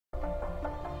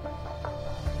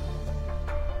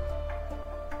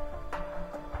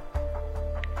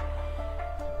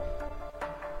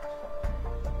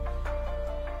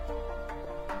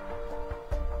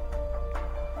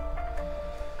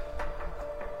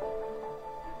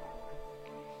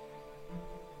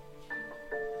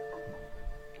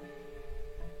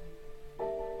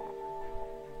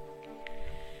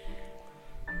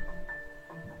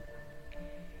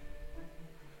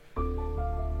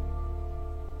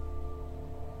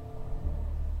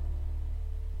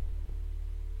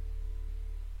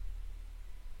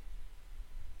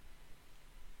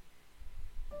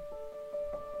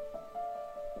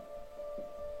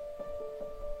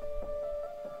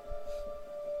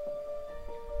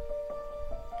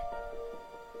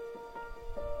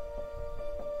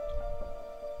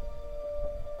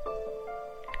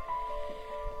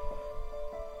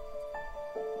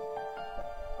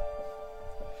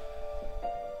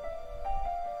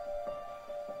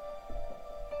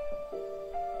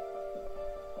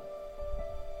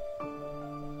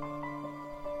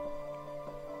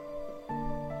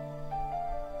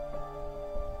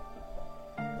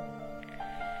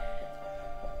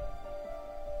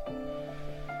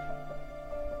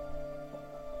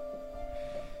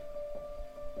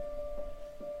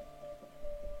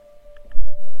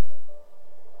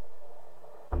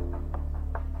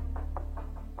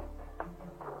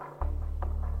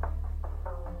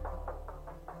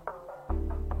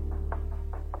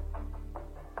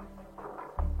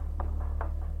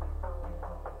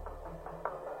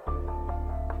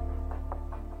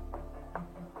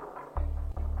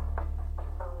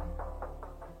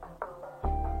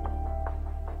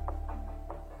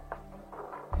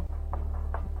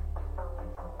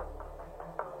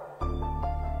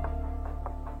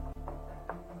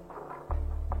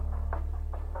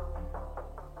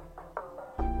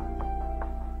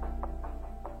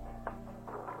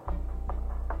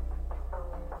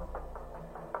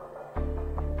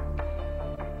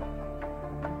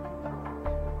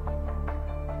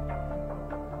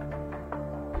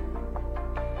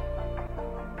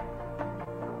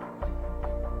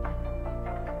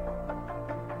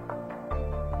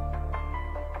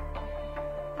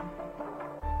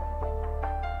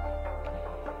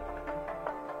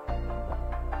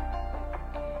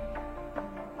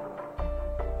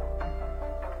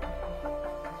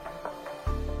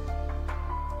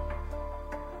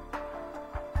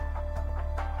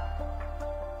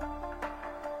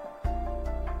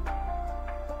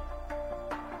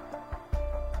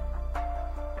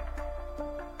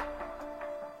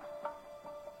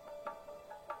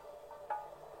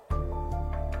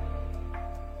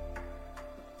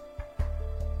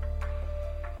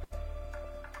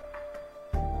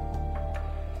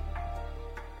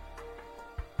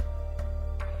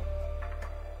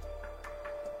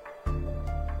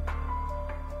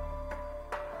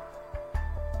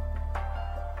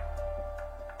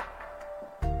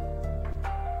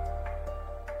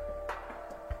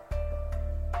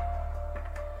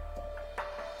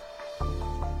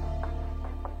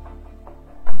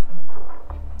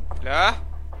Lah.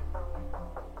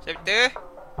 Siapa?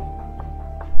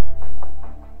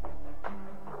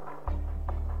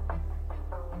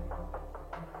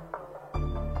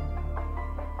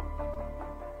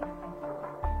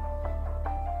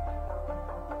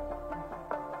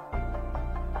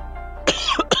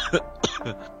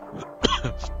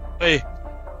 Eh,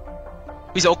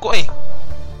 bisa okok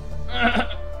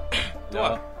Tu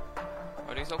lah.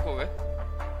 Ada sokok ke?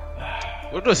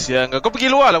 Bodoh siang, kau pergi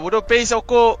luar lah bodoh, pay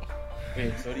okok.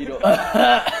 Sorry dok.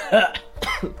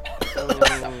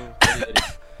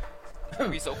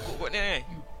 Tapi sokok kot ni.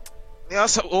 Ni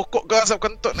asap okok ke asap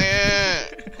kentut ni?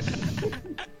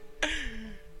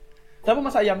 Siapa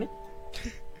masak ayam ni?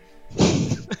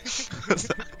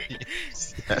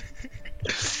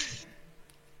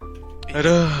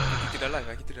 Aduh. Kita dah live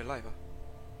lah, kita dah live lah.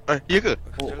 Iya ke?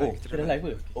 Kita dah live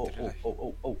ke? Oh.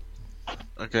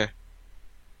 Okay.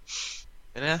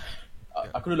 Mana?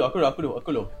 Aku dulu.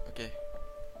 Okay.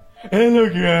 Hello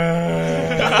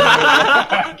guys.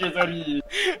 Okay, sorry.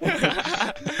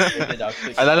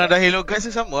 Alah dah hello guys tu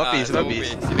sama habis. Silakan.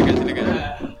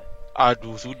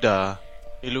 Aduh sudah.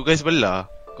 Hello guys belah.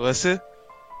 Kau rasa?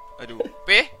 Aduh.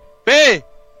 Peh?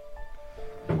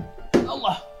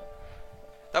 Allah.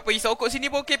 Tak apa, isap okok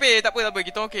sini pun okey, Peh. Tak apa.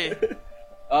 Kita okey.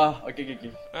 Okay.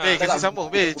 Peh kasi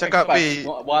sambung Peh. Cakap Peh.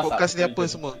 Podcast ni apa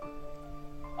semua?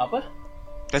 Apa?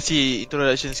 Kasih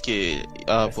introduction sikit.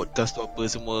 Podcast tu apa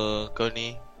semua kau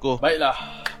ni. Go. Baiklah.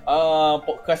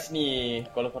 Podcast ni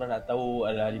kalau korang nak tahu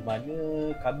adalah di mana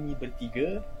kami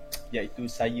bertiga, iaitu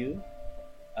saya.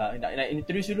 Nak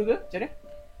introduce dulu ke? Macam mana?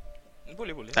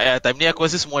 Boleh. Tak payah, time ni aku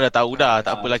rasa semua dah tahu dah.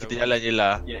 Tak apalah, kita jalan je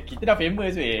lah. Ya, kita dah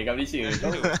famous kat Malaysia.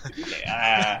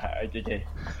 Okay.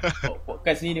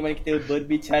 Podcast ni di mana kita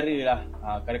berbicara lah.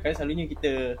 Kadang-kadang selalunya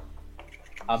kita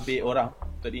ambil orang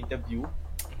untuk interview,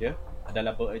 ya,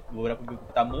 dalam beberapa minggu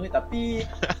pertama. Tapi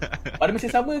pada masa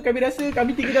sama kami rasa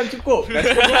kami tiga dah cukup. Dah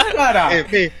cukup dah.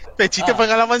 Peh, cerita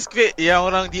pengalaman sikit yang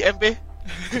orang DM Peh.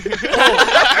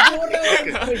 Ada orang.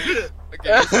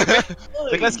 Okay.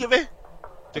 Cakap sikit Peh.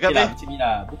 Cakap Okay Peh. lah, macam ni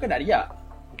lah. Bukan nak riak.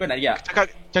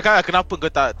 Cakap lah kenapa kau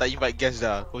tak invite guest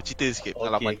dah. Kau cerita sikit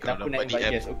pengalaman kau kenapa nak dapat invite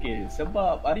DM. guest? Okay,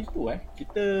 sebab hari tu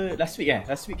kita last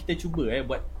week kita cuba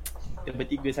buat kita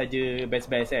bertiga saja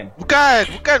best-best kan.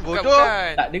 Bukan bodoh.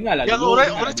 Bukan. Tak dengar lah Yang dulu.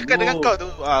 orang cakap dengan kau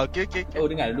tu. Okay. Oh,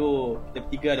 dengar dulu. Kita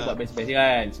bertiga ada buat best-best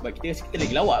kan. Sebab kita rasa kita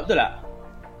lagi lawak, betul tak?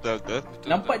 Betul.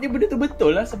 Nampak dia benda tu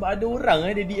betul lah. Sebab ada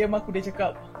orang dia DM aku, dia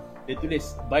cakap, dia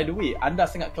tulis, by the way, anda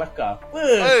sangat kelakar.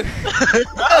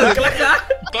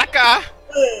 Kelakar.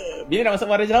 Bila nak masuk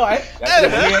Mara Jerawat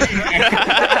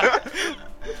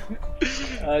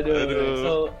Aduh.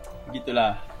 So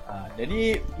begitulah.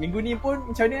 Jadi minggu ni pun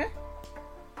macam mana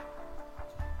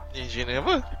Ni genre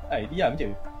apa? diam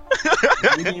je.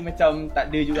 Minggu ni macam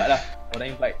tak ada jugalah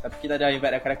orang invite. Tapi kita dah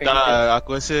invite rakan-rakan kita.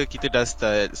 Aku rasa kita dah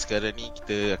start. Sekarang ni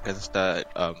kita akan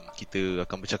start, kita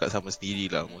akan bercakap sama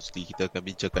sendiri lah. Mostly kita akan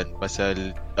bincangkan pasal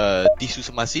tisu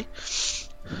semasi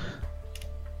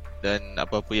dan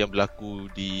apa-apa yang berlaku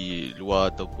di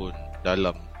luar ataupun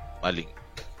dalam maling.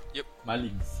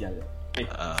 Maling sial.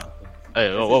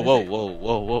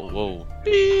 Wow.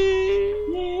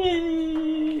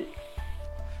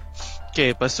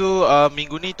 Okay, lepas tu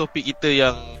minggu ni topik kita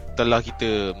yang telah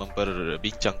kita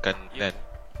memperbincangkan kan,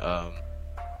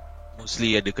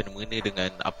 mostly ada kena-mengena dengan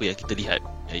apa yang kita lihat,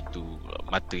 iaitu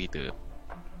mata kita.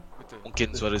 Betul. Mungkin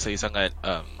suara saya sangat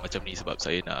macam ni sebab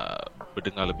saya nak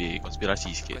berdengar lebih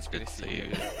konspirasi sikit.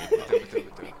 Konspirasi.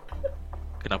 Betul.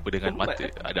 Kenapa dengan mata?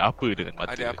 Ada apa dengan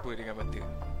mata? Ada apa dengan mata?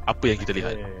 Apa yang kita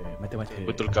lihat? Mata-mata.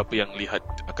 Betul ke apa yang lihat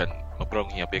akan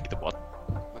mempengaruhi apa yang kita buat?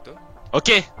 Betul.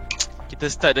 Okay, kita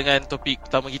start dengan topik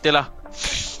pertama kita lah.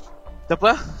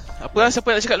 Apa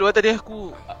siapa yang nak cakap luar tadi? Aku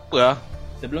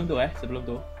Sebelum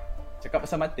tu cakap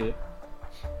pasal mata.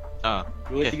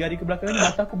 2-3 hari ke belakang ni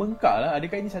mata aku bengkak lah.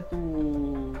 Adakah ini satu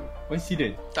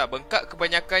coincidence? Tak, bengkak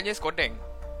kebanyakannya skodeng.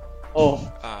 Oh,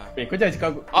 kau jangan cakap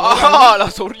aku. Lah,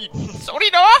 sorry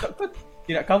dah. Kau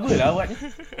tidak cover lah awak ni.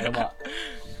 Alamak.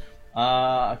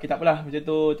 Okay, tak apalah. Macam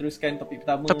tu, teruskan topik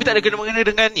pertama. Tapi tak ada kena-mengena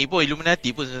dengan ni pun,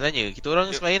 Illuminati pun sebenarnya. Kita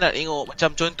orang sebenarnya nak tengok macam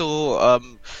contoh,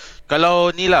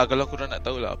 kalau ni lah, kalau korang nak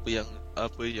tahu lah apa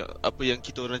yang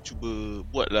kita orang cuba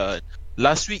buat lah.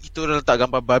 Last week kita orang letak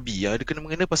gambar babi yang ada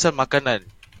kena-mengena pasal makanan.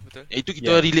 Betul. Itu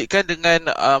kita orang relatekan dengan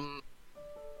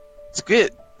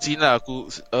sikit sini lah aku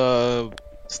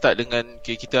start dengan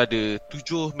kita ada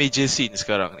 7 major scene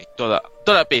sekarang ni. Betul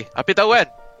tak Peh? Apa tahu kan?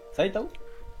 Saya tahu.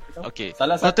 Okay.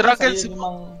 Salah satu terangkan saya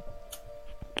memang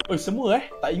semua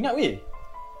tak ingat weh.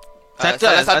 Satu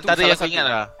salah antara yang satu. aku ingat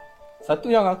lah.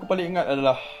 Satu yang aku paling ingat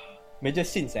adalah major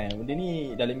sins benda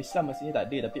ni dalam Islam maksudnya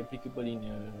tak ada, tapi applicable in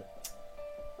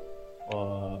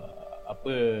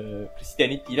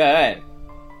Christianity lah kan.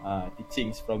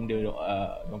 Teachings from the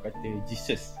orang kata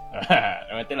Jesus.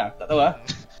 Orang kata lah, tak tahu lah.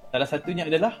 Salah satunya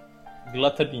adalah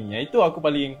gluttony. Itu aku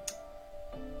paling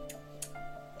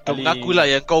Kau mengakulah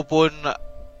yang kau pun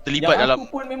terlibat yang dalam.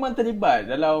 aku pun memang terlibat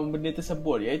dalam benda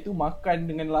tersebut, iaitu makan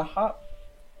dengan lahap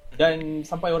dan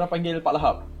sampai orang panggil Pak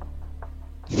Lahap.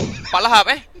 Pak Lahap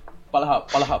Pak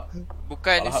Lahap.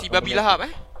 Bukan Pak Lahap si babi Lahap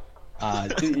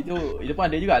Itu pun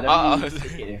ada juga tapi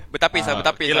sikit je. Bertapis lah.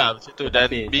 Okay lah macam tu. Dan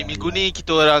minggu ni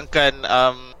kita orang akan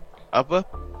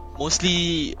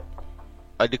mostly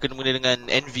ada kena-mena dengan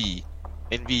envy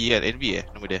kan? Envy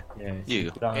nama dia?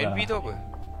 Yes, Envy tu apa?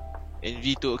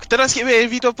 Envy tu kita orang sikit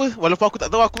envy tu apa? Walaupun aku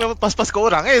tak tahu, aku memang pas-pas ke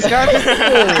orang sekarang.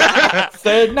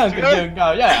 Senang kerja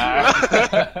kau je.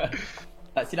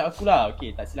 Tak silap aku lah.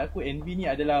 Okay, tak silap aku, envy ni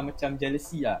adalah macam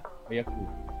jealousy lah bagi aku.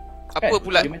 Apa Kan?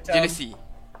 pula Dia macam jealousy?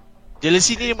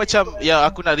 Jealousy ni macam yang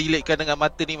aku nak relatekan dengan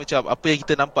mata ni, macam apa yang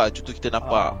kita nampak. Contoh kita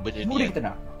nampak benda semua ni kita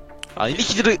nak. ini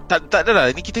kita tak ada lah.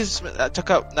 Ini kita nak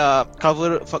cakap nak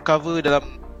cover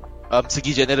dalam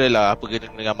segi general lah, apa kena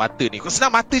dengan mata ni. Kau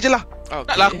senang mata je lah.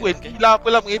 Naklah aku envy lah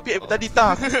apalah mengepek tadi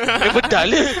tak. Yang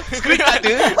bedal je. Skrip tak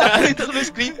ada. Cakap dia tak tulis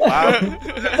skrip.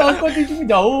 Kau tu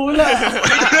jauh lah.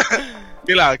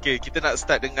 Okay lah, okay. Kita nak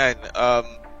start dengan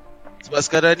sebab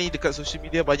sekarang ni dekat social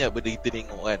media banyak benda kita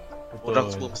tengok kan.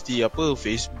 Orang semua mesti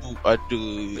Facebook ada,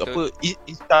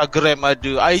 Instagram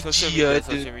ada, IG ada,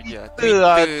 Twitter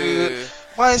ada,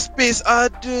 MySpace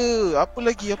ada, apa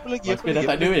lagi? MySpace dah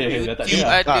tak ada YouTube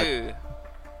ada.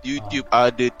 YouTube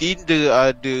ada, Tinder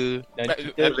ada. Dan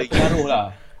kita terpengaruh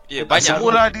lah. Ya, banyak semua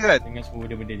lah ada kan. dengan semua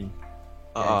benda ni.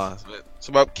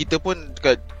 Sebab kita pun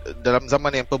dekat dalam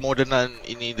zaman yang pemodenan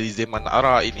ini, dari zaman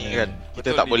arak ini kan,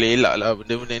 kita betul tak boleh elak lah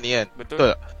benda-benda ni kan.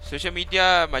 Betul tak? Social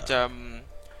media macam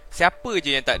siapa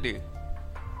je yang tak ada?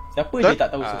 Siapa je tak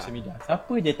tahu social media?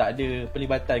 Siapa je tak ada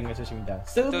pelibatan dengan social media?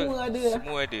 Semua ada.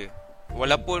 Semua ada.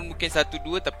 Walaupun mungkin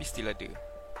 1-2 tapi still ada.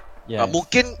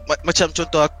 Mungkin macam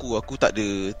contoh aku tak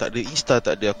ada Insta,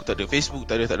 tak ada, aku tak ada Facebook,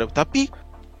 tak ada. Tapi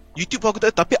YouTube aku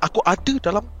tak ada, tapi aku ada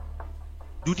dalam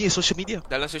dunia social media.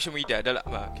 Dalam social media dalam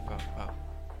faham.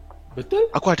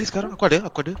 Betul? Aku ada sekarang, aku ada.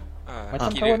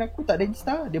 Macam kawan aku tak ada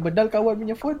Insta, dia bedal kawan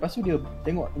punya phone, lepas tu dia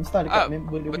tengok Insta dekat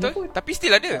member dia punya phone. Tapi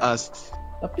still ada.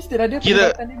 Tapi still ada.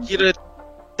 Kira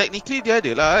technically dia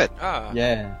ada lah kan.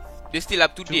 Yes. Dia still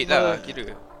up to date lah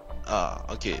kira.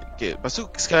 Okay. Lepas tu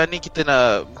sekarang ni kita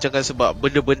nak bincangkan sebab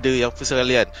benda-benda yang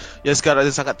persalian yang sekarang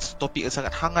ada sangat topik yang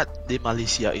sangat hangat di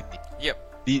Malaysia ini. Yep.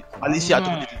 Di Malaysia tu,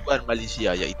 di luar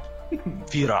Malaysia, iaitu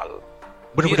viral.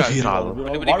 Benda-benda viral.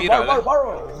 Benda-benda viral lah.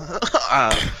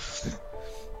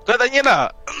 Kau tanya lah,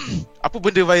 apa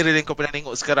benda viral yang kau pernah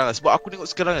tengok sekarang lah? Sebab aku tengok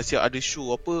sekarang lah, siap ada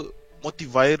show apa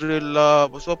motif viral lah,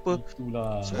 pasal apa.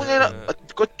 Itulah. Semuanya nak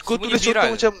kau tulis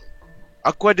contoh macam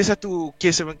aku ada satu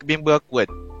case member aku kan.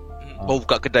 Baru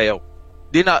buka kedai tau.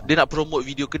 Dia nak promote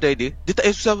video kedai dia. Dia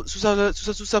tak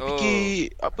susah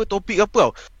fikir apa topik apa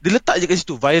tau. Dia letak je kat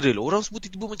situ viral. Orang semua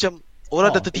tiba-tiba macam orang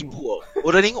dah tertipu tau.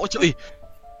 Orang tengok macam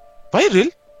viral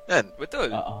kan? Betul.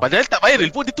 Padahal tak viral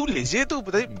pun dia tulis je tu.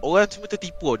 Tapi orang semua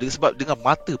tertipu tau. Dia sebab dengan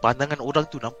mata pandangan orang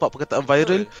tu nampak perkataan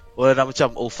viral, orang dah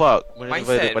macam fuck,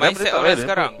 mindset orang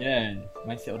sekarang.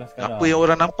 Mindset orang sekarang. Apa yang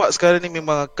orang nampak sekarang ni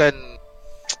memang akan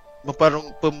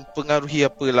mempengaruhi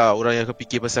apalah orang yang akan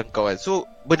fikir pasal kau kan. So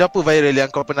benda apa viral yang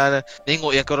kau pernah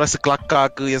tengok yang kau rasa kelakar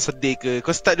ke, yang sedih ke?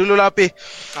 Kau start dulu lah Apeh.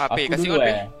 Kasih dulu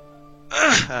Apeh.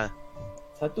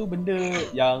 Satu benda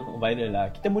yang viral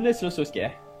lah. Kita mula slow-slow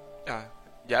sikit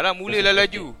Janganlah mulalah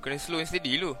laju. Kena slow and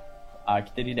steady dulu.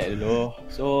 Kita relax dulu.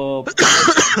 So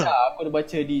aku dah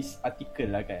baca di artikel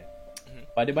lah kan.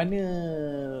 Pada mana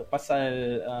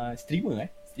pasal streamer.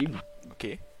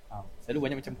 Okay. Selalu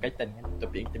banyak macam berkaitan kan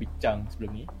topik yang kita bincang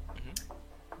sebelum ni.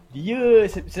 Dia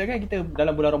sedangkan kita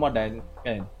dalam bulan Ramadan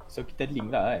kan, so kita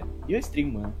link lah kan. Dia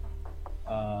streamer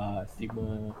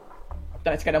aku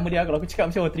tak nak cakap nama dia kalau aku cakap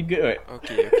mesti orang trigger kan.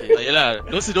 Okay. Yalah,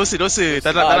 dosa.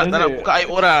 Tak nak buka aib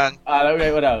orang. Tak buka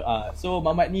aib orang. So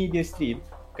Mamat ni dia stream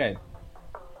kan.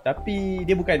 Tapi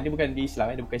dia bukan di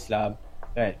Islam dia bukan Islam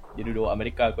kan. Dia duduk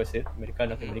Amerika aku rasa,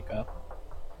 North America.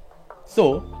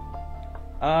 So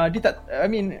dia tak,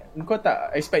 kau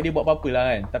tak expect dia buat apa-apa lah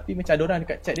kan. Tapi macam ada orang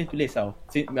dekat chat dia tulis tau,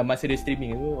 masa dia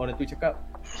streaming tu, orang tu cakap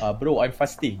bro I'm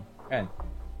fasting kan.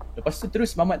 Lepas tu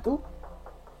terus Mamat tu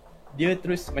dia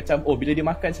terus macam bila dia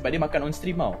makan, sebab dia makan on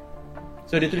stream tau.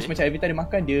 So dia terus macam every time dia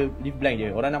makan, dia leave blank je.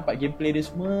 Orang nampak gameplay dia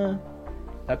semua,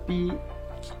 tapi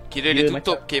kira dia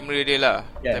tutup kamera dia lah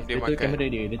time dia makan. Kamera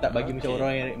dia tak bagi macam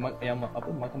orang yang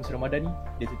makan masa Ramadan ni,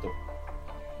 dia tutup.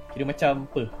 Kira macam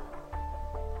apa?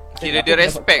 Kira Aku dia dapat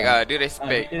respect faham. ah, dia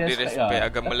respect, dia respect lah.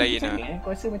 agama Tapi lain macam ah. ni, Kau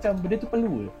rasa macam benda tu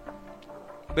perlu ke?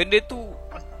 Benda tu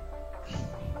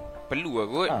perlu lah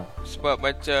kot. Sebab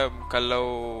macam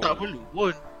kalau Tak perlu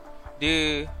pun.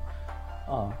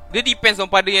 dia depends on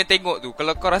pada yang tengok tu.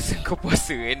 Kalau kau rasa kau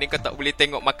puasa and then kau tak boleh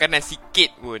tengok makanan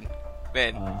sikit pun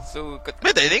kan. So kau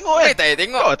tak payah tengok kan. tak payah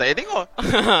tengok. Kau tak payah tengok.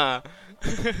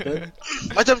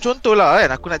 Macam contoh lah kan,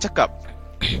 aku nak cakap.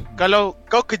 Kalau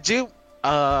kau kerja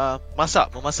memasak.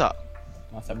 Memasak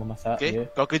Okay,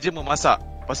 kau kerja memasak.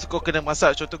 Lepas tu kau kena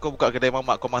masak. Contoh kau buka kedai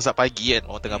mamak, kau masak pagi kan,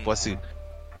 orang tengah puasa.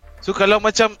 So kalau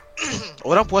macam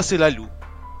orang puasa lalu,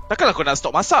 takkanlah kau nak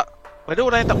stop masak. Padahal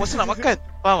orang yang tak puasa nak makan.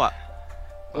 Faham tak?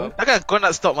 Takkan kau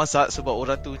nak stop masak sebab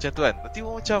orang tu macam tu kan. Nanti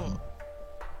orang macam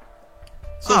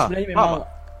So sebenarnya memang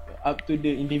up to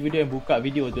the individual yang buka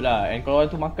video tu lah. And kalau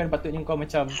orang tu makan, patutnya kau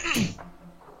macam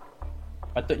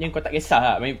patutnya kau tak kisah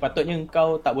lah. Patutnya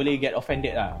kau tak boleh get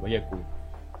offended lah bagi aku.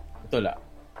 Betul tak?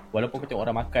 Walaupun kau tengok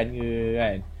orang makan ke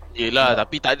kan. Yelah,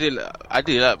 tapi tak ada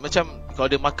lah. Macam kalau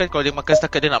dia makan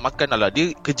setakat dia nak makan lah.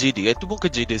 Dia kerja dia, itu pun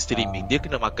kerja dia streaming. Dia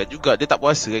kena makan juga. Dia tak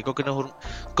puasa kan.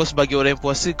 Kau sebagai orang yang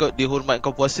puasa, dia hormat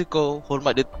kau puasa, kau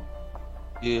hormat dia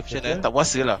macam mana, tak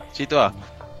puasa lah. Macam tu lah.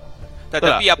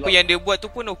 Tapi apa yang dia buat tu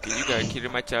pun okey juga.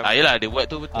 Kira macam yelah, dia buat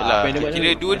tu betul lah.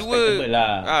 kira dua-dua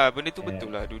lah. benda tu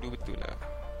betul lah. Dua-dua betul lah.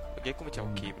 Bagi aku macam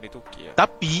okey, benda tu okey lah.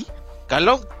 Tapi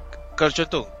kalau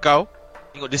contoh kau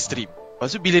tengok dia stream,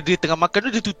 lepas tu bila dia tengah makan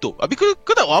tu dia tutup. Habis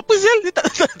kau tak buat apa sial? Dia tak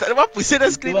ada apa-apa sial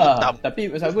dalam skrin hitam. Tapi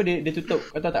maksud aku dia tutup.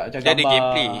 Kau tahu tak macam dia ada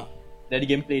gameplay. Dia ada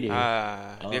gameplay dia.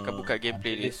 Dia akan buka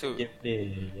gameplay dia. So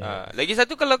gameplay. lagi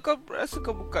satu, kalau kau rasa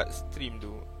kau buka stream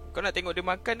tu, kau nak tengok dia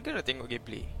makan ke nak tengok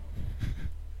gameplay?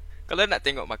 Kalau nak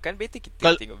tengok makan, better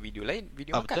kita tengok video lain,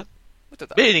 video makan. Betul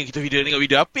tak? Baik ni kita tengok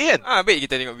video apa kan? Baik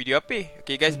kita tengok video apa.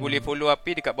 Okay guys, boleh follow apa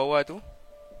dekat bawah tu.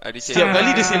 Setiap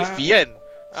kali dia selfie kan?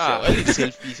 Setiap kali dia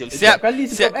selfie. Setiap kali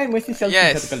sebab mesti selfie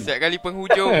satu kali. Setiap kali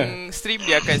penghujung stream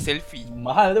dia akan selfie.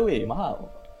 Mahal tu weh, mahal.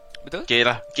 Betul? Okay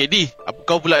lah. Okay Di,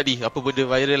 kau pula Di, apa benda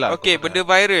viral lah? Okay, benda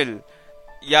viral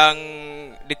yang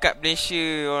dekat Malaysia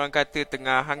orang kata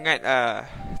tengah hangat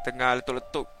tengah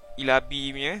letup-letup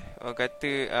ilabi punya. Orang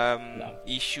kata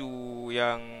isu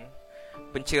yang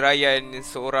penceraian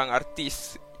seorang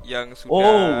artis yang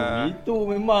sudah itu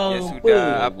memang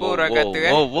apa orang kata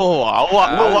kan.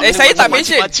 Awak saya tak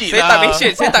mention. Saya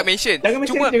tak mention. Jangan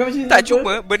mention.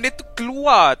 Cuma benda tu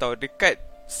keluar tau dekat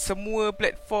semua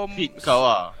platform feed kau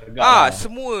lah.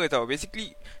 Semua tau.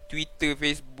 Basically Twitter,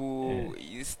 Facebook,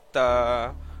 Insta.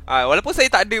 Walaupun saya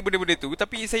tak ada benda-benda tu,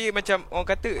 tapi saya macam orang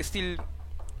kata still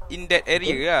in that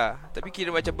area lah. Tapi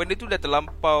kira macam benda tu dah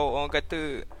terlampau, orang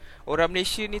kata orang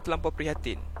Malaysia ni terlampau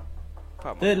prihatin.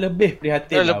 Faham? Terlebih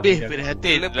prihatin. Terlampau,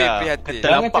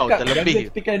 terlebih. Jangan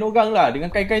tepikan orang lah.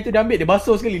 Dengan kain-kain tu dia ambil, dia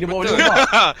basuh sekali, dia bawa rumah.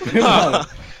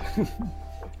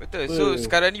 Betul. So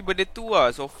sekarang ni benda tu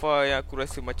lah so far yang aku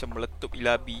rasa macam meletup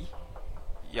ilabi.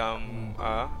 Yang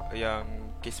yang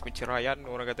kes penceraian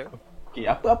orang kata. Okay,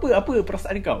 apa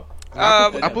perasaan kau?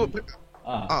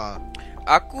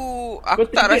 Aku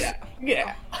tak rasa.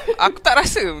 Aku tak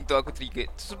rasa untuk aku trigger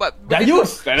sebab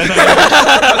Dayus.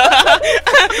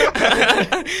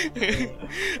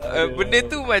 Benda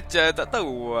tu macam tak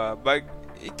tahu lah.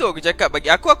 Itu aku cakap, bagi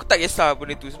aku tak kisah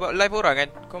benda tu sebab live orang kan.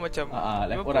 Kau macam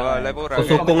live orang. Kau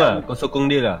sokong lah. Kau sokong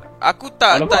dia lah. Aku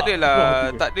tak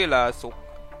adalah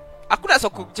aku nak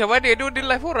sokong macam mana dia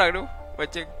live orang tu.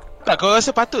 Macam tak, kau rasa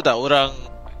patut tak orang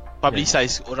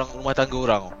publicize orang rumah tangga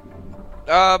orang?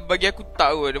 Bagi aku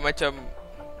tahu dia macam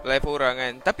live orang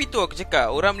kan. Tapi tu aku cakap,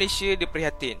 orang Malaysia dia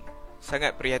prihatin.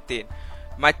 Sangat prihatin.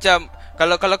 Macam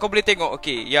kalau kau boleh tengok,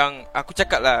 okay, yang aku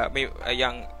cakap lah,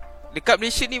 yang dekat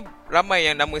Malaysia ni ramai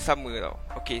yang nama sama tau.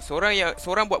 Okay,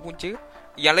 seorang buat punca,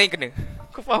 yang lain kena.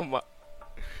 Kau faham tak?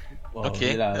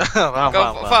 Okay.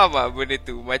 Faham tak benda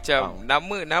tu? Macam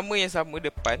nama yang sama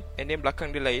depan, and then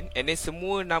belakang dia lain, and then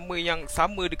semua nama yang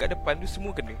sama dekat depan tu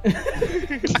semua kena.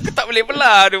 Aku tak boleh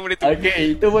belah dia benda tu.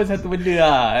 Okay, itu pun satu benda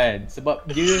lah kan. Sebab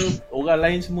dia orang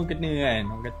lain semua kena kan,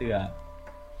 orang kata lah.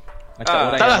 Macam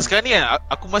orang tak lah sekarang ni kan,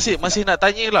 aku masih nak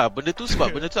tanya lah benda tu.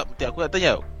 Sebab benda tu tak penting. Aku nak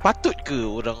tanya, patut ke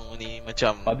orang ni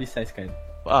macam publicize kan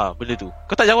benda tu?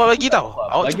 Kau tak jawab lagi tau.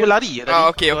 Awak cuma lari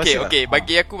tadi. Okay.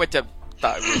 Bagi aku macam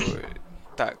tak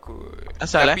kot.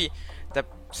 Asal tapi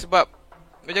sebab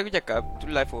macam aku cakap, tu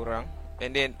live orang, and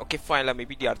then okay fine lah,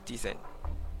 maybe dia artis kan.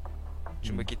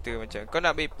 Cuma kita macam, kau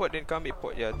nak ambil pot then kau ambil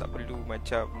pot je. Tak perlu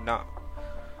macam nak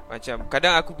macam,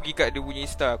 kadang aku pergi kat dia punya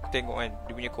Insta, aku tengok kan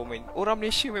dia punya komen, orang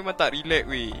Malaysia memang tak relax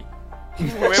weh.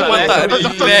 Memang tak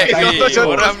relax weh.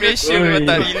 Orang Malaysia memang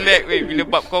tak relax weh bila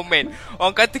bab komen.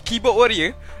 Orang kata keyboard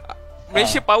warrior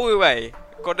Malaysia power bai.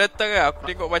 Kau datang kan, aku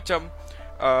tengok macam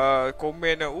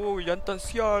komen lah, oh jantan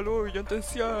sial, oh jantan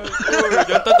sial, oh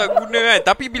jantan tak guna kan.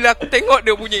 Tapi bila aku tengok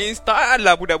dia punya Insta,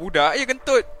 alah budak-budak je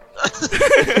kentut.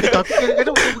 Tapi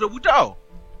kadang-kadang budak-budak tau.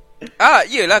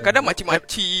 Yelah kadang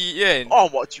makcik-makcik kan.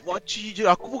 Makcik-makcik je.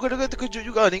 Aku pun kadang-kadang terkejut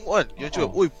juga tengok kan. Yang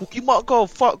cakap, oi pukimak kau,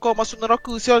 fuck kau masuk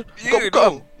neraka sial.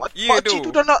 Buka-buka. Makcik tu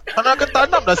dah nak akan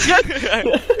tanam dah sial.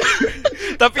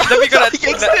 Tapi kau nak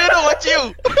gangster tau makcik tu.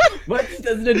 Makcik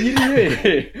tak sedar diri weh.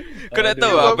 Kau nak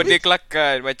tahu lah benda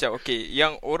kelakar macam okay,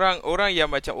 yang orang yang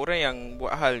macam orang yang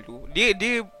buat hal tu, dia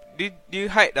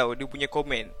hide tau dia punya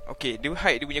komen. Okay, dia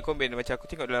hide dia punya komen. Macam aku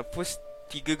tengok dalam first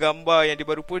 3 gambar yang dia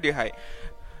baru pun dia hide.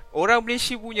 Orang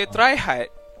Malaysia punya try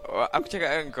hard, aku cakap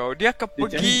dengan kau, dia akan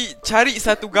pergi cari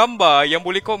satu gambar yang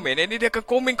boleh komen, and dia akan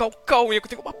komen kau punya.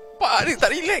 Aku tengok bapak dia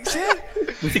tak relax ya.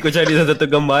 Mesti kau cari satu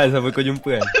gambar kan sampai kau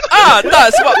jumpa kan. Tak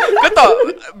sebab kau tahu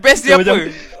best dia apa?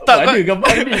 Tak ada gambar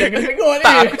ni, jangan tengok ni.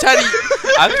 Tak,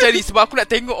 aku cari sebab aku nak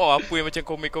tengok apa yang macam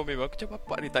komen-komen. Aku cakap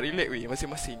bapak dia tak relax weh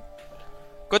masing-masing.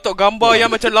 Kau tahu gambar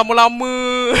yang macam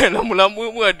lama-lama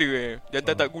pun ada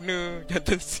jantan tak guna,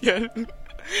 jantan sial.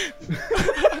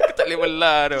 Aku tak boleh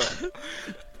belah tau.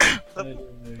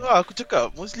 Aku cakap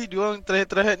mostly diorang try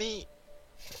ni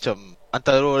macam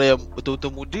antara orang yang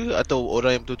betul-betul muda atau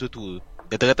orang yang betul-betul tua.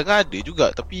 Yang tengah-tengah ada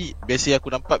juga. Tapi biasa aku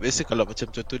nampak, biasa kalau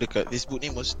macam contoh dekat Facebook ni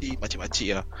mostly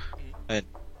makcik-makcik lah kan.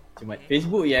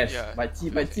 Facebook yes, Ya.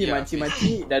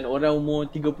 Makcik dan orang umur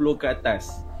 30 ke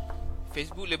atas.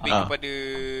 Facebook lebih kepada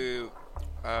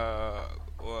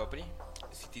apa ni?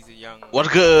 Citizen yang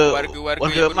warga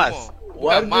yang emas.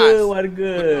 Warga.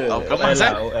 Bukan emas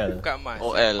kan? Bukan emas.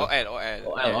 OL.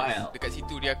 Dekat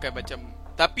situ dia akan macam,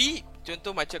 tapi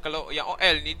contoh macam kalau yang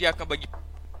OL ni dia akan bagi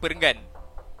perenggan.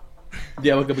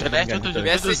 Dia akan Contoh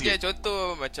Biasanya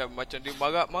contoh macam dia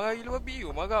marah gila babi.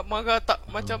 Marah tak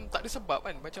macam tak ada sebab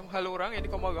kan. Macam hal orang yang dia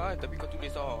kau marah kan, tapi kau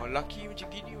tulis lelaki macam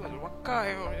gini tak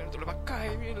boleh pakai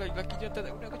lelaki jantan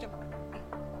tak guna macam.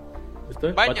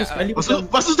 Betul. Banyak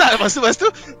Lepas tu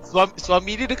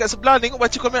suami dia dekat sebelah tengok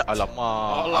baca komen,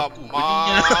 alamak.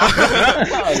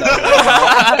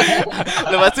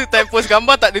 Lepas tu time post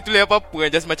gambar tak ada tulis apa-apa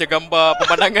kan, just macam gambar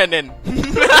pemandangan kan.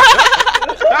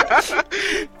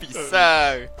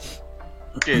 Pisang.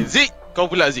 Okay, Zik, kau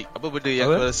pula Zik. Apa benda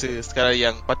yang kau rasa sekarang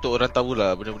yang patut orang tahu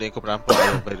lah, benda-benda yang kau pernah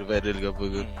nampak viral ke apa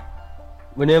ke?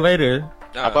 Benda yang viral?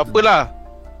 Apa-apalah.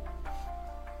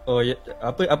 Oh ya,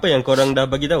 apa yang korang dah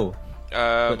bagi tahu?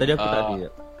 Tadi aku tak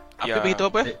ada. Apa bagi tahu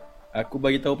apa? Aku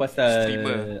bagi tahu pasal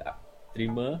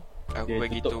streamer. Aku dia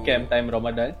bagi tutup tahu camp time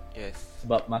Ramadan yes.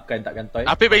 sebab makan tak kantoi.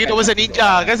 Apa bagi tahu pasal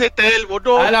ninja kan, settle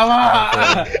bodoh. Alamak.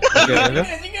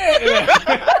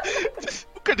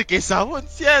 Bukan ada kisah pun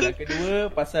sial. Yang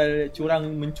kedua pasal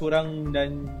mencurang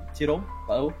dan cirong,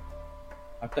 tak tahu.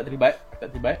 Aku tak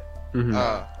terlibat.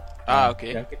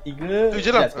 Okay. Yang ketiga tu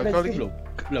je lah. kau lagi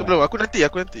Belum. Aku nanti.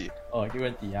 Oh, kita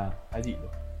nanti. Aziz tu.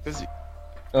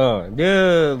 Dia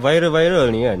viral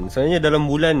ni kan. Sebenarnya dalam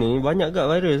bulan ni banyak gak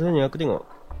viral sebenarnya aku tengok.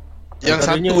 Yang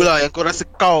satu lah yang kau rasa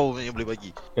kau yang boleh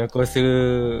bagi. Yang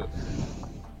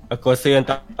aku rasa yang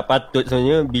tak patut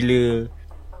sebenarnya bila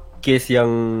kes yang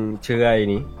cerai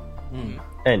ni.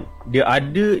 Kan? Dia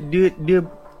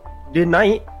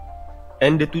naik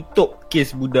and dia tutup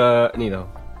kes budak ni tau.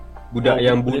 Budak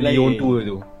yang bully orang tua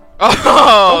tu.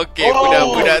 Okay,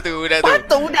 budak tu.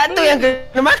 Patut budak tu yang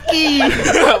kena maki.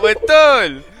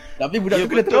 Betul. Tapi budak tu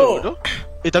kena teruk.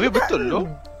 Tapi betul loh.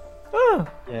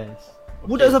 Yes.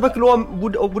 Budak sampai keluar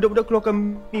budak-budak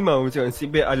keluarkan mimau macam si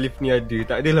Beb Alif ni ada.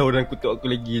 Tak adalah orang kutuk aku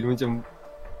lagi macam.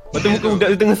 Lepas tu muka budak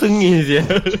tu tengah sengih je.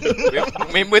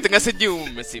 Member tengah senyum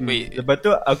masih baik. Lepas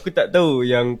tu aku tak tahu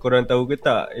yang korang tahu ke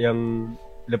tak, yang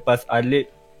lepas Alif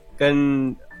kan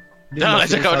janganlah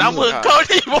cakap nama kau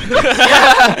ni.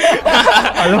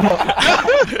 Alamak.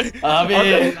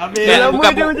 Habis.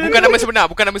 Bukan nama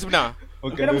sebenar.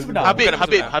 Habib.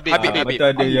 Lepas tu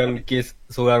ada yang kes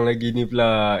seorang lagi ni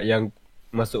pula yang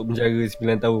masuk penjara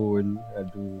 9 tahun.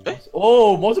 Aduh.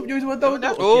 Masuk penjara 9 tahun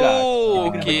tu.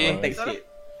 Okay.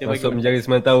 Masuk penjara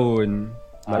 9 tahun.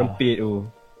 Mak rempit tu.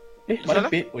 Mak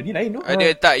rempit? Ni lain tu. Ada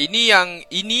tak? Ini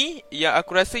yang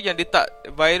aku rasa yang dia tak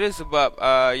viral sebab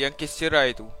yang kes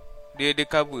cerai tu. Dia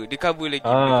cover lagi.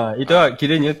 Itu lah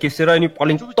kiranya kes cerai ni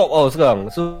paling top tau sekarang.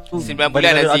 So 9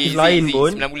 bulan dah artis lain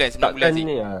pun 9 bulan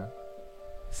ni.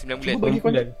 9 bulan.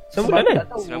 9 bulan kan?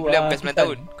 9 bulan bukan 9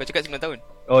 tahun. Kau cakap 9 tahun.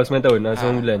 Oh 9 tahun.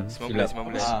 9 bulan. 9 bulan.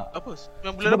 Apa?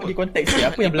 9 bulan apa? Bagi konteks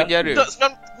dia, apa yang berlaku? Penjara. Budak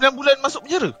 9 bulan masuk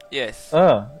penjara? Yes.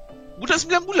 Budak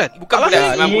 9 bulan? Bukan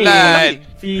budak 9 bulan.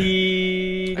 Si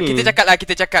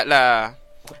Kita cakap lah.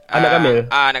 Anak Kamil.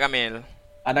 Anak Kamil.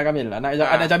 Anak Kamil, anak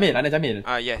Jamil.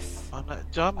 Yes. Anak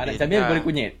Jamil. Anak Jamil boleh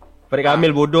kunyit. Farid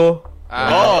Kamil bodoh.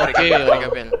 Oh, okey.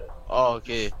 Kamil. Oh,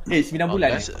 okey. 9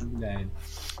 bulan. biasa. 9 bulan.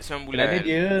 9 bulan. Kerana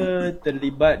dia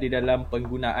terlibat di dalam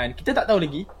penggunaan. Kita tak tahu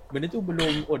lagi. Benda tu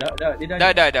belum. Oh dah.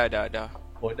 Dah.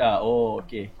 Oh dah. Oh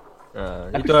okey.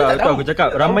 Tapi Itu kita tak tahu. aku cakap.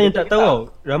 Ramai yang tak tahu tau.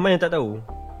 Ramai yang tak tahu.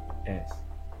 Yes.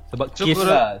 Sebab So, kes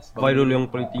Sebab viral yang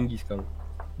paling tinggi sekarang.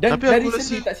 Dan Tapi dari aku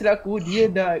sini rasa- tak silap aku, dia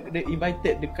dah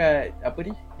invited dekat apa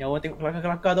ni? Yang orang tengok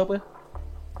kelakar-kelakar tu apa?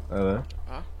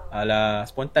 Alah,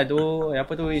 spontan tu, yang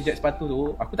apa tu, eject sepatu tu.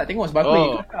 Aku tak tengok sebab aku Oh.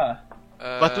 ikut kelakar.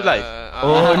 Lepas tu live?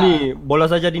 Oh ni bola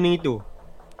saja dinding itu.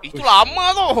 Itu lama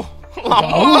tu.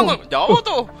 Lama. Jauh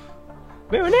tu.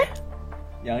 Wait mana?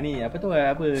 Yang ni apa tu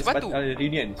apa Sepatu.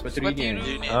 reunion, sepatu reunion.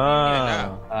 reunion.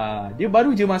 Dia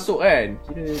baru je masuk kan.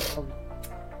 Kira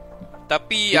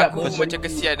Tapi Tidak aku bercontoh- macam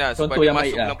kesian lah sebab contoh dia yang masuk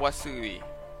baik lah. bulan puasa weh.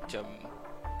 Macam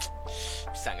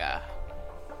pisang lah.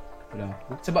 dah.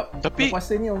 Sebab Tapi-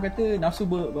 puasa ni orang kata nafsu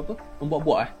berapa?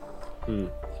 Membuat-buat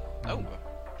Tahu ke?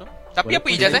 Tapi apa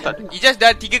Walaupun Ijaz dia tak Ijaz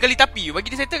dah 3 kali tapi.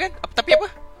 Bagi dia settle kan? Tapi apa?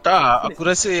 Tak, aku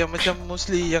rasa yang macam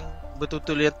mostly yang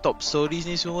betul-betul yang top stories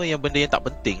ni semua yang benda yang tak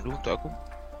penting tu untuk aku.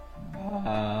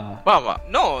 Faham tak?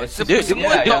 No, Dia-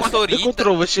 semua dia- top story Dia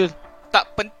controversial.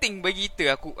 tak penting bagi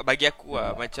kita. Bagi aku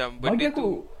lah macam benda Bagi tu. aku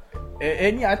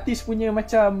ni artis punya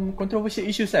macam controversial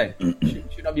issues kan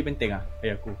should not be penting lah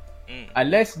bagi aku.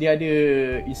 Unless dia ada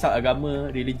insult agama,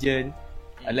 religion,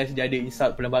 unless dia ada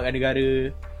insult perlembagaan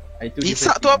negara. Itu dia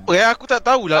Insap tu penting. apa ya? Aku tak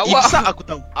tahulah. Awak- Insap aku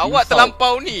tahu. Awak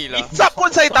terlampau ni lah. Insap pun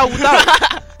saya tahu tau.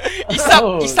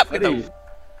 Isap ke tahu?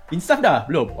 Insaf dah?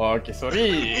 Belum? Oh, okay,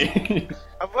 sorry.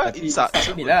 Apa? Tapi Insap.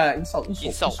 ni lah, insult.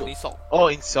 Insult. Oh,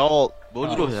 insult.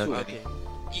 Bodoh Ah, lah. insult. Okay.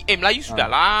 Melayu sudah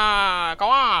lah,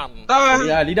 kawan.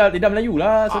 Sorry lah, lidah Melayu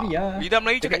lah, sorry lah. Lidah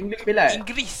Melayu cakap English pelat.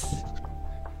 Inggeris.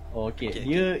 Oh, okay. Okay,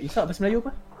 Dia insult bahasa Melayu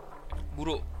apa?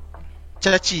 Buruk.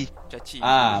 Caci. Caci.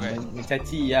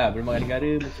 Mencaci lah, berbagai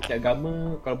negara, mencaci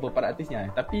agama, kalau para artisnya.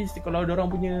 Tapi kalau orang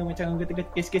punya macam kata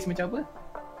kes-kes macam apa?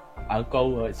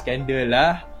 Kau skandal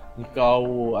lah,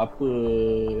 engkau apa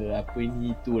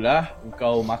ini itulah,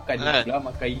 engkau makan itulah,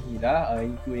 makan inilah,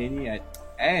 itu ini.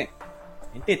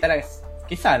 Nanti tak lah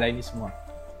kisah lah ini semua.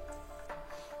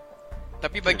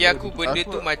 Tapi bagi aku benda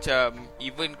Aku- tu macam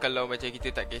even kalau macam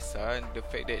kita tak kisah, the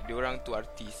fact that diorang tu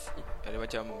artis, ada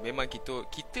macam memang kita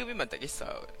memang tak kisah,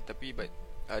 tapi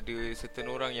ada certain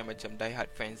orang yang macam die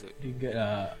hard fans tu. Ingat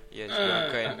lah. Yes,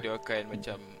 dia akan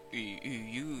macam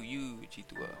you macam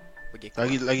tu lah. Bagi aku.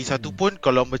 Lagi satu pun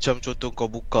kalau macam contoh kau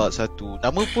buka satu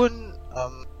nama pun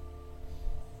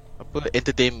apa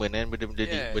entertainment kan benda-benda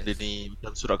ni Yes. benda ni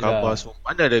macam surat khabar semua.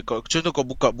 Mana ada contoh kau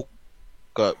buka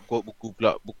buku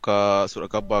pula buka surat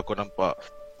khabar kau nampak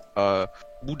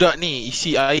budak ni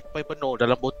isi air sampai penuh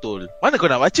dalam botol. Mana kau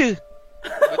nak baca?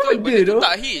 Betul, benda tu tu?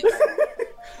 tak hit.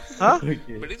 Ha?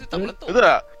 Okay. Benda tu tak meletup. Betul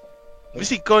tak?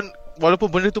 Mesti kau walaupun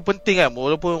benda tu penting kan,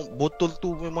 walaupun botol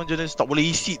tu memang jenis tak boleh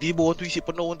isi, tiba-tiba orang tu isi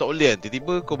penuh pun tak boleh kan.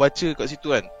 Tiba-tiba kau baca kat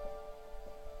situ kan.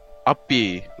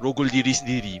 Api rogol diri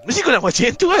sendiri. Mesti kau nak baca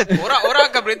yang tu kan. Orang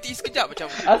akan berhenti sekejap macam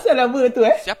Asal nama tu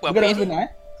siapa Bukan apa nama ni? sebenar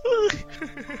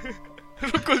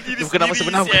Rukul diri Bukan nama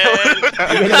sebenar, bukan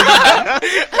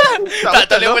Tak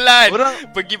betul, levelan. orang-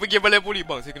 Pergi balai poli,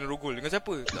 bang, saya kena rogol dengan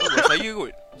siapa? Tak tahu, saya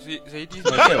kot. Saya di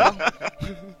Betul.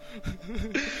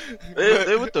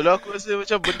 Betul lah aku rasa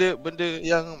macam benda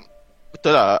yang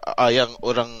betul lah yang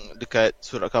orang dekat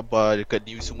surat khabar, dekat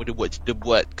news semua dia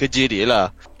buat kerja dia lah.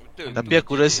 Betul. Tapi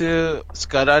aku rasa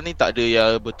sekarang ni tak ada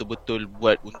yang betul-betul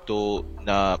buat untuk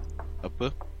nak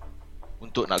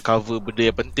untuk nak cover benda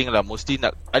yang penting lah. Mostly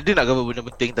nak cover benda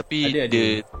penting tapi Ada. dia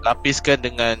lapiskan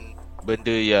dengan benda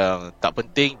yang tak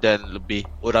penting dan lebih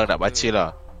orang nak baca lah.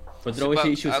 Controversial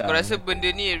issues aku lah. rasa benda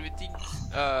ni everything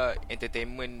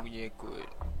entertainment punya kot.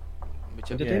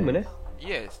 Macam Entertainment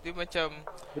yes, dia macam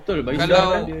Betul bagi kalau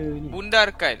sekarang ada ni.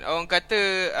 bundarkan orang kata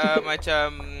macam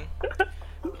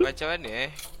mana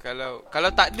kalau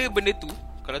tak ada benda tu,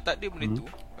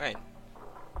 kan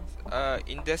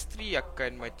industri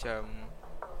akan macam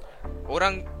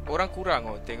orang kurang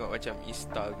tengok macam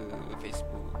Insta ke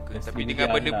Facebook ke. Yes, Tapi media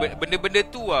dengan lah. benda-benda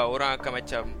tu lah orang akan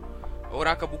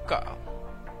buka.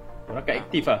 Orang akan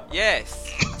aktif lah.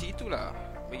 Yes, macam itulah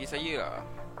bagi saya lah.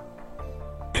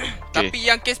 Okay. Tapi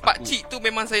yang kes pakcik tu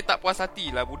memang saya tak puas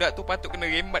hati lah. Budak tu patut kena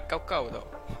rembat kau tau.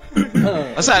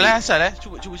 Asal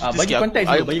cuba cerita bagi sikit. konteks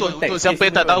dulu, bagi konteks. Untuk siapa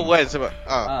yang tak tahu kan sebab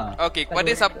Okay,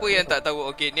 kepada siapa yang tak tahu,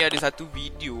 okay, ni ada satu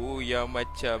video yang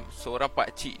macam seorang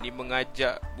pakcik ni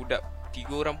mengajak 3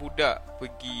 orang budak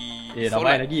pergi ramai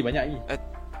solat. lagi, banyak lagi.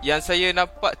 Yang saya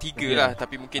nampak 3 lah,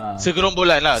 tapi mungkin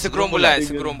segerombolan lah.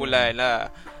 segerombolan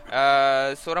lah.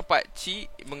 seorang pakcik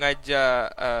mengajar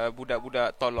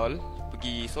budak-budak tolol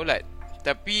pergi solat.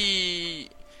 Tapi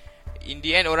in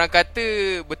the end orang kata,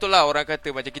 betul lah orang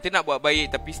kata macam kita nak buat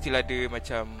baik tapi still ada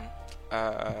macam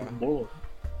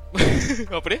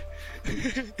apa dia?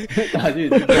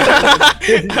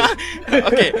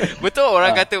 Okay, betul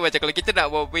orang kata macam kalau kita nak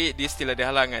buat baik dia still ada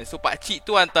halangan. So pakcik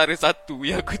tu antara satu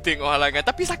yang aku tengok halangan.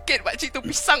 Tapi sakit pakcik tu,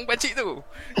 pisang pakcik tu.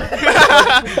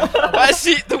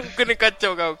 Pakcik tu kena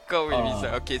kacau kau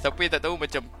bisa. Okay, siapa yang tak tahu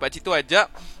macam pakcik tu ajak,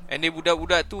 and then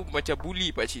budak-budak tu macam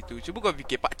bully pakcik tu. Cuba kau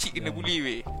fikir pakcik kena bully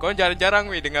weh. Kau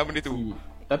jarang-jarang weh dengar benda tu.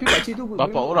 Tapi pakcik tu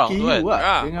Bapak orang tu kan?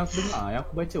 Dengan aku dengar, yang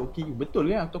aku baca okey. Betul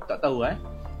ke? Aku tak tahu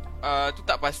tu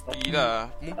tak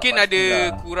pastilah. Mungkin tak ada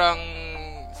pastilah. kurang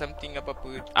something apa-apa.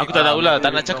 Aku tak tahulah,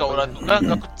 tak nak cakap orang tu kan.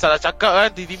 Aku salah cakap kan,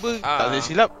 tiba-tiba tak boleh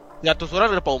silap 100 orang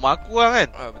dah dapat rumah aku lah kan.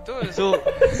 Betul. So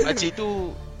makcik tu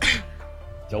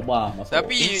Coba masuk.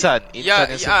 Tapi insan yang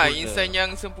sempurna. Insan yang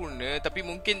sempurna. Tapi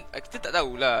mungkin kita tak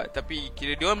tahulah. Tapi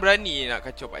kira dia orang berani nak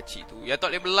kacau pakcik tu. Yang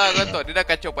tak boleh belah kan tau. Dia dah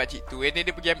kacau pakcik tu, and then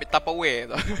dia pergi ambil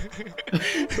Tupperware tau.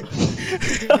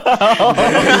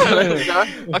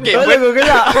 Okay, Kau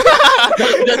gelak.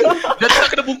 Dia tak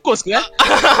kena bungkus ke kan?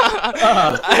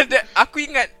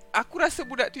 Aku rasa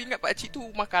budak tu ingat pakcik tu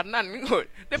makanan kot.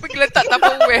 Dia pergi letak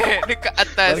Tupperware dekat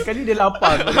atas. Kali dia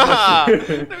lapar.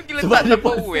 Dia pergi Sebab letak dia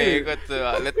Tupperware puasa. kata.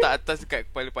 Letak atas dekat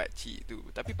kepala pakcik tu.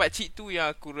 Tapi pakcik tu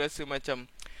yang aku rasa macam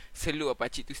seluk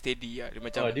pakcik tu steady lah. Dia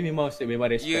macam Dia memang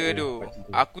respect. ya tu.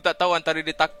 Aku tak tahu antara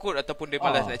dia takut ataupun dia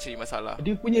malas nak cari masalah.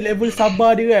 Dia punya level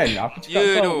sabar dia kan. Aku cakap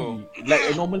Ya, kau like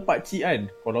a normal pakcik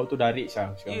kan. Kalau tu dah rich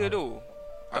lah. Ya tu.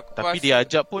 Aku Tapi rasa- dia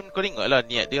ajak pun, kau ingat lah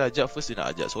niat dia ajak first dia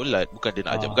nak ajak solat. Bukan dia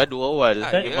nak ajak bergaduh awal.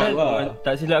 Ah, yelah.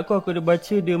 Tak silap aku ada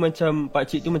baca dia macam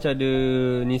pakcik tu macam ada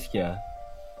ni sikit lah.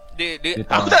 Dia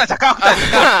Aku tak nak cakap, aku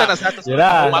tak nak 100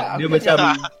 Yelah, orang. dia macam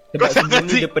sebab Kau sebelum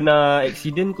ni sangat dia pernah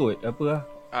accident kot. Apa lah.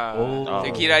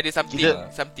 saya kira ada something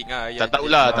Kita- something ah. Tak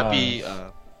tahulah tapi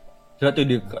Sebab tu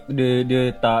dia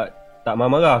tak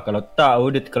marah-marah. Kalau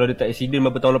dia tak accident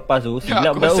berapa tahun lepas tu,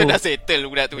 silap Aku rasa dah. dah settle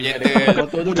budak tu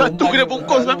gentle. budak tu kena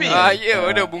bungkus babi. Ya,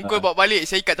 udah bungkus bawa balik,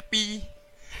 saya ikat tepi.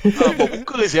 Bawa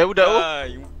bungkus ya budak tu.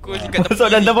 Bungkus ikat tepi. Masuk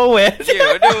dalam Tupperware. Ya,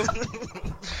 aduh.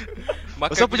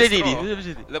 Makan Pasal apa jadi ni?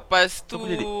 straw. Lepas tu Apa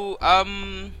jadi?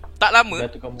 tak lama, Dah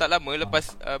tukar tak lama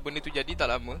lepas benda tu jadi tak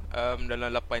lama,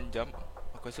 dalam 8 jam.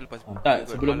 Aku rasa lepas Tak,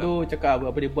 sebelum tu cakap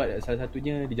apa dia buat. Salah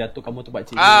satunya dia jatuhkan motor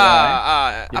pakcik dia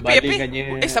Dia Dia balingkannya.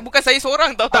 bukan saya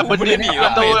seorang tahu Tak, benda ni. ni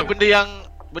atau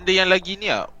benda yang lagi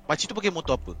ni ah. Pakcik tu pakai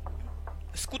motor apa?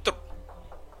 Skuter.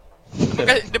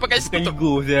 Dia pakai Bukan skuter.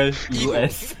 ego sial. Ego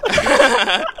S.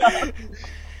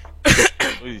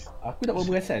 Aku tak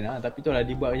berperasan tapi tu lah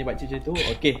dia buat punya pakcik macam tu.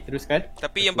 Okey, teruskan.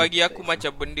 Tapi yang bagi aku macam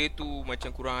benda tu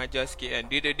macam kurang ajar sikit kan.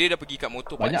 Dia dah pergi kat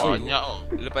motor Banyak pakcik tu. Banyak.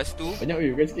 Lepas tu Banyak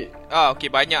bukan sikit. okey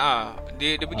banyak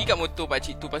Dia pergi kat motor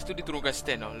pakcik tu. Lepas tu dia turunkan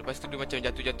stand tau. Lepas tu dia macam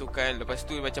jatuh-jatuhkan. Lepas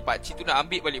tu macam pakcik tu nak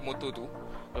ambil balik motor tu.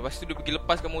 Lepas tu dia pergi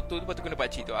lepaskan motor tu. Lepas tu kena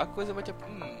pakcik tu. Aku rasa macam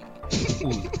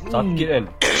Sakit kan.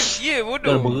 ya Dah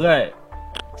bodoh. berat.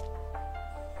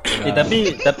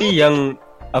 Tapi yang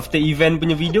after event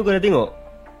punya video kau dah tengok?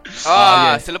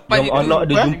 Selepas Yang itu anak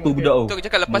dia jumpa budak tu. tu aku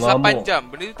cakap lepas Mengamuk. 8 jam.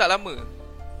 Benda tu tak lama.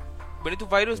 Benda tu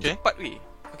viral cepat weh.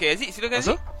 Okay Aziz silakan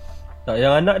Aziz. Tak,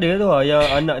 yang anak dia tu lah. Yang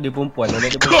anak dia perempuan.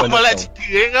 Anak dia Kau perempuan. malah tak tahu.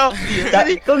 cerita kau. Tak,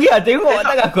 kau lihat tengok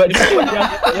tak aku ada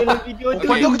yang video tu.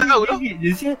 Perempuan tu aku tak tahu tu.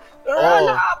 Dia siap.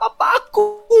 Alah, bapak aku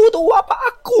tu.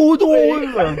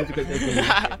 Dia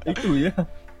cakap. Itu je.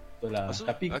 Betul lah. Maksud-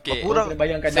 Tapi Okey. korang kena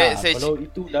bayangkan Saya- dah. saya- Kalau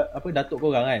itu datuk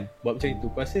korang kan buat macam itu,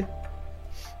 kau rasa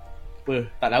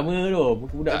tak lama tu.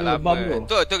 Budak Tak tu lama. lebam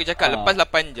tu. Tu aku cakap lepas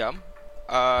 8 jam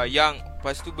yang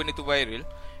lepas tu benda tu viral.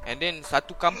 And then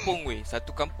satu kampung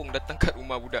datang kat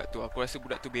rumah budak tu. Aku rasa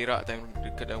budak tu berak time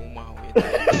dekat dalam rumah weh.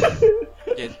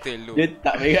 Gentle lu. Dia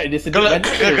tak berat, dia sedap kan.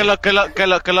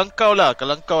 Kalau kau lah,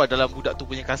 kalau kau dalam budak tu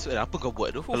punya kasut, apa kau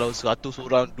buat tu? Kalau 100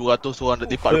 orang, 200 orang dah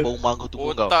tepat depan rumah kau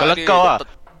tunggu kau. Kalau kau lah,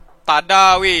 tak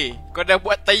ada weh. Kau dah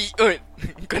buat tai ut.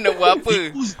 Kau nak buat apa?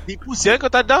 tipu sial kau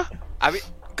tak ada. Habis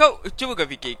kau cuba kau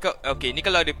fikir. Kau okey ni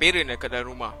kalau ada parent kat dalam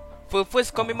rumah.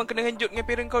 First kau memang kena henjut dengan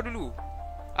parent kau dulu.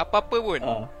 Apa-apa pun.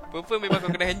 First memang kau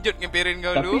kena henjut dengan parent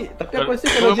kau dulu. Tapi aku rasa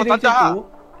Kalau kalau memang jadi tak ada. macam tu,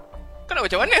 Kau nak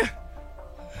macam mana?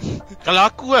 Kalau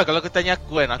aku lah, kalau kau tanya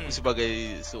aku kan, aku sebagai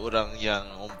seorang yang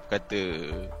orang kata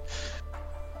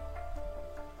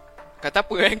Kata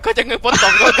apa kan? Kau jangan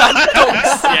potong. Kau gantung.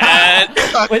 Sial.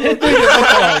 macam tu je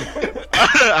potong.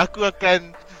 aku akan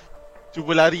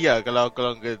cuba lari lah kalau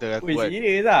kata aku Weh, kan.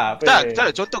 serius lah. Apa Tak,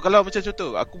 dia? contoh kalau macam contoh,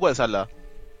 aku buat salah.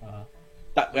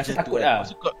 Tak rasa Macam takut tu, lah.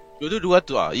 Maksud kau, dua-dua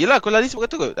tu Yelah kau lari sebab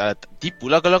kau tu tipu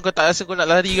lah kalau kau tak rasa kau nak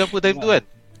lari ke apa time tu kan.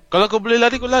 Kalau kau boleh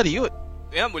lari, kau lari kot.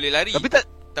 Memang boleh lari.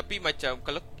 Tapi macam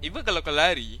kalau kau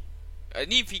lari,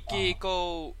 ni fikir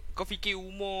kau fikir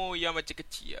umur yang macam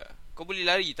kecil lah. Kau boleh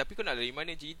lari tapi kau nak lari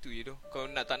mana je itu je tu.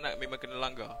 Kau nak tak nak memang kena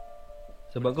langgar.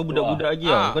 Sebab kau budak-budak lagi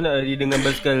lah. Kau nak lari dengan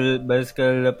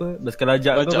basikal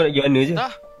rajak kau nak pergi mana je.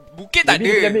 Tak. Bukit tak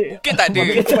ada. Bukit tak ada.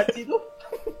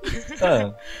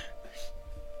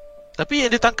 Tapi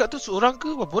yang dia tangkap tu seorang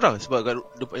ke berapa orang? Sebab kat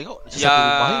dapat tengok ya, satu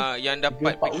rumah yang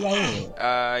dapat 4 orang ni.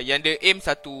 yang dia aim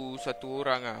satu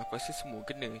orang ah. Aku rasa semua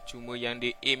kena. Cuma yang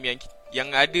dia aim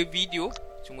yang ada video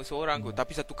cuma seorang kot.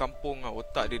 Tapi satu kampung ah.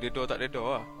 Otak dia dedor tak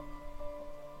dedor lah.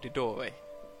 Dedor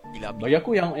gila api. Bagi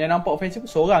aku yang nampak offensive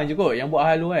seorang je kot. Yang buat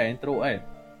halu kan, teruk kan.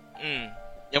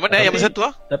 Yang mana yang satu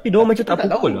ah? Tapi diorang macam tak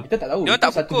pukul lah. Kita tak tahu. Diorang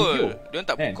tak pukul. Diorang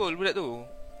tak pukul budak tu.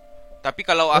 Tapi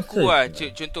kalau aku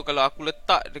contoh kalau aku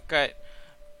letak dekat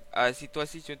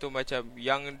situasi contoh macam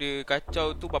yang dia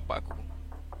kacau tu bapak aku.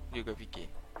 Dia kau fikir.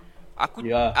 Aku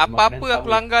apa-apa aku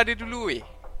langgar dia dulu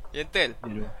Yentel.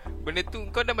 Benda tu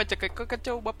kau dah macam kau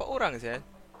kacau bapak orang sial.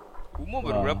 Umur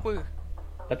baru berapa?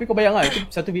 Tapi kau bayang itu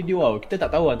satu video tau. Kita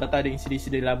tak tahu tak ada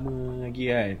insiden-insiden lama lagi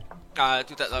kan.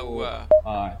 Tu tak tahu lah.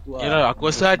 Tu lah. Yalah,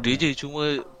 aku rasa ada je.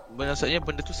 Cuma maksudnya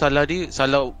benda tu salah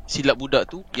silap budak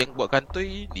tu yang buat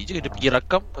kantoi ni je dia pergi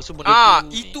rakam pasal benda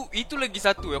tu itu lagi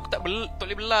satu aku tak boleh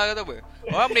belah kata apa.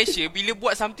 Orang Malaysia bila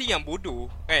buat something yang bodoh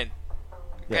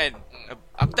kan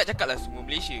aku tak cakap lah semua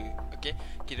Malaysia okey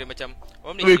kira macam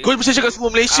orang Malaysia kau mesti cakap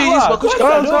semua Malaysia je sebab aku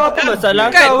cakap apa masalah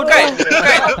kau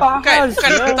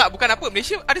bukan apa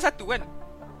Malaysia ada satu kan.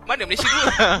 Mana Malaysia dua?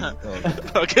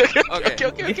 Okey.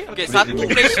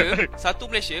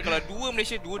 Satu Malaysia kalau dua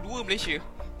Malaysia dua Malaysia.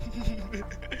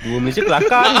 Dua Malaysia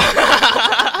kelakar.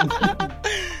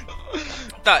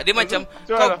 Tak, dia macam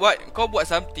kau buat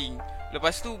something.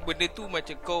 Lepas tu benda tu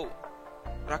macam kau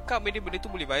rakam benda tu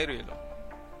boleh viral tau.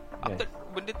 Apa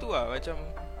benda tu lah macam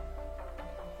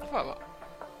faham tak?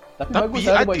 Tapi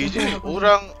ada je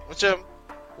orang macam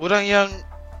orang yang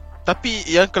tapi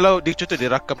yang kalau dia contoh dia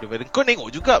rakam dia viral, kau tengok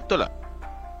juga betul tak?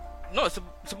 No,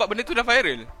 sebab benda tu dah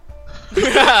viral.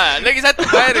 Lagi satu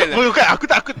viral. Bukan, aku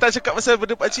tak cakap pasal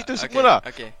benda pakcik tu semua lah.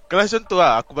 Okay. Kalau contoh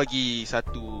lah, aku bagi 3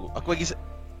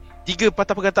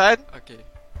 patah perkataan. Okay.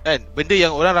 Kan, benda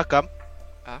yang orang rakam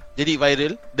jadi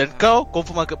viral dan kau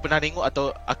confirm akan pernah tengok atau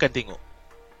akan tengok.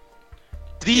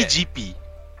 3GP.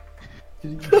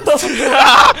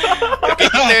 Okay,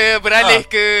 kita beralih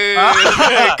ke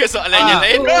soalan yang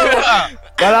lain.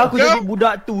 Kalau aku jadi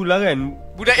budak tu lah kan.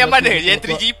 Budak yang mana? Yang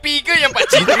 3GP ke yang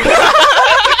pakcik tu?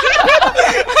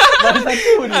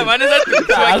 Mana satu?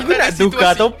 Aku nak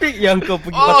tukar topik yang kau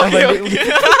pergi patah balik.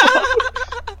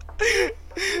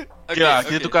 Okay lah,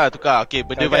 kita tukar. Okay,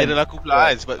 benda viral aku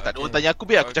pula kan. Sebab tak ada orang tanya aku,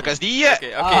 biar aku cakap sendiri kan.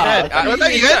 Okay. Orang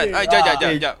tanya kan?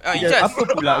 Jap. Apa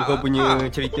pula kau punya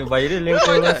cerita viral yang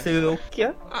kau rasa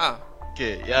okey lah?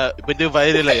 Okay, ya benda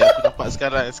viral lah yang aku nampak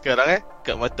sekarang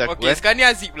kat mata aku. Okay, sekarang ni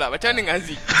Aziz pula. Macam mana dengan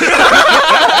Aziz?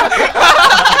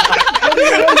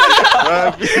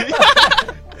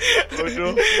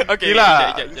 Bodoh. Okay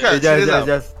lah.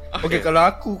 Just. Okay, kalau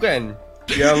aku kan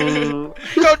yang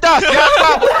kau dah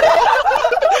siapa?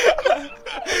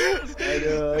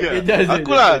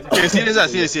 Aku lah. Okay, serius.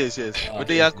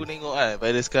 Benda yang aku tengok kan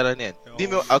viral sekarang ni kan.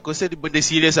 Dia memang aku rasa benda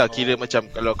serius lah. Kira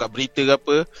macam kalau kat berita ke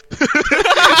apa.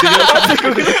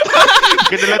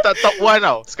 Kena letak top 1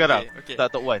 tau sekarang. Tak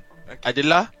top 1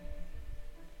 adalah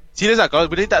serius lah. Kalau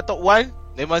benda ni tak top 1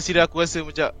 memang serius aku rasa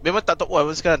macam memang tak top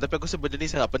 1 sekarang. Tapi aku rasa benda ni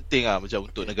sangat penting lah. Macam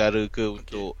untuk negara ke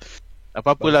untuk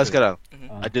apa-apalah sekarang.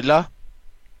 Adalah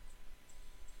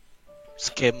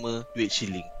scammer duit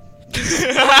shilling.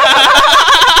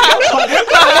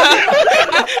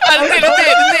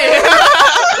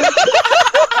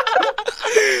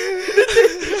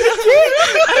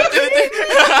 Detik.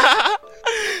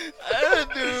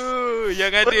 Aduh,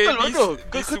 yang ada di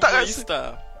semua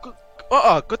Insta.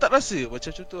 Kau tak rasa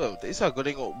macam contoh lah. Tak kisah kau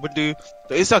tengok benda.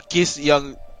 Tak kisah kes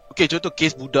yang okay, contoh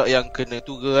kes budak yang kena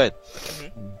tu ke kan.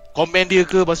 Komen dia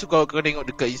ke. Lepas tu kau tengok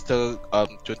dekat Insta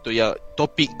contoh yang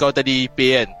topik kau tadi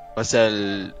pay kan. Pasal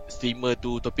streamer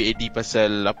tu topik AD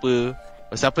pasal apa.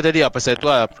 Pasal apa tadi lah. Pasal tu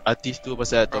lah artis tu.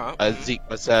 Pasal Aziz.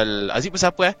 Pasal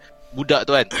apa budak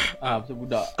tu kan. Pasal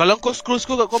budak. Kalau kau scroll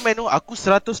kat komen tu, aku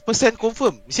 100%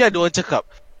 confirm mesti ada orang cakap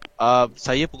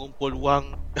saya pengumpul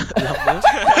wang lama.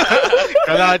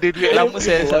 Kalau ada duit lama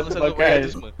saya sanggup bayar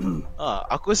tu semua.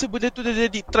 Aku rasa benda tu dah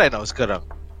jadi trend tau sekarang.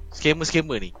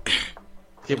 Scammer ni.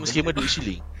 Scammer duit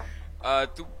shilling.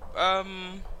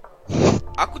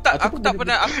 Aku tak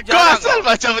pernah, aku kau jarang. asal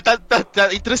macam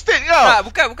tak interested kau. Tak,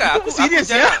 bukan. Aku serius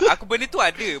jarang. Aku benda tu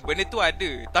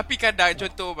ada. Tapi kadang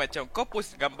contoh macam kau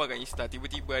post gambar kat Insta,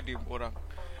 tiba-tiba ada orang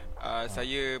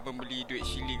saya membeli duit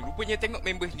shilling. Rupanya tengok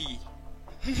member ni.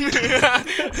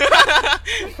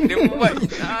 Dia buat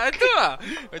tu lah.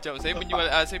 Macam saya menjual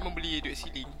saya membeli duit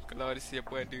shilling. Kalau ada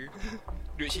siapa ada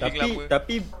duit shilling lama.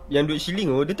 Tapi yang duit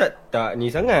shilling tu dia tak ni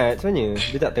sangat sebenarnya.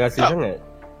 Dia tak terasa sangat.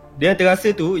 Dia yang terasa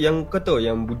tu yang kau tahu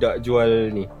yang budak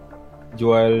jual ni.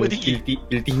 Jual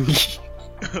pil tinggi.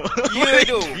 Ya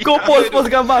tu. Kau post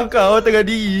gambar kau tengah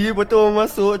diri, lepas tu orang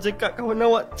masuk cakap kawan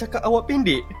awak cakap awak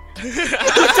pendek.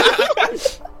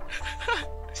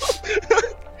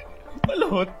 Kepala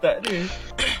otak dia.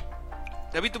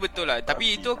 Tapi tu betul lah.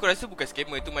 Tapi itu aku rasa bukan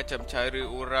scammer. Itu macam cara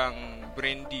orang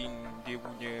branding dia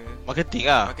punya Marketing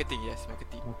lah. marketing. Yes,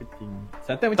 marketing.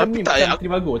 Sometimes macam Tapi ni tak, macam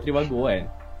Trivago kan.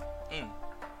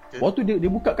 Waktu dia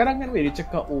buka karangan weh, dia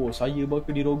cakap saya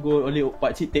bakal dirogol oleh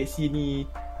pakcik teksi ni.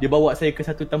 Dia bawa saya ke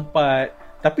satu tempat.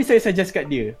 Tapi saya suggest kat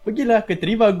dia, pergilah ke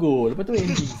Trivago. Lepas tu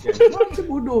ending kan. Macam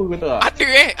bodoh kau tahu tak?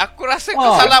 Ada aku rasa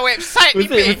kau salah website ni.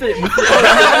 Mesti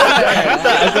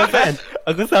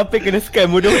Aku sampai kena scam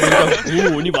bodoh.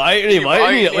 Ni baik ni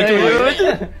macam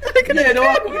Kena ada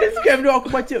aku kena scam dia, aku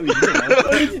baca weh.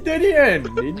 Apa cerita ni kan?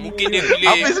 Mungkin dia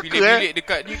pilih bilik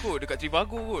dekat ni kot, dekat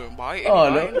Trivago kot. Baik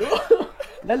ni.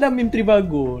 Dalam meme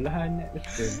Trivago lah anak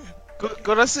betul.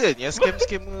 Kau rasa yang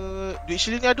scam-scammer duit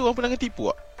shilling ni ada orang pernah kena tipu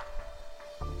tak?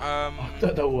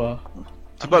 Tak tahu lah.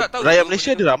 Sebab tak tahu rakyat dulu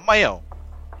Malaysia ada ramai tau.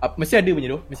 Mesti ada punya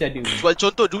tu, mesti ada. Sebab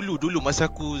contoh dulu masa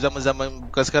aku zaman-zaman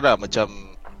bukan sekarang, macam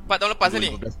 4 tahun lepas ni.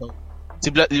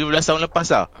 15 tahun lepas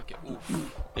lah. Okey.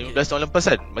 15 tahun lepas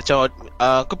kan. Macam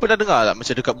kau pernah dengar tak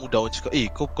macam dekat muda orang cakap,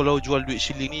 kau kalau jual duit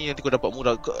shilling ni nanti kau dapat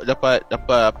murah, kau dapat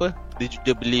apa?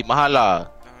 Dia beli mahal lah.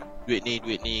 Duit ni.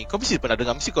 Kau mesti pernah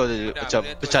dengar, mesti kau macam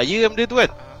percaya benda tu kan.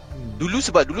 Dulu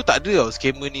sebab dulu tak ada tau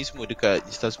scammer ni semua dekat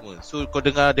Insta semua. So kau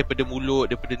dengar daripada mulut,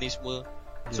 daripada ni semua.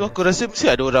 So aku rasa mesti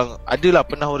ada orang, adalah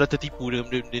pernah orang tertipu dengan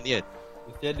benda-benda ni kan.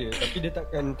 Mesti ada. Tapi dia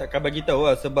takkan bagi tahu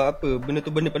lah. Sebab apa, benda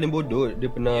tu benda paling bodoh.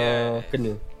 Dia pernah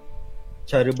kena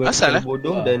cara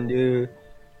bodoh dan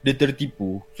dia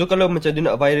tertipu. So kalau macam dia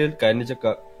nak viralkan, dia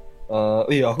cakap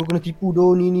aku kena tipu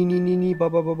doh ni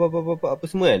apa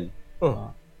semua kan.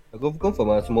 Aku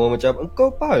confirm lah semua macam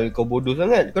engkau pal, kau bodoh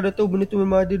sangat. Kau dah tahu benda tu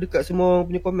memang ada dekat semua orang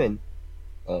punya komen.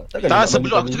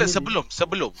 Sebelum aku cakap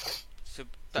sebelum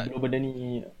benda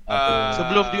ni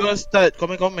sebelum dia orang start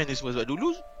komen-komen ni semua. Sebab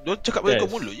dulu dia cakap benda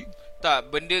kau mulut je. Tak,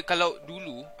 benda kalau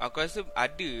dulu aku rasa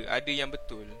ada yang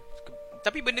betul.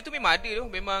 Tapi benda tu memang ada tu.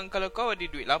 Memang kalau kau ada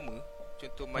duit lama,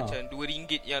 contoh macam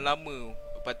RM2 yang lama,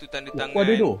 lepas tu tanda tangan.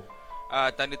 Ada tu.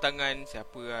 Tanda tangan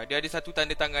siapa lah. Dia ada satu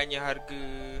tanda tangannya harga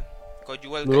kau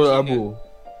jual kat Nurul China. Abu.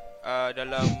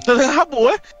 Dalam Tanda Abu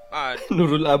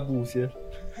Nurul Abu sial.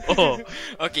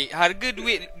 Okey, harga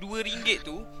duit RM2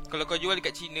 tu kalau kau jual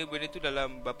dekat China, benda tu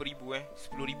dalam berapa ribu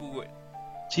RM10,000 kot.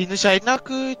 China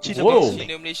ke China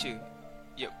China Malaysia.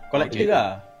 Yep. Collector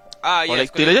lah.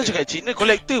 Collector lah, cakap China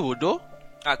collector bodoh.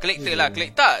 Collector lah.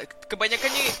 Tak,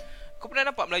 kebanyakannya kau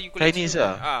pernah nampak Melayu collector Chinese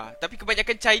lah. tapi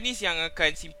kebanyakan Chinese yang akan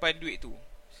simpan duit tu.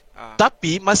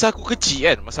 Tapi masa aku kecil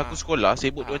kan, masa aku sekolah,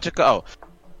 sibuk dia orang cakap tau,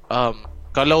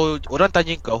 kalau orang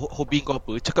tanya kau hobi kau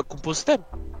apa, cakap kumpul stamp.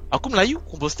 Aku Melayu,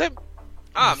 kumpul stamp.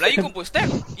 Melayu kumpul stamp.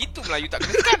 Itu Melayu tak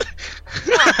kena scam.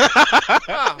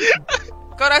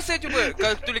 Kau rasa cuba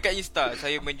kau tulis kat Insta,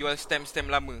 saya menjual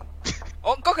stamp-stamp lama.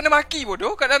 Kau kena maki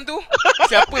bodoh kat dalam tu.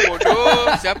 Siapa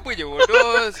bodoh? Siapa je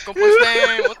bodoh? Kumpul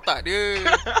stamp, otak dia.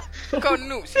 Kau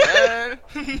noob sial.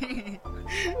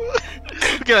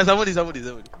 Okay lah, sama dia.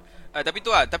 Tapi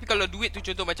tu lah. Tapi kalau duit tu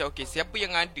contoh macam siapa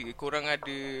yang ada, korang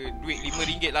ada duit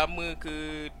RM5 lama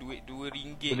ke duit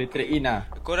RM2, boleh trade in lah.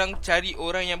 korang cari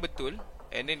orang yang betul,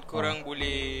 and then korang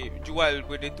boleh jual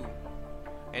benda tu.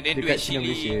 And then dekat duit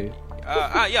China shilling.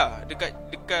 Dekat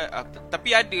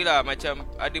tapi ada lah macam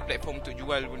ada platform untuk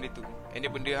jual benda tu. And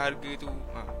then benda harga tu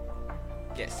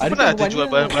yes. Ada pernah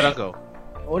terjual barang kau?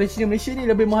 Orang China Malaysia ni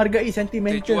lebih menghargai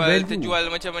sentimental value.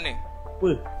 Terjual macam mana?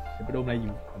 Apa? Daripada orang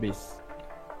Melayu. Habis.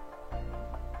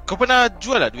 Kau pernah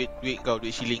jual lah duit kau,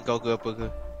 duit shilling kau ke apa ke?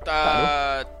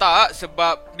 Tak,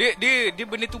 sebab dia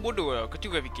benda tu bodoh lah. Kau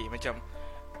cuba fikir macam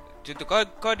contoh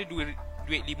kau ada duit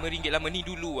RM5 lama ni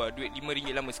dulu lah, duit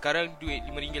RM5 lama. Sekarang duit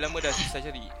RM5 lama dah susah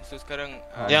cari. So sekarang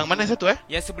yang mana satu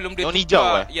yang sebelum dia yang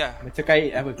hijau ya. Macam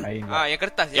kain kain. Yang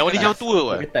kertas. Yang hijau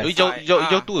tua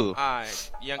hijau tua.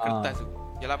 Yang kertas tu.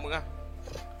 Yang lama lah.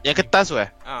 Yang kertas tu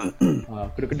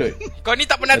Kedut-kedut. Kau ni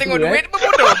tak pernah tengok duit apa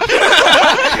bodoh?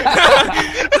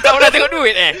 Tak pernah tengok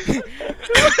duit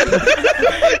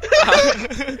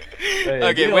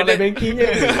Okay, benda bankingnya.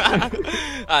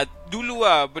 Dulu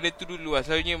lah, benda tu dulu lah.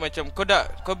 Selalunya macam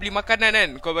kau beli makanan kan,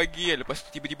 kau bagi kan, lepas tu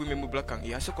tiba-tiba member belakang,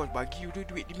 asal kau bagi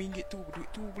duit RM5 tu, duit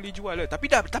tu boleh jual lah. Tapi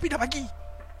dah bagi.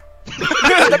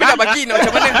 Tapi nak bagi nak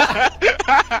macam mana?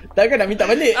 Takkan nak minta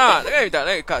balik. Takkan minta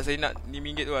lah. Kak saya nak RM5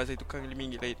 tu lah. Saya tukar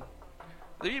RM5 lain.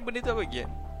 Tapi benda tu apa lagi kan?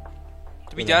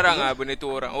 Tapi jarang lah benda tu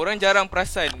orang jarang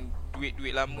perasan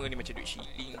duit-duit lama ni macam duit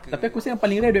shilling ke. Tapi aku rasa yang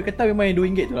paling rare duit kertas memang yang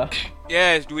RM2 tu lah.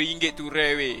 Yes, RM2 tu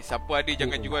rare weh. Siapa ada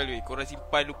jangan jual weh. Korang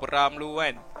simpan lu, peram lu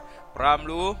kan. Peram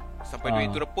lu sampai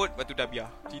duit tu reput, lepas tu dah biar.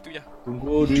 Macam tu je.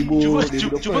 Tunggu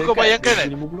 2000. Cuba kau bayangkan kan.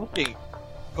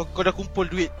 Kau dah kumpul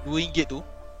duit RM2 tu.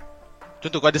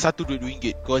 Contoh kau ada satu duit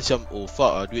RM2. Kau macam oh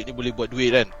fuck lah, duit ni boleh buat duit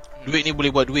kan. Duit ni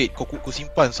boleh buat duit. Kau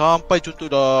simpan sampai contoh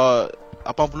dah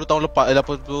 80 tahun lepas,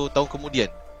 80 tahun kemudian.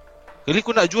 Kali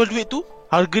kau nak jual duit tu,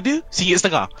 harga dia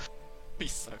RM1.50.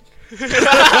 Pisang.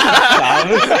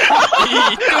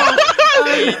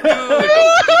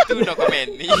 Itu no comment.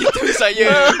 Itu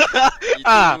saya.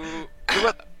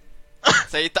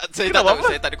 Saya tak ada komen.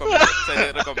 Saya tak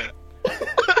ada komen.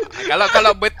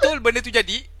 Kalau betul benda tu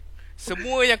jadi,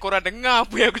 semua yang korang dengar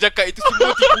apa yang aku cakap itu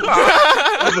semua tipu.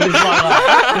 Boleh buang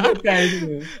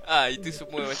lah. Itu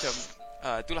semua macam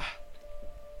itulah.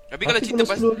 Tapi kalau cerita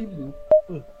pas RM10,000.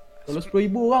 Kalau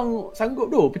RM10,000 orang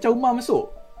sanggup tu pecah rumah masuk.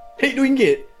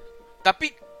 RM2. Tapi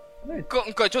kau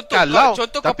contoh kau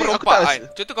tapi perompak kan.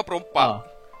 Contoh kau perompak.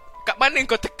 Kat mana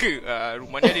kau teka?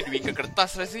 Rumah ni ada duit ke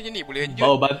kertas rasanya ni boleh hanjut.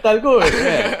 Bawa bantal kot.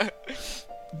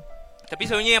 Tapi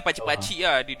selalunya yang pakcik-pakcik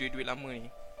lah dia duit-duit lama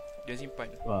ni. Dia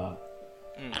simpan. Wah.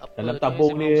 Dalam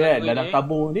tabung ni kan, dalam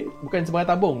tabung ni bukan sembarang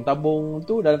tabung.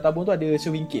 Dalam tabung tu ada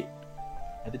RM1.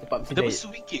 Ada tempat mesin Ada jahit.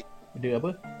 RM1. Ada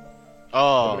apa?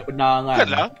 Ada benang kan.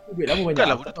 Bukanlah. Duit lama banyak.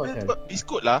 Bukanlah,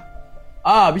 biskut lah.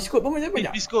 Biskut pun macam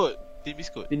banyak. Tin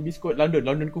biskut. Tin biskut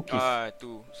London cookies.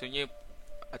 Tu. Sebenarnya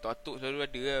atuk-atuk selalu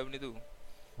ada lah benda tu.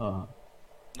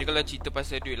 Dia kalau cerita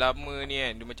pasal duit lama ni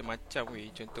kan, dia macam-macam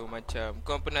weh. Contoh macam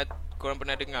korang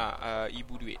pernah dengar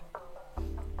ibu duit?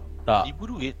 Tak. Ibu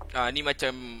duit. Ni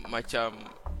macam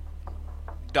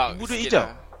dark. Ibu duit sikit hijau.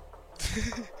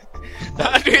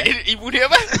 lah. Duit ibu duit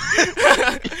apa?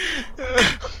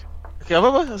 Okay, apa?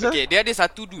 Okay, dia ada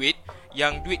satu duit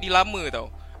yang duit ni lama tau.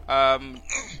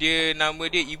 Dia nama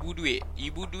dia ibu duit.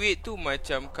 Ibu duit tu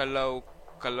macam kalau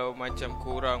macam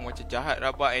korang macam jahat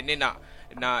rabak and then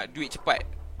nak duit cepat.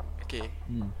 Okay.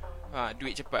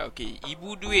 Duit cepat. Okay.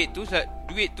 Ibu duit tu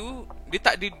dia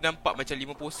tak ada nampak macam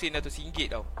 50 sen atau RM1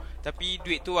 tau. Tapi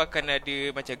duit tu akan ada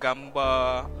macam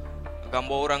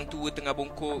gambar orang tua tengah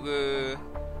bongkok ke.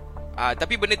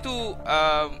 Tapi benda tu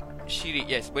syirik.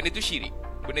 Yes, benda tu syirik.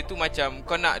 Benda tu macam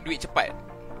kau nak duit cepat.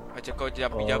 Macam kau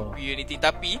jampi anything.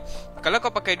 Tapi kalau kau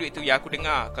pakai duit tu, ya aku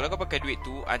dengar, kalau kau pakai duit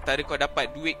tu, antara kau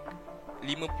dapat duit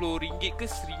RM50 ke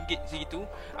RM1 segitu,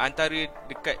 antara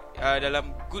dekat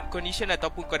dalam good condition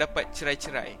ataupun kau dapat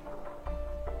cerai-cerai.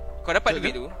 Kau dapat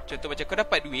duit tu, contoh macam kau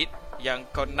dapat duit yang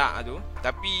kau nak tu,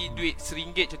 tapi duit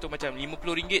RM1, contoh macam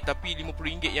RM50, tapi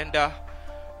RM50 yang dah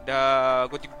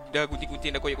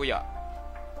gunting-gunting, dah koyak-koyak.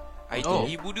 Itu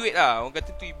ibu duit lah. Orang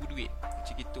kata tu ibu duit.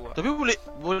 Macam gitu lah. Tapi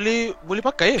boleh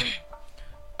pakai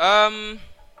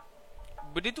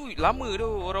benda tu lama tu.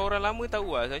 Orang-orang lama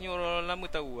tahu lah. Sebenarnya orang-orang lama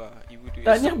tahu lah ibu duit.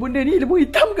 Tanya benda ni lembu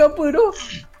hitam ke apa tu?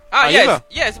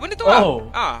 Yes, benda tu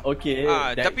lah. Okay.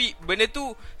 Tapi benda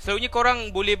tu selalunya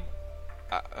korang boleh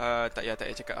tak payah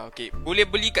cakap. Okay, boleh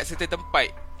beli kat certain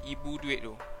tempat ibu duit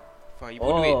tu. Faham,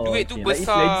 ibu duit tu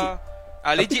besar.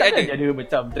 Legit ada. Ada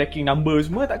macam tracking number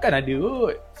semua, takkan ada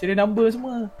kot. Serial number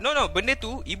semua. No, benda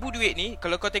tu ibu duit ni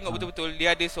kalau kau tengok betul-betul,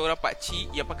 dia ada seorang pakcik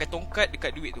yang pakai tongkat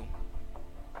dekat duit tu.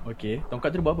 Okay,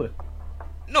 tongkat tu buat apa?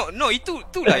 No,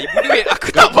 itulah ibu duit. Aku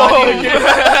tak faham.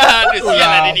 Aduh, sial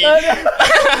lah dia ni.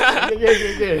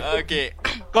 Okay.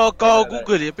 Kau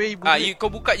Google dia apa ibu duit.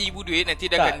 Kau buka je ibu duit, nanti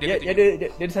dia akan dia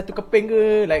ada satu keping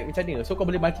ke, like macam ni. So kau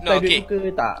boleh multiply duit tu ke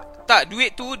tak? Tak,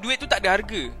 duit tu tak ada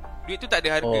harga. Duit tu tak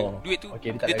ada harga. Duit tu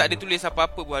dia tak ada tulis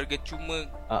apa-apa pun harga. Cuma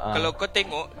kalau kau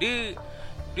tengok dia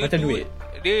macam duit.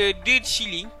 Dia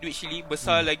shilling, duit shilling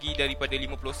besar lagi daripada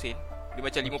 50 sen. Dia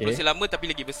macam 50 sen lama tapi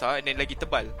lagi besar and then lagi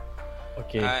tebal.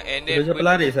 Okay. And then dia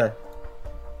pelaris lah.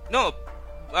 No,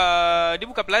 dia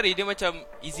bukan pelaris, dia macam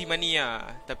easy money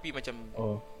lah. Tapi macam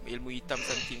ilmu hitam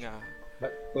something lah.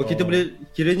 Kita boleh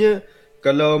kiranya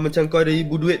kalau macam kau ada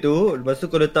ibu duit tu, lepas tu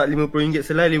kau letak RM50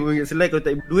 selai, RM50 selai, kau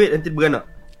letak ibu duit, nanti beranak.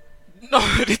 No,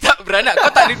 dia tak beranak. Kau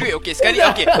tak ada duit. Okay, sekali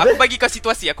aku bagi kau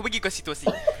situasi.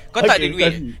 Kau tak ada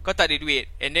duit. Kau tak ada duit.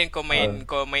 And then kau main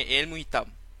ilmu hitam.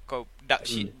 Kau dark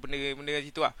shit, benda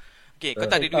situ lah. Okay, kau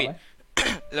tak ada duit.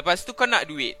 Lepas tu kau nak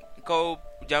duit. Kau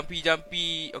jampi.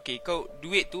 Okay, kau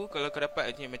duit tu kalau kau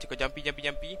dapat macam kau jampi.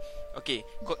 Okay,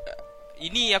 kau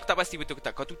ini aku tak pasti betul ke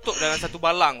tak. Kau tutup dalam satu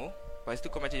balang tu. Lepas tu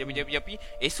kau macam jampi.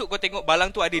 Esok kau tengok balang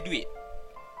tu ada duit.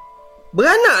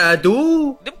 Beranak lah tu.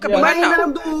 Dia bukan Ya, Main beranak. dalam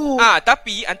tu.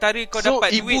 Tapi antara kau So dapat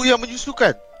ibu duit yang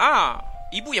menyusukan.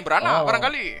 ibu yang beranak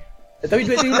barangkali. Tapi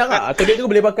duit tu hilang lah. Atau duit tu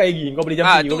kau boleh pakai lagi. Kau boleh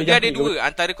jampi. Tu kau boleh dia jampi, ada dua.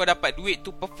 Antara kau dapat duit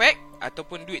tu perfect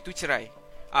ataupun duit tu cerai.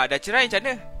 Dah cerai macam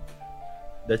mana?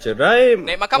 Dah cerai.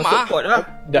 Naik mahkamah. Masuk court lah.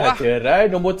 Dah Wah. cerai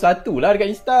nombor 1 lah dekat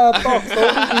Insta. Top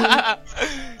story.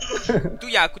 Tu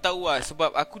yang aku tahu lah.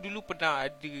 Sebab aku dulu pernah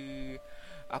ada,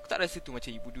 aku tak rasa tu macam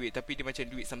ibu duit, tapi dia macam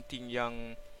duit something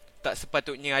yang tak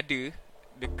sepatutnya ada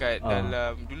dekat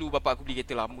dalam. Dulu bapak aku beli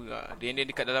kereta lama lah. Dia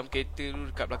dekat dalam kereta tu,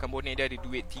 dekat belakang bonet dia ada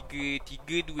duit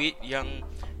tiga duit yang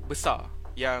besar,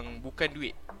 yang bukan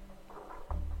duit.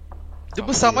 Dia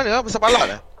besar mana lah? Besar palat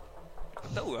lah.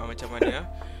 Tak tahu lah macam mana lah.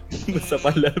 Besar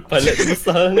palat tu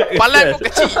besar sangat. Palat pun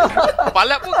kecil.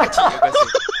 Palat pun kecil aku rasa.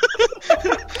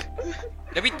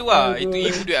 Tapi tu lah, itu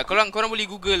ibu duit lah. Korang boleh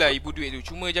google lah ibu duit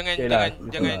tu. Cuma jangan Okay lah,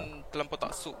 jangan terlampau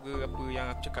taksub ke apa yang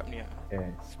aku cakap ni lah.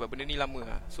 Sebab benda ni lama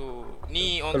lah. So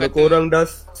ni orang Kalau kata korang dah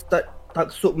start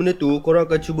taksub benda tu, korang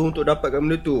akan cuba untuk dapatkan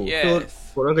benda tu. Yes. So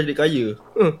korang akan jadi kaya.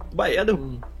 Baik lah tu.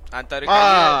 antara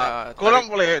kaya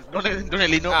korang boleh donate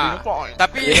lino point.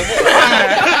 Tapi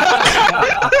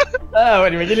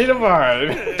Ni macam ni lepas.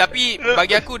 tapi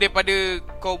bagi aku daripada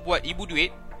kau buat ibu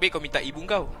duit, baik kau minta ibu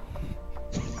kau.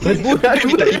 Minta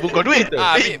ibu kau duit.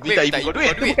 Minta Minta ibu kau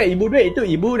duit. Itu bukan ibu duit, itu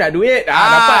ibu nak duit.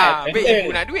 Dapat. Baik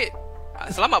ibu nak duit.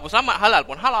 Selamat pun selamat, halal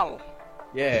pun halal.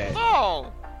 Yeah. Oh.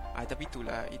 Tapi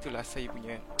itulah saya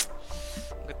punya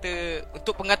kata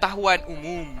untuk pengetahuan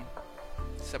umum.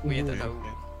 Siapa yang tak tahu.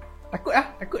 Takut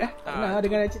lah. Tak nak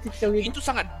dengan cerita-cerita macam Itu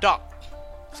sangat dark.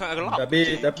 Sangat gelap.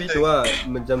 Tapi tu lah,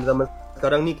 macam zaman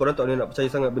sekarang ni korang tak boleh nak percaya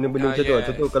sangat benda-benda macam tu lah. Yes.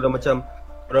 Contoh kalau macam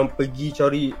orang pergi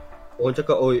cari, orang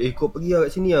cakap, kau pergi lah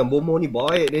kat sini lah, Bomo ni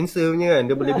baik dancer punya kan,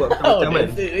 dia boleh buat macam-macam kan.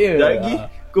 Lagi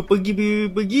kau pergi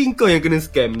kau yang kena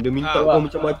scam. Dia minta kau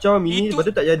macam-macam ini, lepas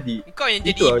tu tak jadi. Kau yang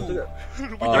jadi Itu lah, ibu.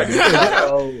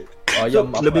 So,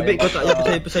 lebih baik kau tak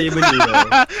payah percaya benda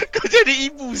lah. Kau jadi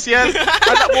ibu sial.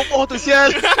 Anak bomoh tu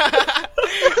sial.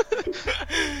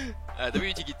 Tapi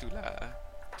macam gitulah.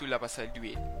 Itulah pasal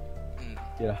duit.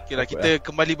 Kira kita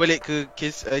kembali balik ke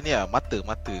kes ni lah, mata.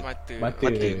 Mata.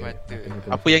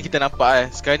 Apa yang kita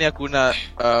nampak sekarang ni aku nak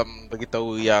bagi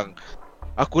tahu yang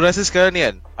aku rasa sekarang ni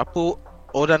kan, apa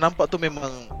orang nampak tu memang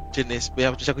jenis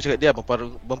yang macam aku cakap dia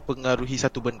mempengaruhi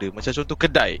satu benda. Macam contoh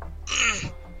kedai.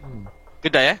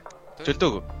 Kedai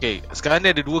contoh, sekarang ni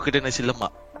ada 2 kedai nasi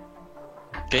lemak.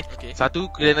 Satu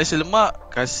kedai nasi lemak,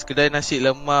 kedai nasi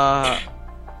lemak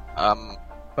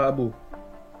Pak Abu.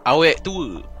 awet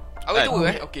tua. Awet tua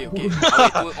Okey.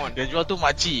 Awet tua on. Dia jual tu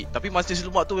makcik, tapi nasi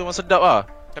lemak tu memang sedap lah.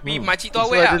 Tapi makcik tu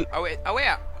So, awet ada- ah. Awet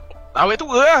ah. Awet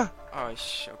tua lah.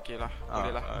 Okey lah.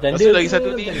 Boleh lah. Lepas tu lagi satu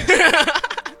ni.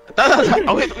 Tak.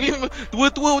 Awet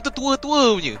tua betul tua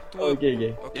punya.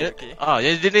 Okay. Okey.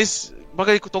 Yang jenis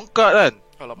pakai tongkat kan.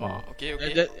 Alamak. Okey.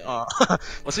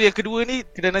 Lepas tu yang kedua ni,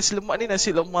 kedai nasi lemak ni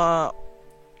nasi lemak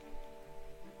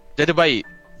janda baik.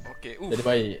 Okey. Jadi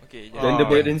baik. Okey. Dan dia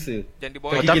boy dancer. Jangan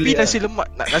dibawa. Kaki Tapi gelik nasi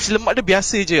lemak dia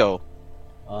biasa je tau.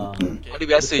 Dia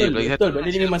biasa je. Lagi satu. Betul, benda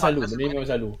ni memang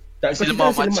selalu. Tak, Nasi kau lemak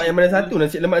nasi lemak makcik. yang mana satu?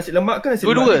 Nasi lemak kan nasi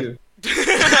Dua-dua. lemak dia?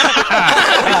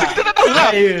 Kita tak tahu lah.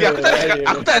 Ya,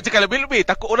 Aku tak nak cakap lebih-lebih.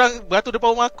 Takut orang beratur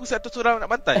depan rumah aku 100 orang nak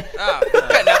bantai.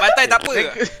 Bukan nak bantai tak apa.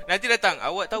 Nanti datang.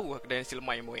 Awak tahu kedai nasi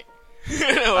lemak yang baik.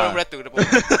 Orang beratur depan.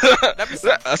 Dah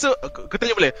pisah. So aku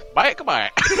tanya boleh, baik ke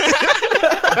baik?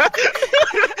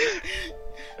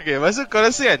 Okay, maksud kau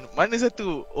rasa kan, mana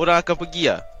satu orang akan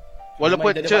pergi lah?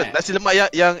 Walaupun Lemak yang nasi lemak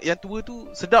yang tua tu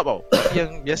sedap tau. Tapi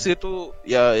yang biasa tu,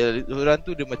 orang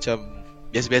tu dia macam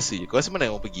biasa-biasa je. Kau rasa mana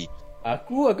yang orang pergi?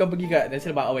 Aku akan pergi kat nasi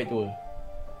lemak awet tua.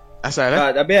 Asal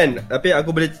lah? Tapi aku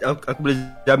boleh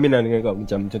jamin lah dengan kau.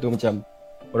 Macam contoh macam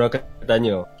orang akan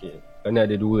tanya, kerana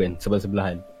ada 2 kan,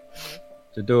 sebelah-sebelahan.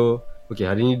 Contoh,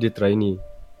 hari ni dia try ni.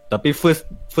 Tapi first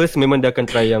memang dia akan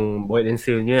try yang boy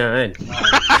dancer-nya kan.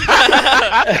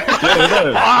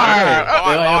 Betul.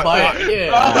 Yang baik je.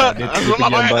 Dia pergi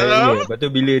yang baik ni. Lepas tu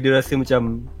bila dia rasa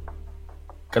macam,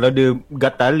 kalau dia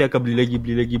gatal, dia akan beli lagi.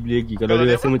 Kalau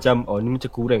dia rasa macam, ni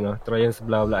macam kurang lah, try yang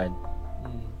sebelah belaan.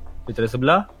 Dia try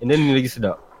sebelah, and then ni lagi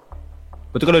sedap.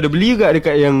 Lepas tu kalau dia beli juga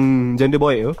dekat yang janda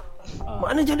boy tu,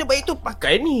 mana janda baik tu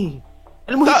pakai ni?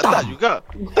 Ilmu hitam. Tak juga.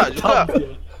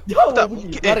 Jauh Tak, pergi.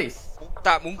 mungkin- Baris.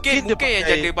 Tak mungkin dia yang pakai-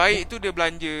 janda baik tu dia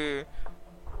belanja.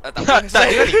 Tak Tak,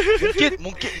 apa.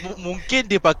 mungkin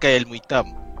dia pakai ilmu hitam.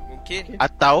 Mungkin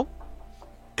Atau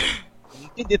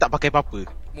mungkin dia tak pakai apa-apa.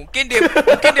 Mungkin dia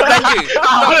belanja.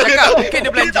 Tak cakap mungkin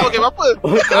dia belanja. Tak pakai apa-apa.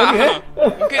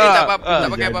 Mungkin dia tak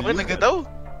pakai apa-apa. Mana kau tahu?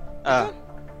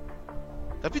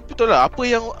 Tapi betul lah, apa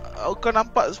yang kau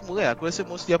nampak semua kan, aku rasa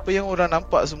mostly apa yang orang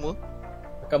nampak semua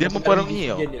dia mempengaruhi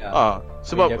tau. decision dia.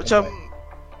 Sebab Dia akan macam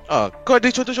kau ada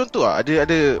contoh-contoh ada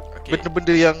Okay.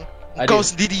 benda-benda yang Ada. kau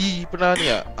sendiri pernah ni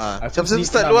tak? Macam sendiri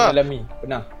start pernah dulu lah. mengalami.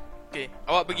 Pernah. Okay,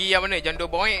 awak pergi yang mana? Jandor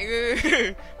boek ke?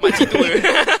 Makcik tua.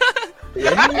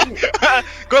 Yang ni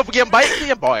Kau pergi yang baik ke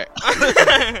yang baik?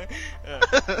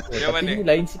 Yang tapi mana? ni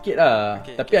lain sikit lah.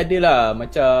 Okay, Tapi adalah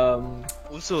macam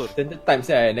Unsur. certain times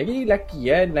kan. Lagi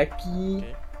lelaki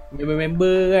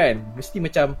member-member kan mesti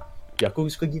macam aku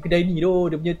suka pergi kedai ni tu.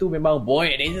 Dia punya tu memang boy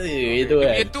dancer tu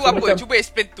kan. Dia tu So, apa? macam Cuba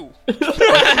explain tu.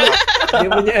 dia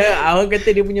punya orang kata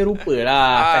dia punya rupa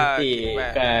lah, cantik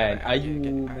okay, kan. okay, Ayu,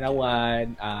 menawan.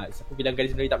 Siapa bilang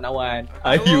gadis Melayu tak menawan?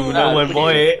 Ayu menawan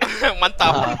boy.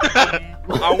 Mantap.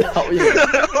 Au. Tak je.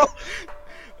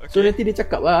 So Okay. nanti dia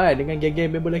cakap lah kan dengan geng-geng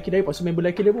member lelaki dia. Lepas tu member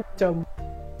lelaki dia pun macam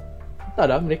entah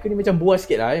lah, mereka ni macam buas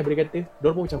sikit lah yang boleh kata.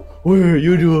 Diorang pun macam weh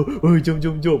you do, jom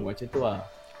macam tu lah.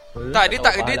 Tak, dia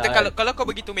tak, dia faham tak, lah kalau kau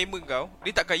begitu member kau,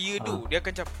 dia takkan ya do. Dia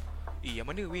akan macam yang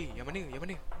mana weh? Yang mana? weh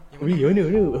mana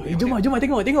jom lah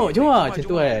tengok jom lah macam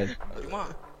tu kan. Jom lah.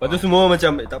 Lepas tu semua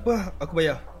macam tak apa, aku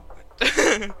bayar.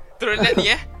 Terus lihat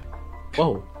ni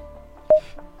Wow.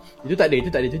 Itu tak ada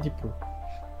tu tipu.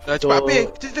 Cepat So- habis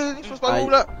cerita ni terus baru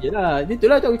pula. Yelah,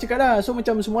 itulah tu aku cakap lah. So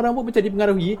macam semua orang pun macam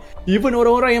dipengaruhi. Even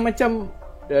orang-orang yang macam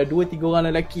 2-3 orang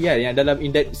lelaki kan yang dalam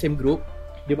in that same group,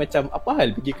 dia macam apa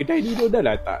hal pergi kedai ni tu dah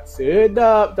lah tak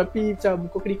sedap. Tapi macam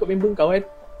kau kena ikut member kau kan.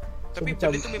 So, Tapi macam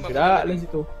benda tu memang gerak betul. lah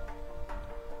situ.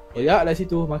 Gerak lah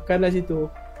situ, makan lah situ.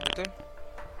 Betul.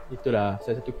 Itulah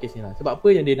salah satu kes ni lah. Sebab apa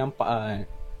yang dia nampak kan.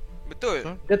 Betul.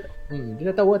 Dia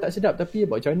dah tahu lah tak sedap tapi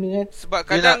buat macam mana kan. Sebab Dia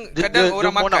kadang nak- dia- kadang dia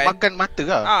orang mau nak makan. makan mata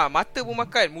lah. Mata pun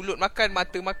makan, mulut makan,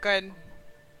 mata makan.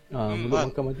 Mulut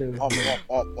makan mata.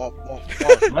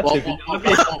 Mata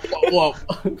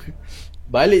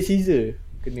Balik Caesar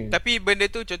kena. Tapi benda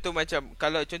tu contoh macam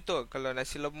kalau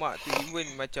nasi lemak tu even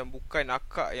macam bukan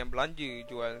akak yang belanja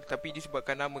jual, tapi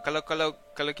disebabkan nama. Kalau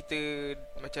kita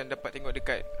macam dapat tengok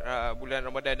dekat bulan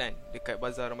Ramadan kan, dekat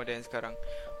bazar Ramadan sekarang.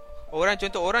 Orang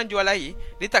jual air,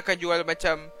 dia takkan jual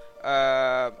macam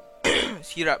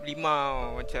sirap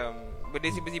limau, macam benda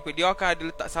simple-simple. Dia akan ada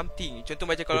letak something. Contoh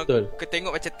macam kalau Betul. kita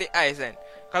tengok macam teh ais kan.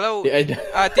 Kalau Teh ais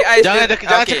teh ais Jangan dia,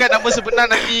 jangan okay. cakap nama sebenar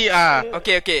nanti.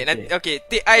 Okey nanti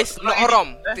teh ais no haram.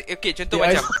 Okey contoh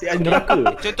macam Teh ais neraka.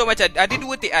 contoh macam ada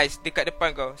dua teh ais dekat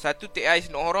depan kau. Satu teh ais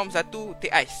no haram, satu teh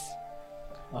ais.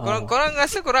 Korang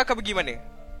rasa korang akan pergi mana?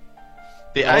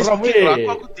 Teh ais Orang mungkin weh.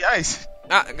 kalau aku teh ais.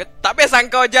 Tak payah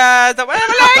sangkau je. Tak payah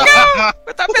kau.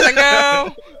 Kau tak payah sangkau.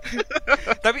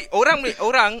 Tapi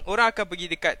orang akan pergi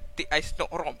dekat teh ais no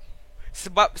haram.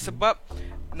 Sebab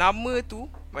nama tu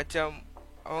macam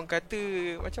orang kata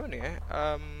macam mana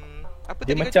apa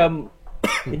Dia tadi macam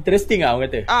interesting lah orang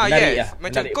kata. Menarik yes. lah.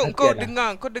 Macam Menarik kau perhatian lah.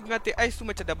 kau dengar teh ais tu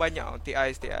macam dah banyak. Teh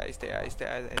ais.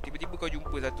 Tiba-tiba kau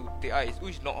jumpa satu teh ais.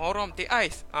 Uish, no haram teh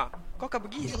ais. Kau akan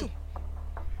pergi situ.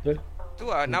 Betul. Tu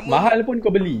lah nama. Mahal pun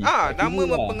kau beli. Nama Itulah.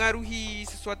 mempengaruhi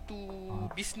sesuatu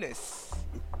bisnes.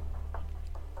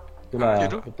 Itulah. Ya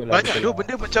tu. Betul lah. Banyak tu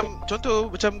benda macam contoh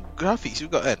macam grafik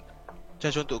juga kan. Macam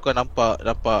contoh kau nampak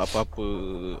apa-apa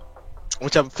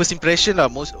macam first impression lah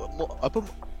apa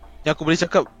yang aku boleh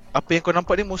cakap apa yang kau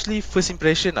nampak ni mostly first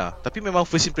impression lah. Tapi memang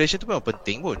first impression tu memang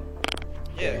penting pun.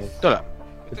 Yes. Betul tak?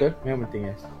 Betul. Memang penting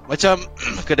yes. Macam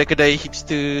kedai-kedai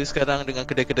hipster sekarang dengan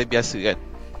kedai-kedai biasa kan.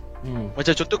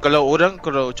 Macam contoh kalau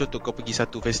contoh kau pergi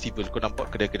satu festival, kau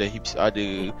nampak kedai-kedai hipster ada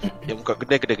yang buka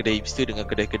kedai-kedai hipster dengan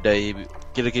kedai-kedai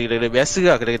kira-kira biasa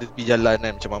lah, kedai-kedai tepi jalan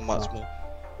kan macam mamak semua.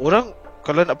 Orang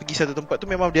kalau nak pergi satu tempat tu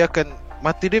memang dia akan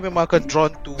mata dia memang akan drawn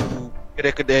to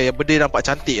kedai-kedai yang benda nampak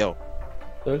cantik tau.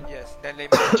 Betul. Yes. Dan lain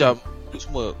Macam tu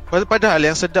semua. Padahal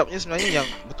yang sedapnya sebenarnya yang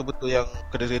betul-betul yang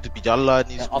kedai-kedai tepi jalan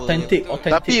ni Yang semua. authentic.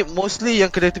 Tapi mostly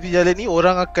yang kedai tepi jalan ni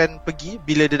orang akan pergi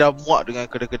bila dia dah muak dengan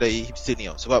kedai-kedai hipster ni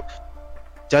tau. Sebab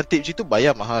cantik macam tu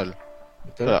bayar mahal.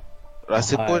 Betul. Tak?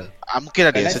 Rasa Mahal. pun mungkin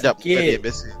ada yang Kadang sedap, sikit. mungkin ada yang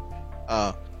biasa.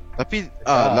 Tapi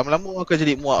lama-lama orang akan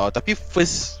jadi muak tau. Tapi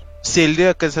first sale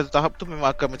dia akan satu tahap tu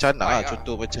memang akan macam mana Baik lah.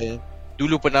 Contoh macam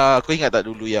dulu pernah, kau ingat tak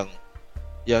dulu yang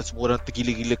semua orang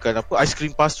tergila-gilakan apa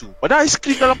aiskrim pasu. Padahal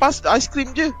aiskrim dalam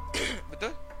aiskrim je.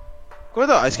 betul. Kau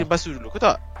tahu aiskrim pasu dulu? Kau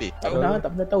tak? Tak pernah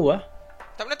tahu lah.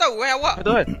 Tak pernah tahu awak. Kau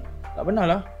tahu kan? Tak pernah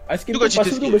lah. Aiskrim Tu kau tu cerita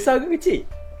pasu tu sikit. besar ke kecil?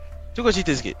 Cuba kau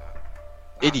cerita sikit.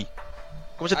 Eddie,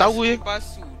 kau macam tahu je. Aiskrim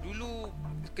pasu dulu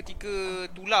ketika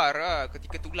tular.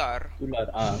 Ketika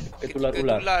Ketika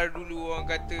tular. tular dulu orang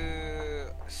kata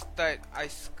start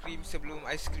aiskrim sebelum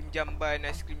aiskrim jamban,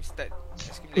 aiskrim start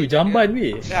aiskrim lain Jamban ada.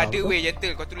 weh. Ada weh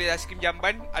gentle. Kau tulis aiskrim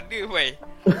jamban ada weh.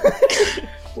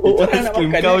 Orang nak Aiskrim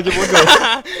makan kau je bodoh.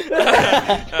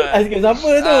 aiskrim siapa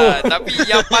tu? Tapi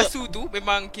yang pasu tu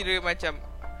memang kira macam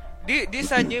Dia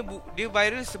sebenarnya dia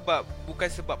viral sebab bukan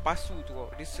sebab pasu tu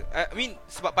tau.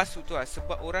 Sebab pasu tu lah,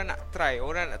 sebab orang nak try,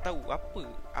 orang nak tahu apa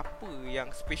yang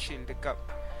special dekat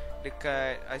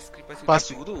aiskrim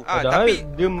pasu tu. Padahal tapi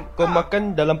dia kau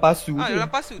makan dalam pasu je. Dalam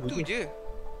pasu tu je.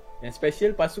 Yang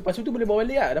special pasu tu boleh bawa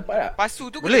balik tak? Dapat tak? Pasu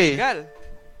tu Boleh. kena tinggal.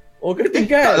 Oh, kena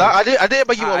tinggal. Tak lah, ada yang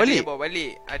bagi bawa Ada balik. yang bawa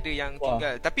balik, ada yang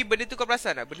tinggal. Tapi benda tu kau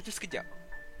perasan tak? Benda tu sekejap.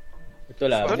 Betul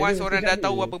lah. Sebab Benda once tu orang dah sekejap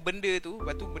tahu je. apa benda tu,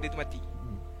 lepas tu benda tu mati.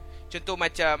 Contoh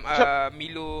macam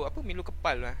Milo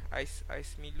kepal lah. Ais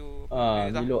Milo.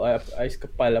 Milo ais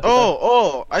kepal apa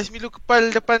Ais Milo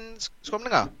kepal depan sekolah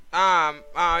menengah.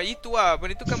 Itu lah.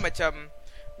 Benda tu kan macam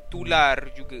tular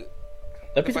juga.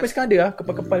 Tapi sampai sekarang ada lah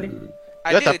kepal-kepal ni.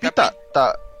 Ada tapi tak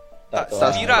tak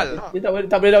viral. Dia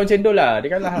tak boleh lawan cendol lah. Dia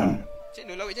kalah.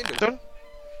 Cendol lawak cendol. betul.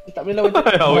 Dia tak boleh lawan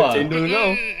cendol. Awak cendol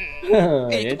kau.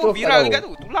 Itu pun viral dekat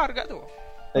tu. Tular dekat tu.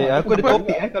 Aku ada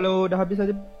topik kalau dah habis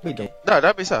nanti beritahu. Dah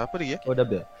habis lah. Apa lagi? Oh dah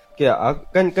habis. Okay,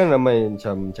 kan ramai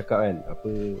macam cakap kan,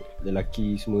 apa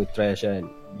lelaki semua trash kan.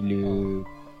 Bila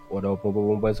orang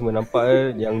perempuan semua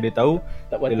nampak yang dia tahu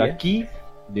Tak puas hati, lelaki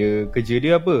dia kerja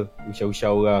dia apa?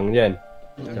 Usah-usah orang kan.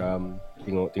 Macam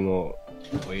tengok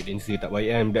boy dancer tak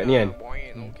baik kan budak ni kan.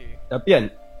 Okay. Tapi kan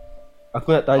aku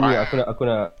nak tanya, aku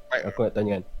nak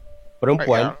tanya kan.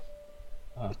 Perempuan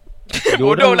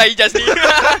Bodoh lah Ijaz ni.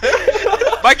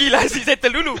 Bagilah si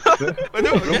settle dulu.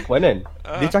 Betul. perempuan kan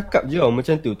dia cakap je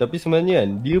macam tu, tapi sebenarnya kan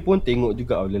dia pun tengok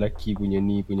juga lelaki punya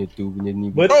ni, punya tu, punya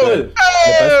ni. Betul.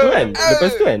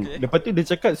 Lepas tu dia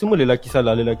cakap semua lelaki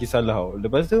salah tau.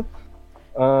 Lepas tu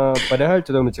padahal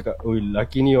contoh dia cakap, "Oh,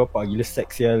 lelaki ni apa gila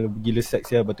seks sial.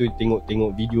 Lepas tu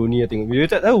tengok video ni,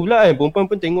 dia tak tahulah kan. Perempuan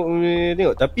pun tengok,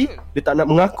 tapi dia tak nak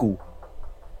mengaku.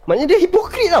 Maknanya dia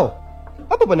hipokrit tau.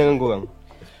 Apa pandangan korang?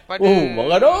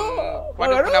 Marah dah.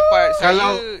 Pada pendapat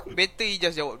saya, better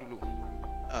Ijaz jawab dulu.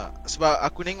 Sebab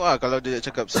aku tengok lah kalau dia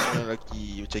cakap semua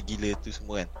lelaki macam gila tu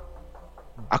semua kan.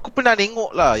 Aku pernah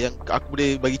tengok lah yang aku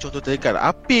boleh bagi contoh terdekat.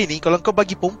 Apa ni kalau kau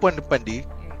bagi perempuan depan dia,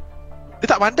 dia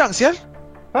tak pandang sial.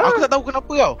 Aku tak tahu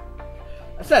kenapa tau.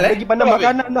 Asal Lagi pandang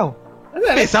makanan tau.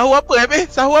 Sahur apa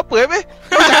Sahur apa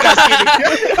Kau cakap sikit ni.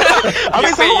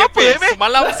 Habis sahur apa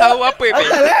Semalam sahur apa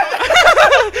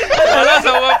Semalam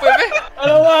sahur apa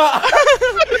Alamak.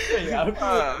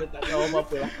 Aku tak tahu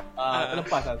apa lah.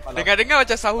 Terlepas lah. Dengar-dengar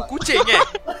macam sahur kucing kan.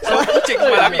 Sahur kucing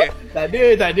semalam ya. Tak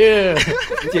ada.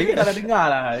 Cik tak nak dengar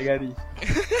lah hari-hari.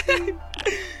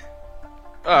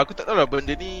 Aku tak tahu lah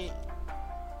benda ni.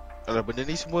 Kalau benda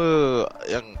ni semua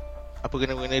yang apa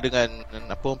kena-mengena dengan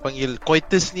apa orang panggil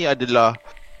coitus ni adalah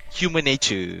human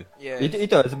nature. Yes.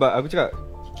 Itu lah sebab aku cakap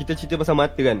kita cerita pasal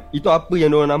mata kan. Itu apa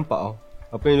yang diorang nampak tau.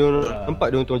 Apa yang diorang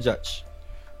nampak diorang tu judge.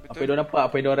 Apa yang diorang nampak,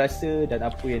 apa yang diorang rasa dan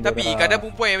apa yang Tapi diorang... kadang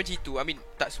perempuan yang macam itu,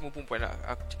 tak semua perempuan lah.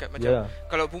 Aku cakap macam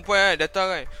kalau perempuan kan datang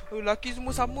kan, lelaki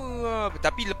semua sama lah.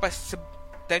 Tapi lepas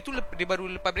time tu dia baru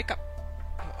lepas break up.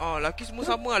 Lelaki semua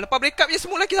sama lah. Lepas break up je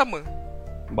semua lelaki sama.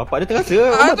 Bapak dia terasa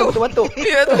rumah tu batuk-batuk.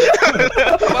 Ya tu.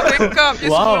 Lepas break up je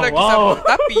semua lelaki sama.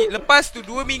 Tapi lepas tu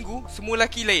 2 minggu semua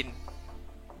lelaki lain.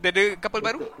 Dia ada couple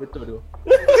baru. Betul tu.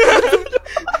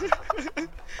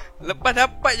 Lepas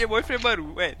dapat je boyfriend baru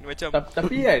kan. Macam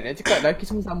Tapi kan nak cakap lelaki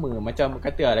semua sama. Macam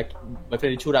kata lah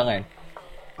boyfriend dia curang kan.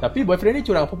 Tapi boyfriend dia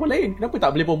curang perempuan lain. Kenapa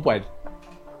tak boleh perempuan?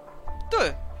 betul.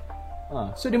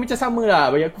 So dia macam sama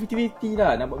lah. Bagi aku 50-50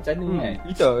 lah. Nampak macam mana kan.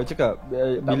 Itu aku cakap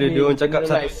bila dia orang cakap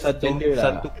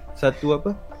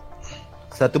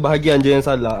satu bahagian je yang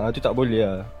salah, tu tak boleh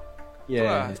lah.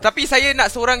 Yeah. Tapi saya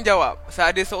nak seorang jawab.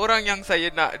 Ada seorang yang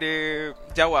saya nak dia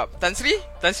jawab. Tan Sri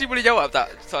boleh jawab tak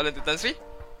soalan tu Tan Sri?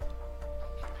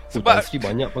 Sebab Tan Sri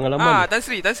banyak pengalaman. Tan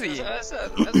Sri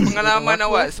pengalaman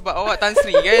awak. Sebab awak Tan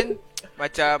Sri kan.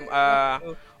 Macam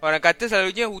orang kata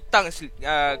selalunya hutang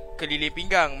keliling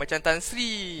pinggang. Macam Tan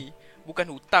Sri bukan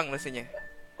hutang rasanya.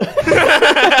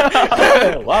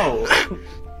 Wow.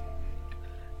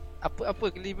 Apa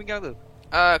keliling pinggang tu?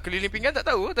 Keliling pinggang tak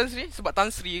tahu Tan Sri. Sebab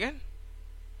Tan Sri kan.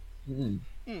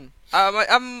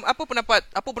 Apa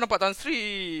pendapat Tan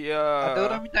Sri? Ada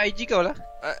orang minta IG kau lah.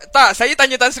 Tak, saya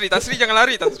tanya Tan Sri. Tan Sri jangan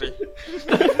lari Tan Sri.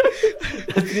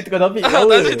 Tan Sri tukar topik.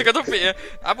 Tan Sri tukar topik ya.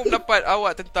 Apa pendapat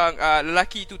awak tentang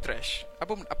lelaki itu trash?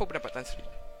 Apa pendapat Tan Sri?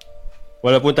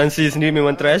 Walaupun Tan Sri sendiri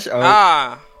memang trash.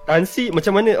 Tan Sri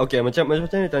macam mana? Okay, macam mana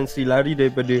Tan Sri lari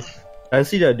daripada Tan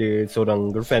Sri dah ada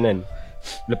seorang girlfriend kan.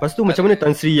 Lepas tu macam mana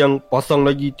Tan Sri yang pasang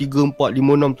lagi 3, 4, 5,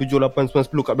 6, 7, 8, 9,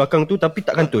 10 kat belakang tu tapi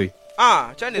tak kantoi?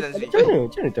 Macam mana Tan Sri? Macam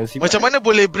mana Tan Sri? Macam mana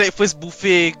boleh breakfast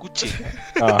buffet kucing?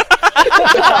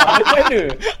 Macam mana?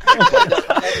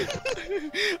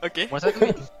 Okay. Masa tu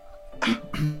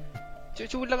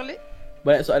Cuba ulang balik.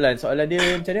 Banyak soalan. Soalan dia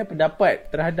macam mana pendapat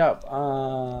terhadap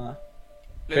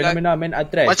Fenomena men are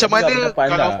trash. Macam Aku tak mana pendapat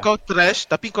kalau anda. kau trash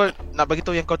tapi kau nak bagi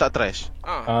tahu yang kau tak trash.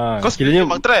 Kau kiranya- sebenarnya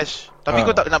memang trash tapi Ah.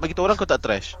 kau tak nak bagi tahu orang kau tak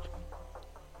trash.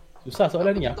 Susah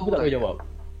soalan ni, aku tak boleh jawab.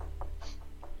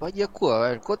 Bagi aku lah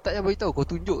kan, kau tak payah beritahu, kau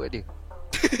tunjuk kat dia.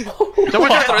 Macam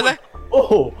mana? Terus lah.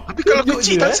 Oh, Tapi kalau tunjuk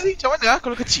kecil dia, tak sih. Macam mana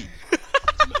kalau kecil?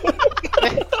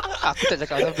 Aku tak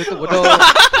cakap pasal betul bodoh.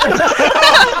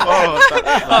 Oh,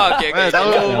 tak. Okay. Tahu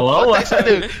Awal-awal. konteks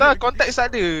ada. Tak, konteks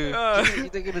ada.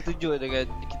 Kita kena tunjuk dengan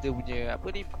kita punya apa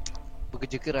ni,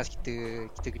 bekerja keras kita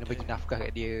kena bagi nafkah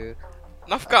kat dia.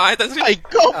 Nafkah Tan Sri. Ai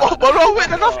kau baru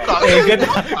awet dah nafkah.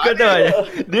 Kau tahu tak?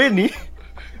 Dia ni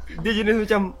dia jenis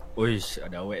macam oish,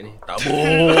 ada awet ni. Tak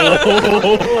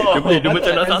boh. Dia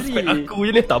macam nak suspect aku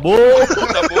je ni. Tak boh.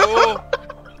 Tak boh.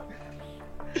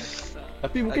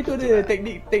 Tapi mungkin tu ada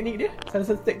teknik dia, salah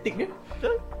satu taktik dia.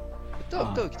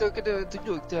 Betul. Kita kena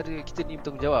tunjuk kita ni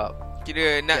bertanggungjawab.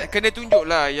 Kira nak kena tunjuk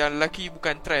lah yang lelaki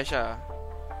bukan trash lah.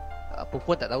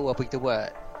 Perempuan tak tahu apa kita buat.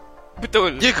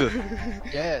 Betul. Ya ke?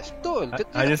 Yes, betul. Kita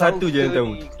Hanya tak satu je yang kita tahu.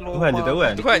 ni keluar Tuhan je rumah, tahu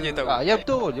kan? Tuhan je tahu. Ya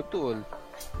betul.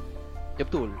 Ya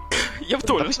betul. Ya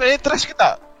betul. Tapi sebenarnya trash ke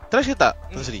tak? Trash ke tak?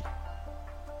 Tan Sri.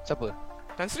 Siapa?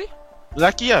 Tan Sri?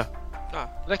 Lelaki lah.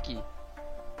 Lelaki.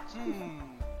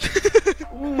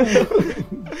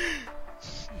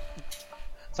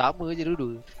 Sama je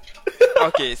dulu.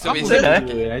 Okay, so Sama basically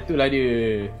lah. Itulah dia.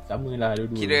 Samalah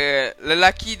dua-dua. kira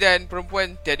lelaki dan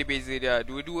perempuan tiada beza dia.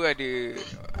 Dua-dua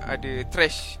ada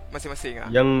trash masing-masing lah.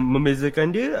 Yang membezakan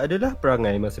dia adalah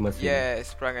perangai masing-masing.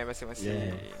 Yes, perangai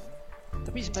masing-masing. Yes.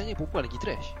 Tapi sebenarnya perempuan lagi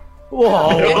trash.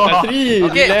 Wow, Patri.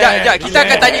 Okay, jap.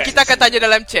 Kita akan tanya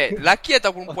dalam chat. Lelaki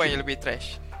atau perempuan yang lebih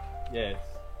trash? Yes.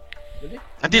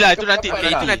 Nantilah itu nanti. Okay,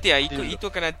 itu nanti lah. Itu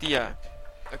akan nanti lah.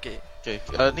 Okay. Okay.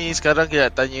 Ni sekarang kita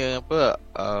nak tanya apa?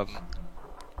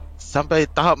 Sampai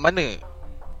tahap mana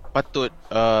patut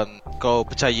kau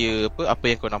percaya apa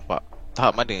yang kau nampak?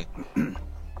 Tahap mana?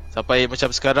 Sampai macam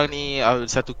sekarang ni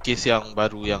satu kes yang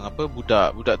baru yang apa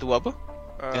budak tu buat apa?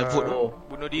 Kena vote tu.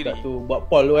 Bunuh diri. Tak tu buat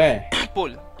poll tu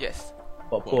Paul. Yes.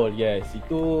 Buat poll, yes.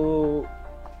 Itu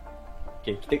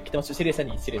okay, kita masuk serius lah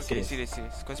ni. Okay, Serius.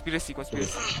 serius. Konspirasi.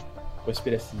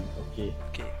 Konspirasi. Okay.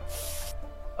 Okay.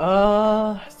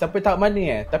 Sampai tahap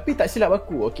mana Tapi tak silap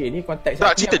aku. Okay, ni konteks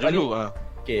Tak aku cerita yang paling- dulu.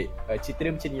 Okay, cerita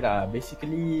dia macam ni lah.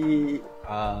 Basically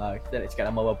kita nak cakap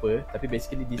nama apa-apa, tapi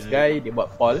basically this guy dia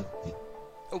buat poll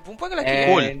Oh, perempuan ke lelaki?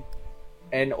 Paul.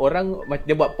 and orang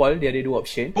dia buat poll, dia ada dua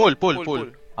option. Pol. Poll.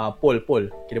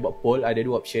 Kita buat poll, ada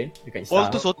dua option dekat Pol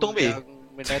Insta. tu sotong be. Yang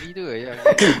menari tu ke yang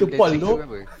Itu Paul tu.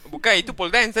 Bukan, itu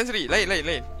pole dance Tan Sri. Lain.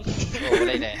 Oh,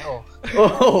 lain.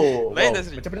 Wow. Lain Tan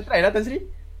Sri. Macam pernah try lah Tan Sri.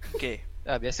 Okay.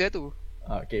 Biasa tu.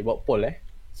 Okay, buat poll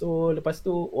So lepas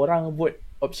tu orang vote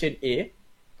option A.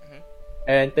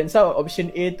 And turns out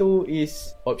option A tu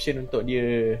is option untuk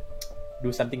dia do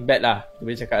something bad lah. Dia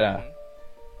boleh cakap lah.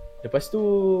 Lepas tu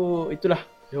itulah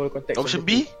the whole context. Option of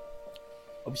B? it.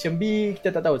 Option B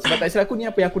kita tak tahu. Sebab tak silap aku ni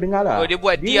apa yang aku dengar lah. Oh, dia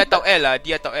buat D atau L lah.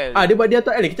 D atau L. Dia buat D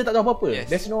atau L. Kita tak tahu apa-apa. Yes.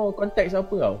 There's no context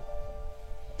apa tau.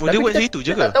 Oh, dia buat macam itu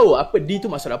je kita ke? tak tahu apa D tu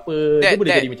maksud apa. Dia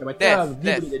boleh jadi macam-macam. D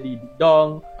Death. boleh jadi dong.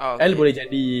 Okay. L boleh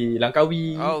jadi Langkawi.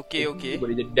 Okay. D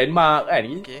boleh jadi Denmark kan.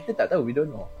 Okay. Kita tak tahu. We don't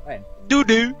know kan.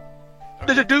 Do-do.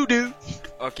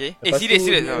 Okay. Lepas Serius tu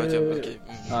lah macam. Okay.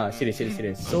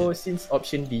 Serius. So since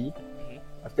option D,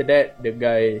 after that the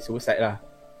guy suicide lah.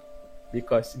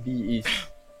 Because D is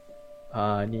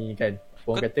ni kan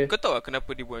orang kata Kau tahu tak kenapa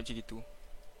dia buat macam gitu?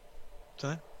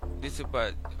 Betul? Dia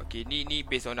sebab okay, ni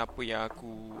based on apa yang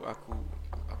aku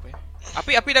apa ya? Apa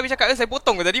dah habis cakap ke? Saya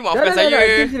potong ke tadi? Maafkan saya.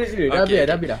 Serius. Dah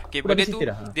habis dah. Okay, Aku dah benda habis tu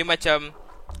cerita dah. dia macam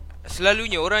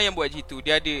selalunya orang yang buat macam itu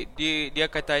dia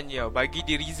akan tanya bagi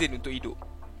dia reason untuk hidup.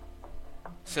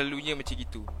 Selalunya macam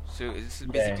gitu. So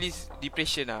basically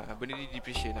depression lah. Benda ni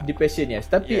depression lah. Depression yes.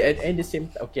 Tapi Yes. at the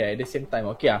same time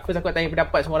first aku nak tanya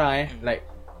pendapat semua orang like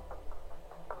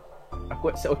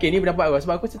ni pendapat aku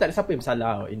sebab aku rasa tak ada siapa yang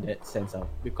bersalah in that sense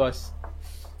because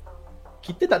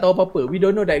kita tak tahu apa-apa. We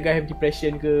don't know that guy have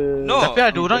depression ke. No. Tapi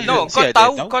ada orang No, yang kau mesti ada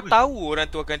tahu yang kau tahu. tahu orang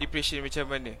tu akan depression macam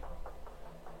mana.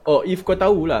 Oh, if kau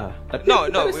tahulah. Tapi No,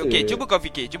 aku tak rasa. okay, cuba kau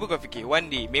fikir. One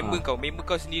day member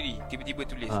kau sendiri tiba-tiba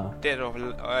tulis dead or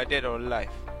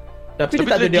alive. Tapi dia Tapi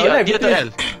tak ada tu dia live. dia atau L?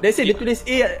 Let's say dia tulis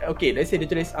A. Okay, let's say dia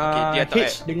tulis dia atau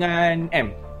H dengan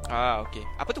M. Okay.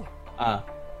 Apa tu?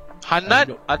 Hanat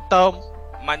atau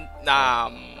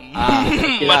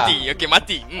Okay lah. Mati. Okay,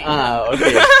 mati.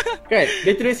 Okay. Kan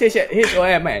dia tulis H O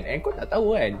M kan. And kau tak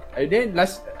tahu kan. Then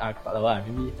last aku tak tahu lah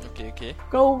maybe. Okay.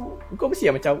 Kau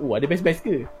mesti yang macam ada best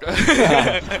ke?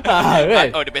 Kan?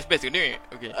 Oh, the best ke ni?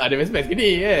 Okay. Ada best ke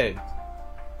ni kan.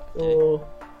 So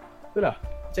itulah.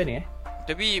 Macam ni Betul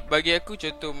Tapi bagi aku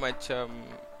contoh macam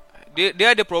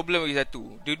Dia ada problem lagi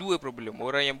satu. Dia dua problem.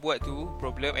 Orang yang buat tu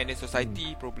problem, and then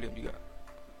society problem juga.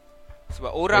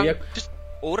 Sebab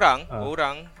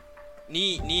orang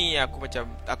Ni aku macam,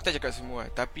 aku tak cakap semua,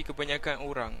 tapi kebanyakan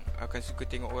orang akan suka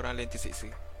tengok orang lain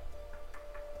terseksa.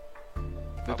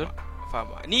 Betul.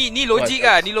 Faham tak? Ni logik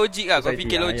lah. Ni logik lah. Kau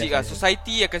fikir logik lah.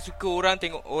 Society akan suka orang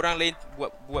tengok orang lain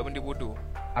buat benda bodoh.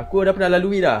 Aku dah pernah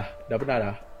lalui dah. Dah pernah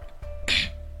dah.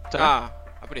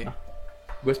 Apa dia?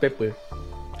 Ghost paper.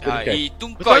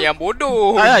 Itu kau yang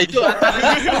bodoh. Itu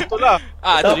betul lah.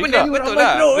 Tu betul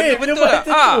lah. Betul lah.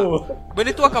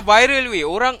 Benda tu akan viral weh.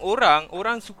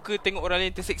 Orang suka tengok orang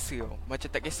lain terseksa.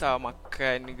 Macam tak kisah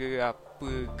makan ke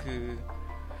apa ke.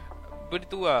 Benda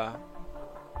tu lah.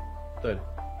 Betul.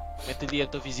 Mentally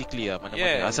atau physically lah,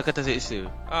 mana-mana. Asalkan terseksa.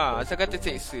 Asalkan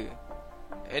terseksa.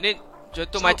 And then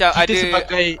contoh So, macam kita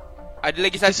sebagai ada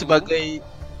lagi satu sebagai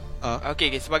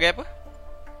Okay, sebagai apa?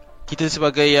 kita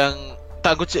sebagai yang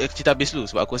tak, aku cerita habis dulu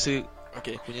sebab aku rasa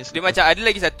Okay. punya Dia macam ada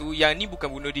lagi satu yang ni bukan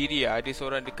bunuh diri lah. Ada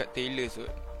seorang dekat Taylor so.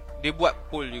 Dia buat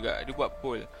poll juga.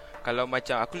 Kalau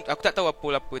macam aku tak tahu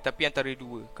poll apa, tapi antara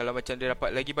dua. Kalau macam dia dapat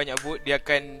lagi banyak vote, dia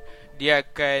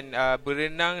akan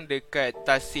berenang dekat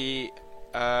tasik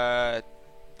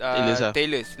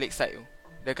Taylor's Lakeside tu.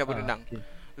 Dia akan berenang. Okay.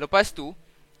 Lepas tu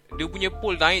dia punya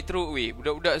poll naik teruk weh.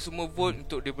 Budak-budak semua vote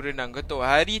untuk dia berenang. Kau tahu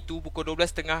hari tu pukul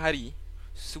 12.30 hari,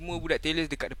 semua budak Taylor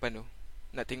dekat depan tu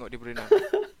nak tengok dia berenang.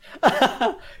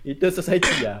 Itu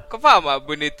society lah. Kau faham tak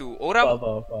benda tu? Orang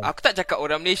Faham. Aku tak cakap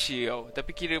orang Malaysia tau,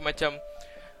 tapi kira macam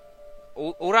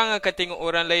orang akan tengok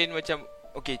orang lain macam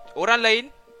okay, orang lain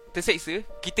terseksa,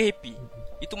 kita happy.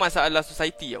 Itu masalah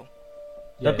society tau.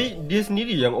 Tapi dia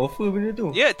sendiri yang offer benda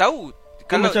tu. Ya, tahu.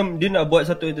 Kalau macam dia nak buat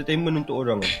satu entertainment untuk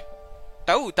orang.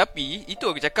 Tahu, tapi itu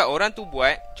aku cakap, orang tu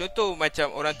buat. Contoh macam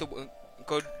orang tu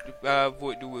kau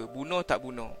vote dua, bunuh tak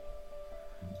bunuh.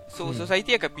 So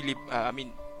society akan pilih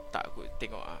tak aku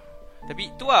tengok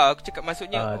Tapi tu lah aku cakap,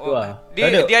 maksudnya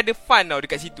dia ada fun tau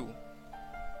dekat situ.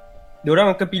 Dia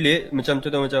orang akan pilih macam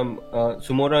contoh macam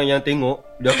semua orang yang tengok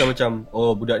dia akan macam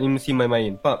budak ni mesti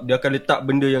main-main. Faham? Dia akan letak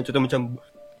benda yang contoh macam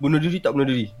bunuh diri tak bunuh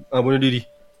diri. Bunuh diri.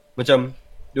 Macam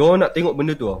dia orang nak tengok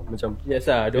benda tu macam yes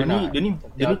lah, dia ni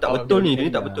tak betul ni, dia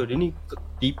ni tak betul. Dia ni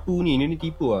tipu ni, dia ni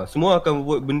tipu Semua akan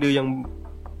buat benda yang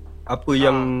apa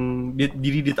yang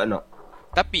diri dia tak nak.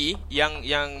 Tapi yang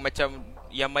macam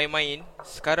yang main-main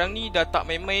sekarang ni dah tak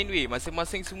main-main weh.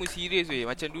 Masing-masing semua serius weh.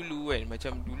 Macam dulu kan.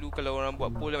 Macam dulu kalau orang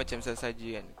buat poll macam saja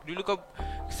kan. Dulu kau,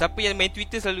 siapa yang main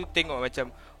Twitter selalu tengok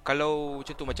macam, kalau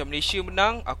contoh macam Malaysia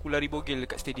menang, aku lari bogel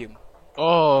dekat stadium.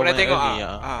 Kau dah tengok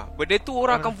benda tu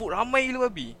orang akan vote ramai gila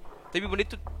babi. Tapi benda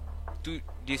tu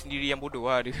dia sendiri yang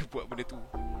bodoh dia buat benda tu.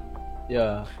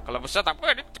 Ya. Kalau besar tak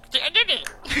apa, dia kecil aja ni.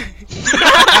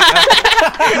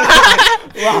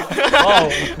 Wow.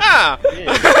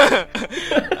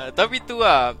 Tapi tu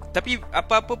lah. Tapi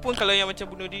apa-apa pun kalau yang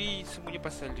macam bunuh diri, semuanya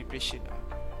pasal depression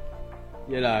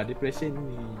Yalah, depression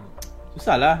ni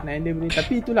susah lah nak handle benda ni.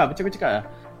 Tapi itulah macam aku cakap lah.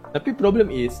 Tapi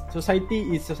problem is society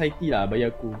lah bagi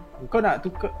aku. Kau nak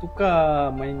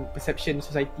tukar main perception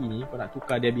society ni, kau nak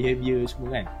tukar their behaviour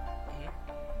semua kan.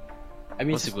 I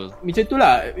mean, possible. Macam tu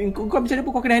lah. Kau macam mana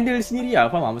pun kau kena handle sendiri lah.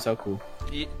 Faham tak maksud aku?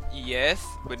 Yes,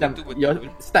 benda tu betul.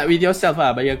 Start with yourself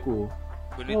lah bagi aku.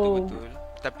 Benda tu betul.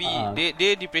 Tapi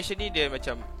dia depression ni dia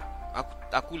macam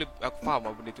aku faham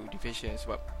lah benda tu, depression.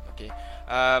 Sebab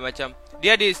macam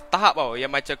dia ada tahap tau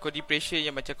yang macam kau depression,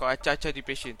 yang macam kau acah-acah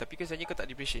depression. Tapi kesannya kau tak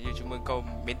depression je, cuma kau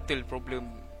mental problem.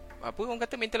 Apa orang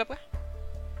kata mental apa?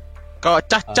 Kau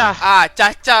cacah.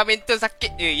 Cacah mental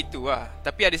sakit je itu lah.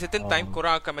 Tapi ada certain time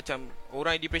korang akan macam,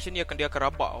 orang yang depression ni dia akan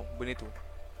rabak tau benda tu.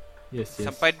 Yes.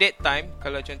 Sampai that time,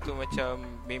 kalau contoh macam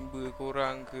member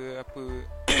korang ke apa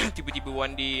tiba-tiba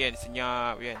one day kan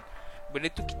senyap kan, benda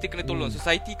tu kita kena tolong.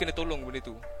 Society kena tolong benda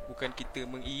tu. Bukan kita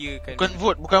mengiyakan.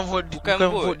 Bukan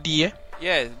vote D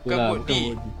Yes, bukan vote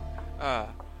D.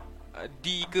 D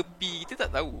ke P kita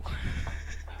tak tahu.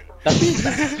 Tapi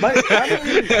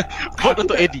vote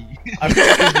untuk Eddie. Aku tak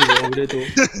setuju dengan benda tu.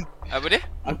 Apa dia?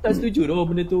 Aku tak setuju dengan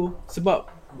benda tu. Sebab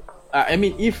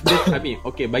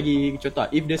okay, bagi contoh,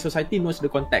 if the society knows the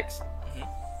context.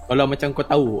 Kalau macam kau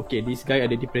tahu, okay, this guy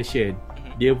ada depression,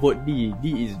 dia vote D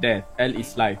is death, L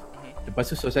is life.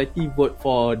 Lepas tu society vote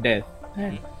for death,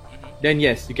 then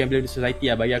yes, you can blame the society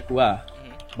lah bagi aku lah.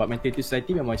 Sebab mentality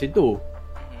society memang macam tu.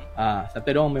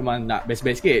 Sometimes diorang memang nak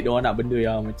best-best sikit. Diorang nak benda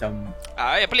yang macam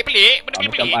yang pelik-pelik, benda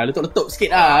pelik-pelik. Macam letup-letup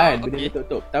sikit lah kan. Benda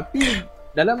letup-letup. Tapi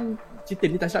dalam cerita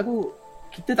ni tak silap aku,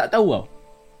 kita tak tahu tau.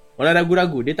 Orang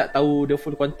ragu-ragu, dia tak tahu the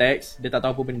full context, dia tak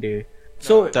tahu apa benda.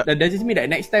 So Tak. that doesn't mean that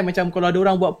next time macam kalau ada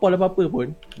orang buat poll apa-apa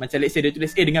pun, macam let's say dia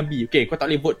tulis A dengan B, okay, kau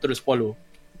tak boleh vote terus follow.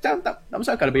 Macam tak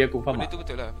masuk akal bagi aku, faham Benda tak? tu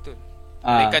betul lah, betul.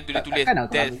 Ah, Kan tulis takkan aku death nak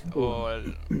begitu. or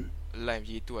life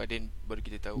macam itu, then baru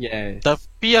kita tahu. Yes.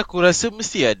 Tapi aku rasa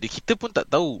mesti ada. Kita pun tak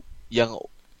tahu yang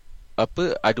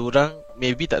apa, ada orang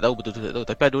maybe tak tahu, betul-betul tak tahu.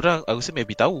 Tapi ada orang aku rasa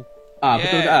maybe tahu.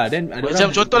 Betul ke? Then ada Macam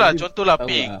orang contohlah tahu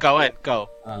P, lah. kau kan,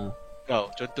 kau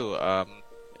contoh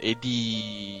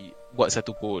Eddie buat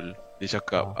satu poll. Dia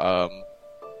cakap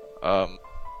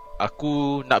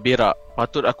aku nak berak,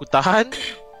 patut aku tahan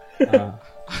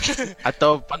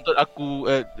atau patut aku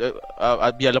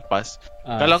biar lepas.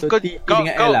 Kalau so kau T kau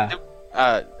dengan kau L lah.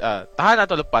 tahan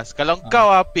atau lepas. Kalau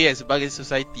kau apa kan sebagai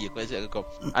society, aku nak cakap kau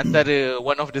antara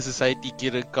one of the society,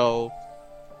 kira kau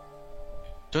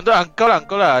contoh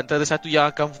kau lah antara satu yang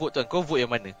akan vote tu, kau vote yang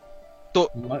mana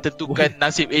untuk tentukan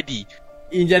nasib Eddie?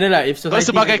 In general lah, if Kau society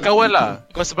sebagai kawan lah.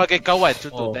 Kau sebagai kawan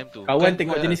contoh time tu. Kawan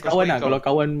tengok jenis kawan lah. Kalau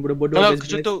kawan bodoh-bodoh Kalau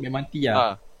just contoh memang mati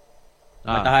lah.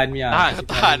 Tahan Mia.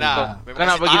 Tahan lah. Kau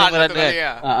nak bagi nama randa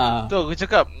kan? Tu aku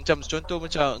cakap macam contoh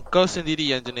macam kau sendiri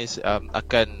yang jenis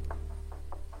akan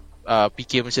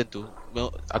fikir macam tu.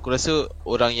 Aku rasa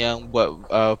orang yang buat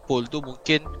poll tu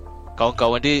mungkin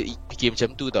kawan-kawan dia fikir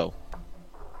macam tu tau.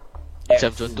 Macam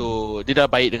contoh dia dah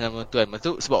baik dengan tuan.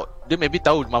 Maksud sebab dia maybe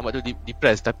tahu mamat tu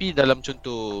depressed, tapi dalam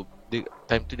contoh dia,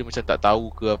 time tu dia macam tak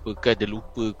tahu ke apa ke, dia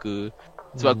lupa ke.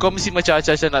 Sebab kau mesti macam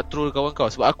acah-acah nak troll kawan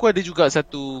kau. Sebab aku ada juga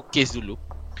satu case dulu.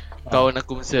 Kawan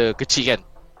aku masa kecil kan.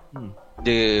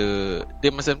 Dia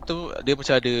masa tu dia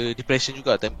macam ada depression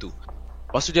juga time tu.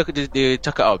 Lepas tu dia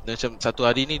cakap macam satu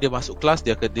hari ni dia masuk kelas,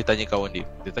 dia tanya kawan dia.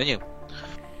 Dia tanya,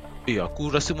 aku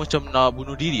rasa macam nak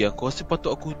bunuh diri. Aku rasa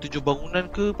patut aku tujuh bangunan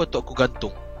ke, patut aku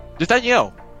gantung. Dia tanya tau.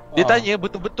 Dia tanya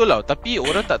betul-betul tau. Tapi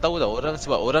orang tak tahu tau.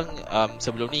 Sebab orang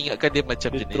sebelum ni ingatkan dia macam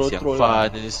dia jenis yang fun lah.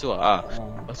 jenis tu.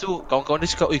 Lepas tu kawan-kawan dia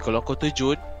cakap, kalau kau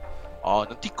terjun,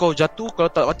 nanti kau jatuh, kalau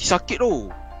tak mati sakit tu.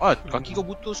 Kaki kau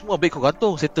butuh semua, baik kau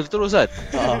gantung, settle terus kan.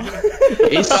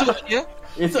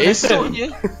 Esoknya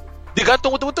dia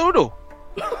gantung betul-betul tu.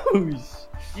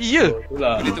 Ya.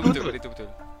 Betul.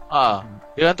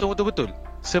 Dia gantung betul-betul.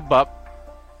 Sebab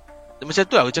macam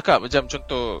tu lah aku cakap. Macam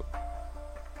contoh,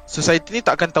 society ni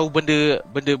tak akan tahu benda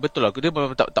betul lah. Dia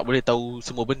memang tak boleh tahu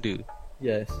semua benda.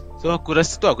 Yes. So aku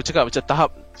rasa tu aku cakap macam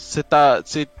tahap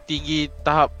setinggi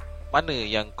tahap mana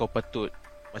yang kau patut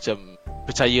macam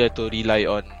percaya atau rely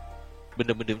on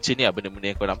benda-benda macam ni lah. Benda-benda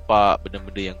yang kau nampak,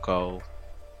 benda-benda yang kau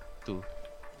tu.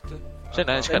 Macam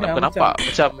mana nak cakap nak nampak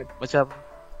Macam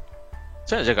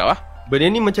nak cakap lah. Benda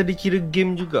ni macam dikira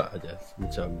game juga aja.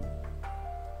 Macam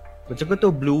kau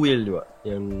tahu Blue Whale juga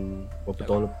yang beberapa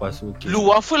tahun lepas tu. Blue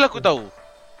Waffle aku tahu.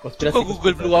 Kau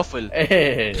Google Blue Waffle.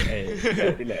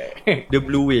 Dia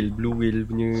Blue Whale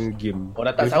punya game.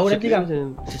 Orang tak tahu nanti kan.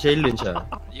 Macam challenge lah.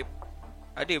 Yep.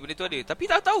 Ada benda tu ada. Tapi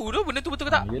tak tahu tu benda tu betul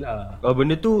ke tak. Yelah.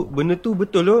 Benda tu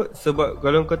betul loh. Sebab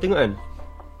kalau kau tengok kan,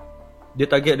 dia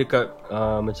target dekat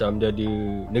macam dia ada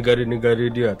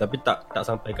negara-negara dia, tapi tak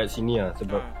sampai kat sini lah.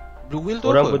 Sebab Blue Whale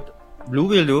tu orang apa? Blue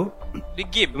Whale tu Dia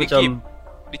game, dia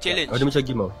challenge. Dia macam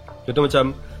game tau. Contoh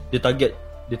macam dia target,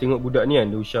 dia tengok budak ni kan,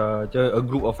 dia usah a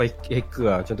group of hacker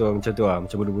lah. Contoh macam tu lah,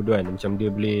 macam bodoh-bodoh kan. Macam dia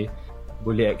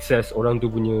boleh access orang tu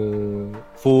punya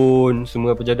phone,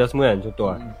 semua pejadah semua kan. Contoh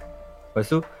lah. Lepas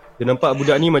tu dia nampak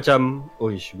budak ni macam,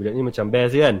 budak ni macam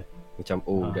best kan. Macam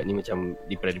budak ni macam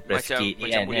depressed sikit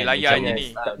macam kan, boleh layan je ni.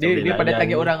 Dia pada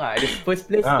target orang lah. Dia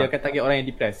first place dia akan target orang yang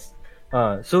depressed.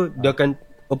 So dia akan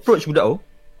approach budak tu.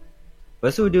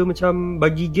 Lepas tu dia macam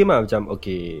bagi game lah. Macam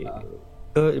okay,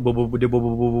 dia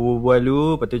berbual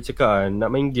dulu. Lepas tu dia cakap nak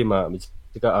main game lah.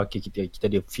 Dia cakap okay, kita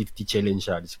ada 50 challenge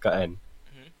lah. Dia cakap kan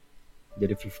dia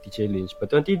ada 50 challenge. Lepas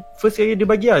tu nanti first kali dia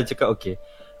bagi lah. Dia cakap okay,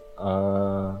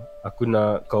 aku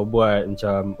nak kau buat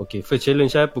macam okay, first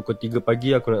challenge lah pukul 3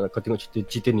 pagi aku nak kau tengok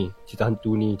cerita ni, cerita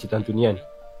hantu ni kan.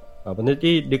 Lepas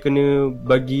nanti dia kena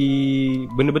bagi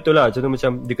benda betul lah. Contoh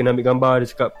macam dia kena ambil gambar, dia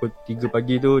cakap pukul 3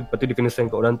 pagi tu. Lepas tu dia kena send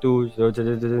kat orang tu, macam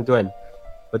tu kan.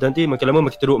 Lepas tu nanti makin lama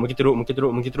makin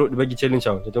teruk dia bagi challenge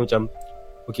tau. Contoh macam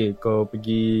okay, kau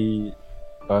pergi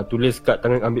tulis kat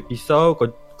tangan, ambil pisau, kau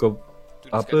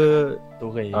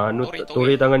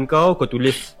toreh tangan kau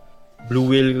tulis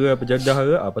Blue Whale ke apa jadah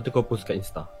ke, lepas tu kau post kat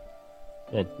Insta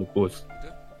kan, dia post.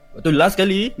 Lepas tu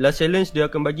last challenge dia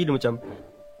akan bagi dia macam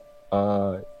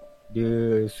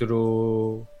dia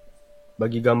suruh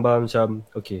bagi gambar macam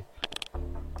okay,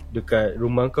 dekat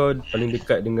rumah kau paling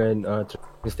dekat dengan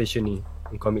train station ni,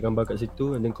 kau ambil gambar kat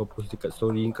situ, and then kau post dekat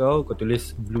story kau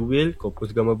tulis Blue Whale, kau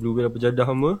post gambar Blue Whale apa jadah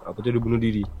sama, apa tu dia bunuh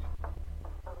diri.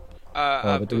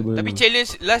 Betul. Tapi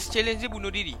last challenge dia bunuh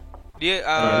diri. Dia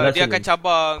akan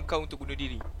cabar kau untuk bunuh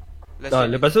diri.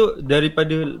 Lepas tu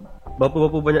daripada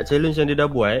berapa banyak challenge yang dia dah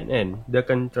buat kan, dia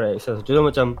akan try excel. Contoh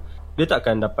macam dia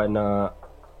takkan dapat nak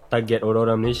target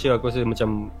orang-orang Malaysia. Aku rasa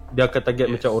macam dia akan target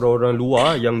macam orang-orang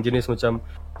luar yang jenis macam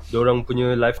diorang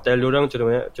punya lifestyle diorang.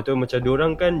 Contoh macam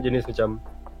diorang kan jenis macam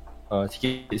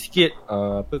sikit-sikit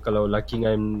apa, kalau lelaki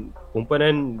dengan perempuan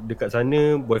kan dekat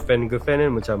sana boyfriend girlfriend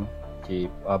kan macam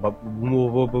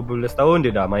umur berapa belas tahun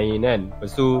dia dah main kan.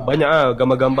 Lepas tu banyak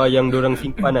gambar-gambar yang diorang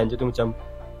simpan kan. Contoh macam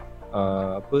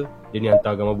apa, dia ni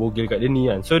hantar gambar bogel kat dia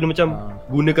ni kan. So dia macam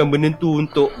gunakan benda tu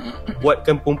untuk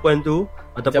buatkan perempuan tu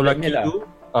ataupun lelaki tu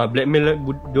blackmail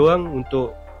diorang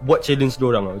untuk buat challenge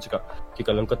diorang lah. Cakap okay,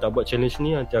 kalau kau tak buat challenge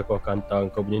ni nanti aku akan hantar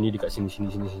kau punya ni dekat sini.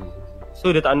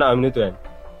 So dia tak nak benda tu kan.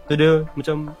 So dia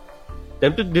macam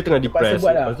time tu dia tengah depressed.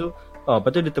 Lepas tu lepas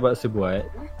tu dia terpaksa buat.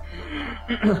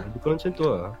 Dia kurang macam tu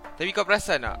lah. Tapi kau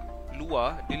perasan tak,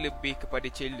 luar dia lebih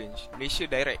kepada challenge, Malaysia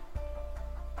direct.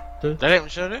 Direct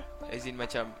macam mana? As in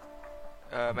macam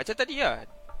macam tadi lah,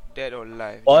 dead or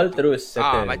alive All macam terus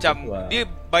settle. macam dia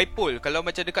bipolar. Kalau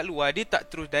macam dekat luar dia tak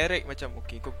terus direct macam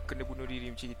okay kau kena bunuh diri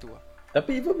macam itu lah.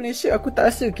 Tapi even Malaysia aku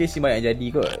tak rasa kes ni banyak jadi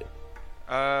kot.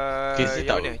 Kes ni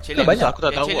tak mana? Challenge banyak. Aku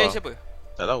tak tahu challenge lah. apa?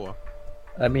 Tak tahu lah.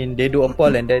 I mean they do a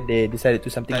poll and then they decided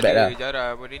to something bad lah.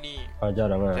 Jarang benda ni.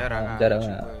 Jarang lah. Jarang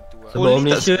Cuma lah. tu lah. Sebab orang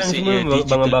Malaysia kan semua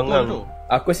bangang-bangang.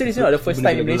 Aku rasa this is not the first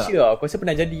time in Malaysia lah. Aku rasa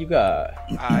pernah jadi juga.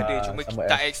 Ada cuma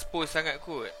somewhat tak expose sangat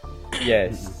kot.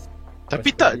 Yes.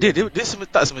 Tapi tak, dia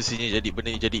tak semestinya jadi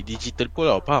benda jadi digital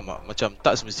pun lah. Faham tak? Macam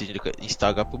tak semestinya dekat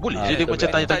Insta ke apa. Boleh je dia betul, macam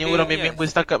betul. tanya-tanya Tak orang ada, member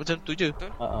setakat macam tu je.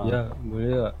 Ya,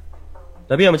 boleh tak.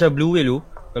 Tapi yang macam Blue Whale tu,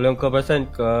 kalau kau perasan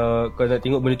kau nak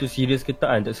tengok benda tu serius ke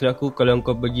tak kan, tak silap aku kalau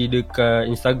kau pergi dekat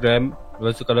Instagram,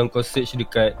 lepas tu kalau kau search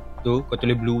dekat tu, kau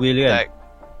tulis Blue Whale kan.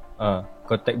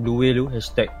 Kau tag Blue Whale tu,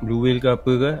 hashtag Blue Whale ke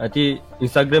apa ke, nanti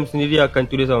Instagram sendiri akan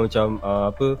tulis macam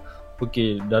apa,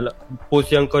 okay, dalam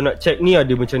post yang kau nak check ni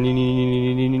ada macam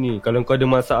ni. Kalau kau ada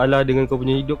masalah dengan kau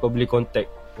punya hidup, kau boleh contact.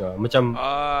 Macam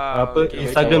apa, okay.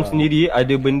 Instagram sendiri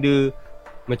ada benda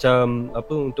macam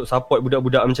apa untuk support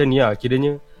budak-budak macam ni lah.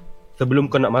 Kiranya sebelum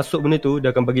kau nak masuk benda tu, dia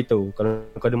akan bagi tahu kalau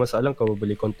kau ada masalah kau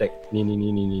boleh contact ni.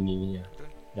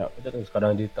 Ya, betul.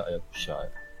 Sekarang dia tak pusat.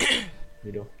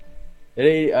 Video.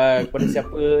 Jadi kepada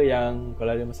siapa yang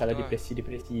kalau ada masalah depresi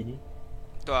ni,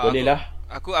 boleh lah.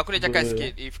 Aku nak cakap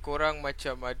sikit, if korang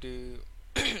macam ada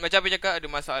macam apa cakap ada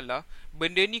masalah,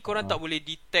 benda ni korang tak boleh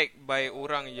detect by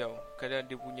orang tau. Kadang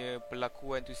dia punya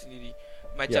perlakuan tu sendiri.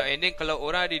 Macam and then kalau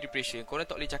orang ada depression, korang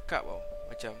tak boleh cakap tau.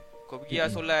 Macam kau pergi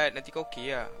solat nanti kau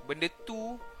okey lah. Benda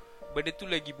tu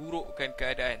lagi burukkan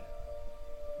keadaan.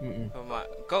 Faham tak?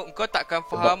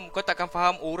 Kau takkan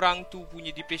faham orang tu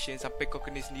punya depression sampai kau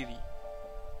kena sendiri.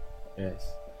 Yes.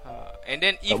 And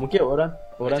then if mungkin orang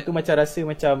tu macam rasa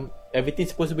macam everything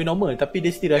supposed to be normal, tapi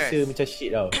dia still rasa macam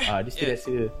shit tau. Dia still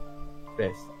rasa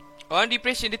stress. Orang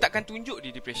depression dia takkan tunjuk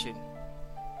dia depression.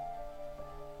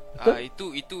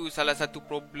 Itu salah satu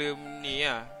problem ni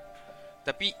lah.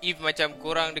 Tapi if macam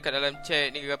korang dekat dalam chat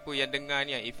ni ke apa yang dengar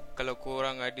ni, if kalau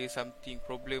korang ada something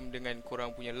problem dengan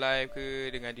korang punya life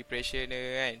ke, dengan depression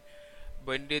kan,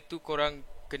 benda tu korang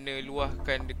kena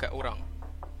luahkan dekat orang.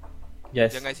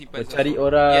 Yes. Jangan simpan cari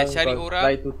orang. Yes, cari orang.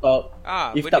 Try to talk.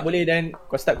 If tak boleh then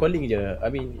kau start calling je. I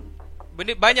mean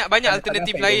benda banyak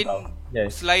alternatif lain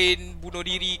selain bunuh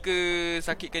diri ke,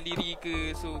 sakitkan diri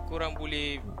ke. So korang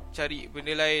boleh cari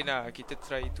benda lain lah. Kita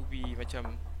try to be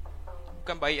macam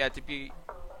bukan baik lah, tapi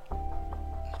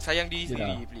sayang diri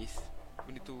sendiri please.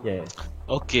 Benda tu.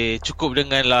 Okay, cukup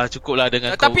dengan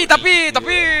tapi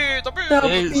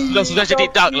sudah jadi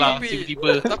dark lah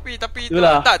tiba-tiba. Tapi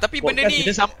benda ni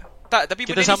tapi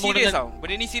benda ni serius tau.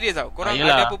 Benda ni serius tau. Korang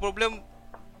ada apa problem,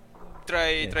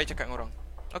 try cakap dengan orang.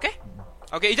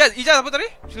 Okay, Ijaz apa tadi?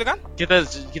 Silakan.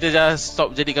 Kita just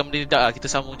stop jadikan benda ni dark lah. Kita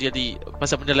sambung jadi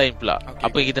pasal benda lain pula.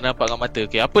 Apa yang kita nampak dengan mata.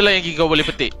 Okay, apa lah yang kau boleh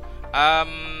petik?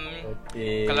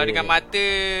 Kalau dengan mata,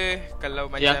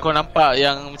 kalau macam yang kau nampak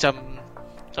yang macam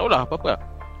tahulah apa-apa.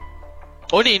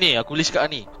 Oh ni aku boleh cakap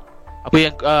ni. Apa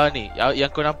yang ni yang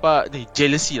kau nampak ni,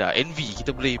 jealousy lah, envy.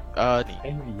 Kita boleh ni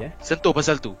envy sentuh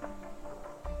pasal tu.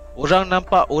 Orang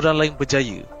nampak orang lain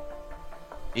berjaya.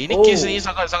 Ini kes ni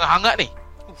sangat hangat ni.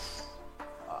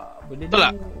 Betul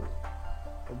tak?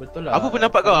 Betul lah. Apa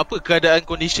pendapat kau? Apa keadaan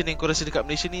condition yang kau rasa dekat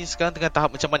Malaysia ni sekarang tengah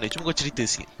tahap macam mana? Cuma kau cerita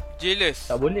sikit.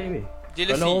 Jealous. Tak boleh weh.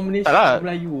 Jealousy. Kalau orang Malaysia,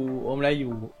 orang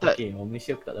Melayu. Okay, orang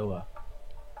Malaysia aku tak tahu lah.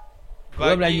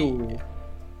 Orang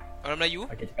Melayu.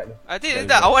 Okay, cakap tu.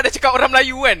 Tak, awak dah cakap orang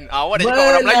Melayu kan? Awak dah cakap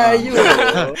orang Melayu.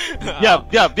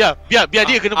 Biar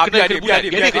dia kena bulat. Biar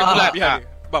dia kena bulat.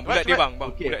 Bang, bulat dia bang.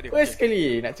 Bulat dia. First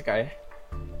sekali nak cakap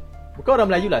bukan orang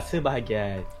Melayu lah,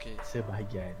 sebahagian.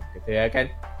 Sebahagian. Kata kan.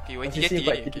 Okay, YT Posisi jati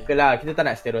buat ni. typical lah. Kita tak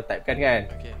nak stereotypekan kan.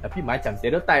 Okay. Tapi macam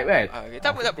stereotype kan. Okay, tak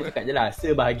apa, tak apa. Kita cakap je lah,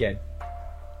 sebahagian.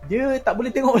 Dia tak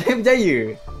boleh tengok orang yang berjaya.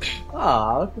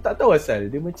 Aku tak tahu asal.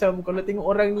 Dia macam kalau tengok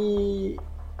orang ni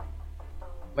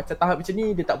macam tahap macam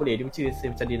ni, dia tak boleh. Dia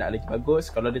macam dia nak lagi bagus.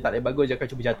 Kalau dia tak lagi bagus, dia akan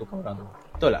cuba jatuhkan orang tu.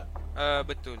 Betul tak?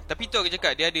 Betul. Tapi tu aku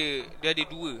cakap dia ada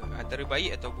dua, antara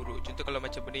baik atau buruk. Contoh kalau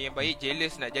macam benda yang baik,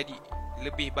 jealous nak jadi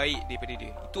lebih baik daripada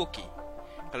dia. Itu okey.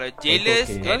 Kalau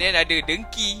jealous okay. and then ada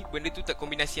dengki, benda tu tak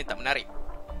kombinasi yang tak menarik.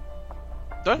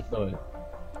 Betul.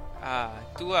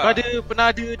 Tu lah.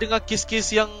 Pernah ada dengar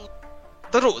kes-kes yang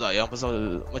teruk tak yang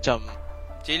pasal macam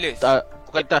Jealous. Tak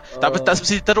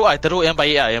mesti teruk lah. Teruk yang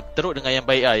baik lah. Yang teruk dengan yang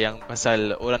baik lah. Yang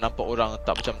pasal orang nampak orang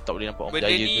tak boleh nampak orang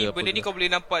berjaya ke apa. Benda ni kau boleh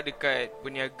nampak dekat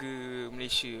peniaga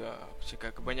Malaysia lah. Aku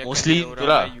cakap kebanyakan Mostly orang tu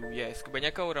lah. Melayu. Yes,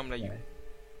 kebanyakan orang Melayu.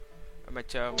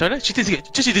 Macam mana? Cerita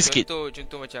sikit.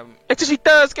 Contoh macam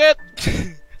Cerita sikit.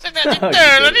 cerita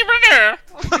lah ni mana.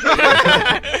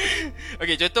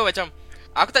 Okay, contoh macam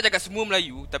aku tak cakap semua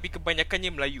Melayu, tapi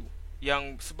kebanyakannya Melayu.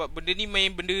 Yang sebab benda ni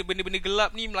main benda-benda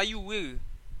gelap ni Melayu ke.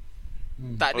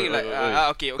 Tak ada lah.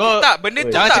 Okay. Tak, benda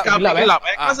tu jangan tak cakap api gelap.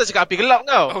 Kau tak cakap api gelap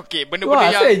kau. Okay, benda-benda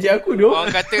yang Asal je aku tu.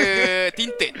 orang kata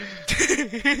tinted.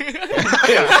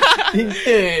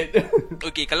 Tinted.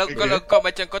 Okay, kalau kau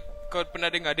macam kau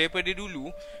pernah dengar daripada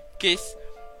dulu kes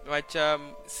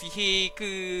macam sihir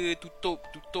ke tutup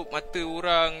mata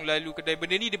orang lalu kedai,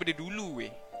 benda ni daripada dulu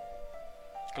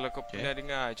Kalau kau pernah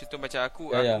dengar, contoh macam aku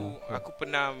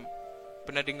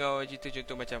pernah dengar cerita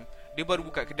contoh macam dia baru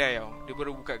buka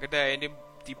kedai and then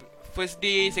first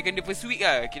day, second day, first week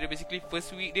lah. Kira basically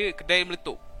first week dia kedai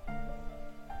meletup.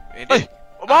 And then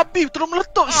babi terus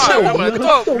meletup sial.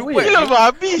 meletup. Gila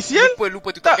babi sial.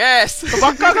 Lupa tutup gas.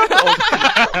 Terbakar kan.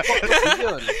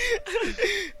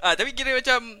 Tapi kira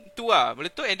macam tu lah,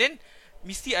 meletup and then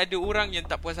mesti ada orang yang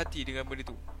tak puas hati dengan benda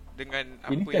tu. Dengan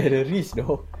Ini apa kan ada risk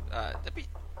doh. tapi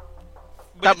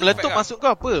Tak meletup maksud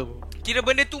kau apa? kira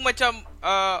benda tu macam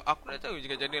aku tak tahu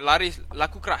juga macam mana,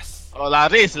 laku keras.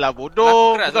 Laris lah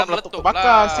bodoh. Laku keras Bukan lah, meletup meletup terbakar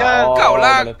lah. sial. Kau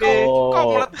lah meletup. kau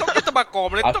meletup je terbakar,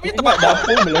 meletup Aku je ingat terbakar.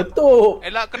 dapur meletup.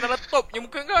 Elak kena letup je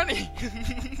muka kau ni.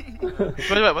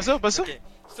 Cepat masuk. Okay.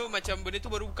 So macam benda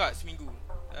tu baru buka seminggu.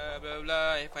 Bla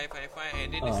bla fine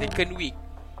and then the second week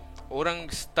orang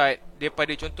start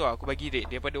daripada, contoh aku bagi rate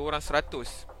daripada orang 100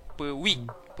 per week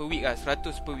lah,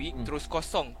 100 per week terus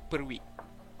kosong per week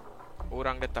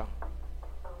orang datang.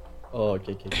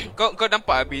 Okay. Kau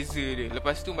nampak beza dia.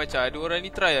 Lepas tu macam ada orang ni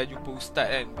try lah jumpa ustaz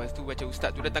kan. Lepas tu macam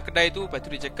ustaz tu datang kedai tu, lepas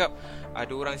tu dia cakap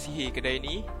ada orang sihir kedai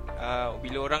ni.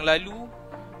 Bila orang lalu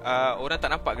orang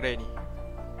tak nampak kedai ni.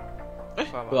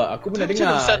 Faham tak? Aku pernah Macam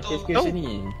dengar Ustaz tu kes-kes tahu?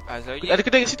 ni. Selalunya Ada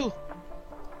kedai kat situ.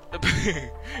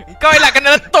 Kau elak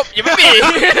kena letup je baby.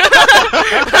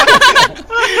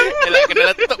 Elak kena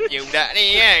letup je budak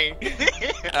ni kan.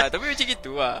 Tapi macam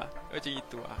gitu lah.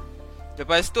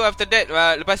 Lepas tu after that,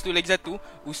 lepas tu lagi satu,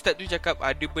 ustaz tu cakap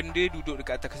ada benda duduk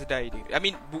dekat atas kedai dia. I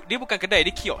mean dia bukan kedai,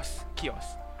 dia kios.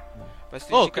 Lepas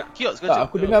tu dia cakap kios kau Tak, cakap.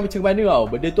 aku dengar macam mana tau.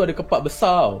 Benda tu ada kepak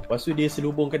besar tau. Lepas tu dia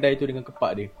selubung kedai tu dengan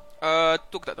kepak dia.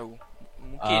 tu aku tak tahu.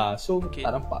 Mungkin So tak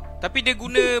nampak. tapi dia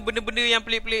guna benda-benda yang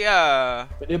pelik-pelik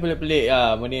lah. Benda pelik-pelik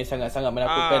lah. Benda yang sangat-sangat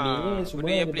menakutkan ni semua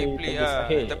benda yang pelik-pelik lah.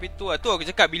 Tapi tu aku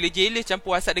cakap bila jealous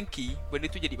campur hasad dengki, benda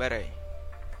tu jadi barai.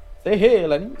 Sihir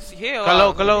lah ni. Sihir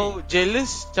Kalau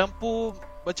jealous campur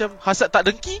macam hasad tak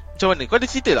dengki, macam mana? Kau ada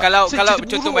cerita tak? Kalau Cerita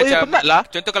contoh buruk macam penat lah.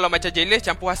 contoh kalau macam jealous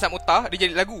campur hasad mutah, dia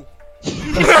jadi lagu.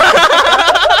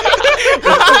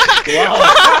 Wow.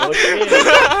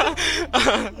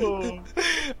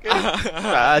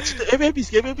 Cerita happy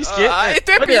sikit. Itu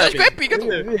happy lah, suka happy kan tu.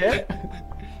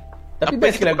 Tapi Apa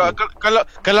best ke lagu?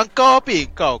 kalau kau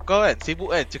kan sibuk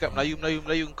kan cakap Melayu,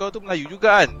 kau tu Melayu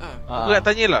juga kan. Aku nak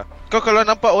tanyalah. Kau kalau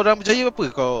nampak orang berjaya apa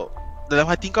kau dalam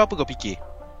hati kau apa kau fikir?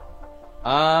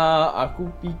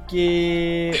 Aku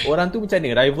fikir orang tu macam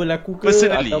mana? Rival aku ke?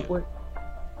 Personally.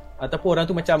 Ataupun orang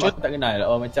tu macam aku tak kenal,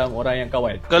 macam orang yang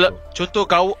kawan. Kalau contoh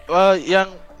kau yang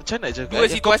macam mana cakap? Dua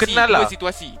Yang kau situasi, kenal lah.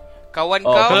 Kawan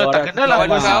Oh, kau, Kalau tak orang kenal lah kawan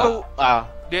masa kau. kau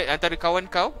dia antara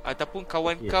kawan kau ataupun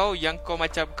kawan kau yang kau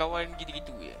macam kawan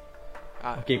gitu-gitu je.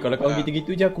 Okay, kalau kawan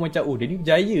gitu-gitu je aku macam dia ni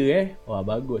berjaya Wah,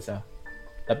 bagus lah.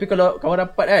 Tapi kalau kawan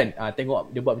rapat kan,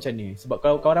 tengok dia buat macam ni. Sebab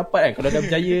kalau kawan rapat kan, kalau dah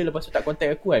berjaya lepas tu tak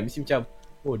contact aku kan, mesti macam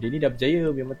dia ni dah berjaya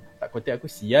memang tak contact aku,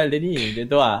 sial dia ni. Macam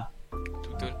tu lah.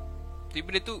 Betul. Tapi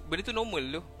benda tu normal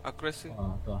tu. Aku rasa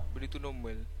Tu lah. benda tu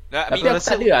normal. Tapi aku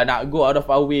tak ada lah nak go out of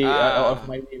our way, out of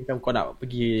my way macam kau nak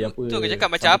pergi apa. Tu aku cakap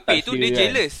macam Apik tu dia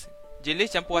jealous.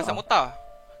 Jealous campur hasad mutah.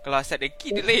 Kalau hasad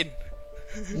dengki dia lain.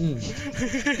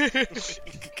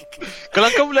 Kalau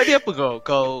kau pula dia apa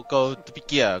kau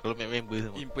terfikir lah kalau member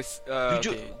sama?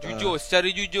 Jujur. Jujur, secara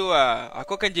jujur lah.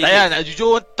 Aku akan Tak payah nak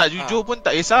jujur, tak jujur pun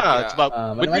tak kisah.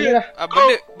 Sebab mana-mana lah.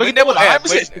 Benda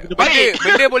baik.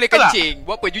 benda boleh kencing.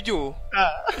 Buat apa jujur?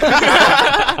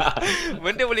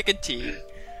 Benda boleh kencing.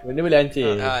 Benda boleh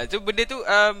hancur. So benda tu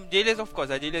jealous of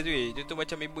course lah. Jealous weh. Contoh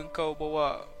macam member kau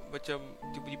bawa macam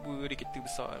tiba-tiba dia kereta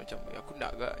besar, macam aku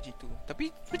nak agak macam tu.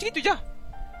 Tapi macam itu je.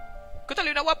 Kau tak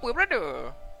boleh nak buat apa, brother.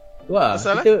 Tu lah,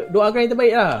 kita doakan yang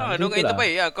terbaik lah. Doakan yang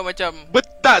terbaik lah. Kau macam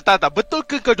tak. Betul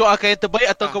ke kau doakan yang terbaik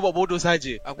atau kau buat bodoh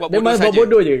saja? Aku buat Memang bodoh saja. buat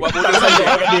bodoh je. Buat bodoh saja.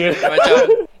 Macam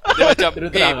dia macam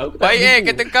terang, aku tak baik setuju.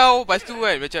 kata kau. Lepas tu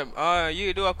kan macam ya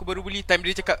doh aku baru beli. Time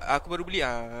dia cakap aku baru beli.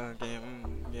 Okay,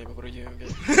 okay, baru je. Okay.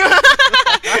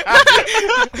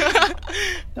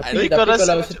 Tapi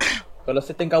kalau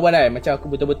certain kawan kan, macam aku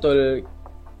betul-betul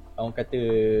orang kata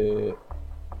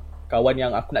kawan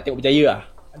yang aku nak tengok berjaya lah.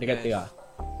 Dia kata lah.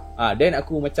 Then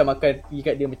aku macam akan pergi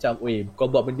kat dia macam, "Oi, kau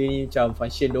buat benda ni macam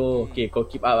function doh. Okay, kau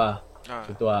keep up lah."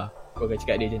 Macam tu lah. Kau akan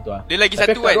cakap dia macam tu lah. Dia lagi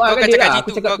Tapi satu aku kan. doakan Kau akan dia cakap lah.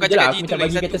 gitu. Aku cakap Kau akan je lah. cakap Aku gitu macam lagi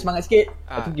bagi kata satu. semangat sikit.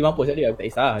 Lepas tu pergi mampus kat dia. Aku tak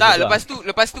kisah. Tak, Gitu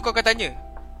lepas tu kau akan tanya.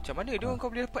 Macam mana doh kau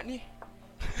boleh dapat ni?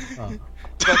 lah.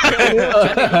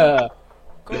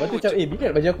 Kau Lepas tu macam, bila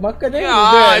nak bagi aku makan ni?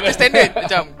 itu standard.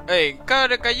 Macam kau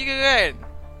dah kaya ke kan?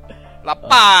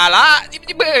 Lapar lah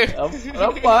tiba-tiba.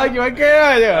 Lapar lagi makan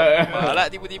lah je. Lapar lah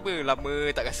tiba-tiba. Lama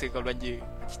tak rasa kau belanja.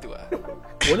 Macam tu lah.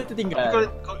 Boleh tertinggal.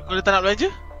 Kau dah tak nak belanja?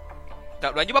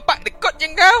 Tak belanja bapak dekot je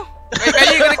kau.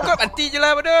 Kaya kau dekot nanti je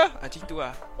lah pada. Macam tu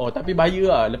lah. Oh, tapi bahaya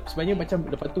lah. Sebenarnya macam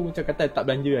lepas tu macam kata tak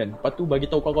belanja kan. Lepas tu bagi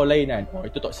tahu kawan-kawan lain kan. Oh,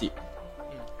 itu toxic.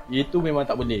 Itu memang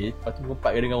tak boleh. Lepas tu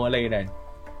mengumpat dengan orang lain kan.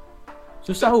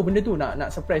 Susah benda tu nak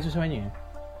surprise tu sebenarnya.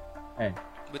 Kan?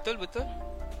 Betul.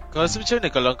 Kau rasa macam mana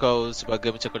kalau kau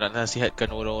sebagai macam kau nak nasihatkan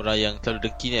orang-orang yang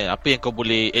terlalu dengki ni, apa yang kau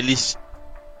boleh at least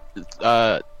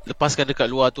lepaskan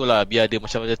dekat luar tu lah, biar dia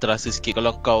macam terasa sikit.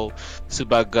 Kalau kau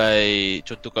sebagai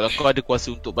contoh, kalau kau ada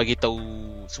kuasa untuk bagi tahu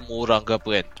semua orang ke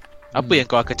apa kan, apa yang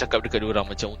kau akan cakap dekat diorang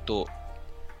macam untuk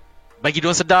bagi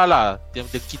diorang sedar lah yang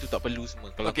dengki tu tak perlu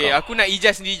semua. Kalau Okay, aku nak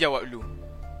Ijaz sendiri jawab dulu.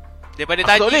 Daripada aku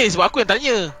tadi tak boleh sebab aku yang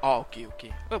tanya. okay.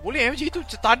 Boleh macam itu.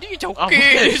 Tadi macam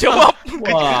okay dia jawab.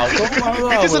 Wah, kau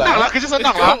marah Kerja senang lah, kerja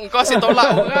senang lah. Kau asyik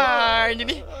tolak orang je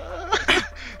ni.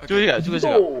 Cuba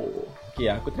cakap.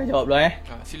 Okay, aku try jawab dulu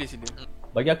Sila.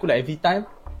 Bagi aku lah every time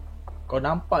kau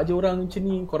nampak je orang macam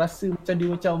ni, kau rasa macam dia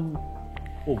macam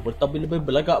lebih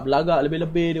belagak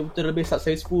lebih-lebih, dia betul lebih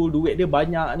successful, duit dia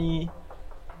banyak ni.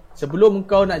 Sebelum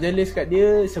kau nak jealous kat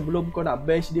dia, sebelum kau nak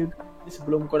bash dia,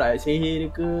 sebelum kau nak sihir dia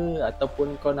ke,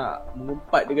 ataupun kau nak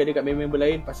mengumpat dekat member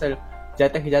lain pasal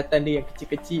kejahatan-kejahatan dia yang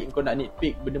kecil-kecil, kau nak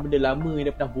nitpick benda-benda lama yang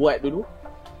dia pernah buat dulu,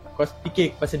 kau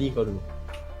fikir pasal diri kau dulu.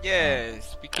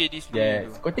 Yes, fikir di sini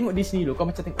dulu. Kau tengok di sini dulu, kau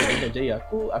macam tengok dia berjaya.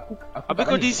 Aku Apa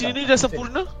kau di sini dah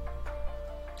sempurna?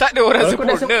 Tak ada orang Kalau kau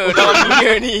dah sempurna dalam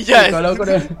dunia ni, Ijaz. Kalau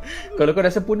kau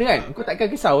dah sempurna kan, kau takkan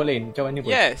kisah orang lain macam mana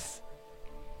pun. Yes.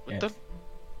 Betul?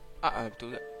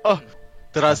 Betul tak?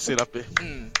 Terasa lah Peh.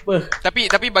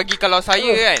 Tapi bagi kalau saya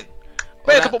kan,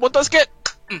 Peh tepuk bontot sikit.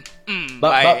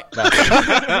 baik.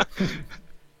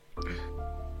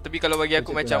 Tapi kalau bagi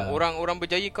aku macam orang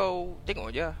berjaya, kau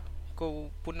tengok je.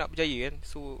 Kau pun nak berjaya kan.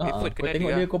 So effort kau kena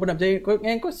tengok ada. dia, kau pun nak berjaya.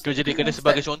 Kau jadikan dia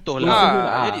sebagai contoh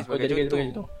lah. Jadi sebagai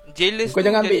contoh. Jealous kau tu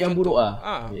jangan ambil jadi yang contoh. buruk lah.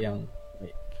 Yang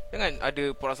Jangan ada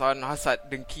perasaan hasad,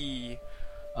 dengki.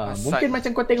 mungkin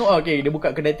macam kau tengok okay, dia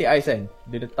buka kedai teh ais kan.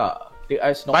 Dia letak teh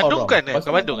ais no Bandung haram. kan? Lepas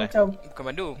tu Bukan Bandung macam, Bukan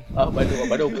Bandung.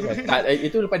 Bandung tak,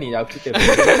 itu lepas ni aku cerita.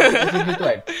 Itu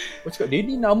kan. Kau cakap dia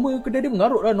ni nama kedai dia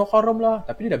mengarut lah, no haram lah,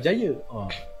 tapi dia dah berjaya.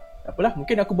 Tak apalah,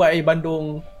 mungkin aku buat air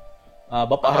Bandung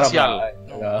Bapak Haram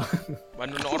lah.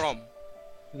 Bandung Norom.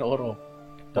 No haram.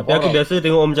 Tapi aku biasa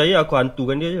tengok orang berjaya, aku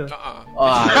hantukan dia je.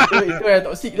 Itu yang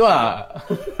toksik tu lah.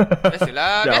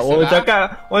 Biasalah.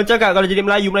 Orang cakap kalau jadi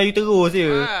Melayu terus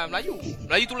je.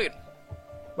 Melayu tulen.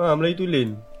 Melayu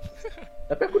tulen.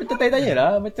 Tapi aku dah tanya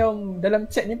lah, macam dalam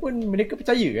chat ni pun mereka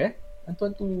percaya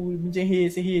hantu-hantu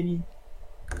sihir ni.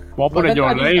 Apa dah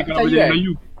jawab lain kalau jadi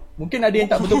Melayu? Mungkin ada yang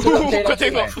tak betul-betul tak percaya. Kau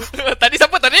tengok. Tadi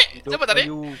siapa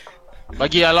tadi?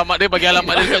 Bagi alamat dia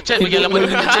dekat chat, bagi alamat dia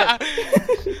dekat chat.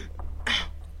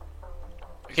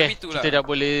 Okay, kita dah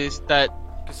boleh start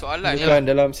soalan bukan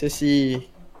dalam sesi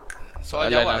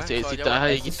soalan jawab. Sesi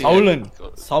terakhir kita.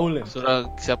 Saulen.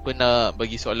 Seorang siapa nak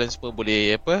bagi soalan semua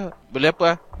boleh apa?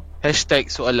 Hashtag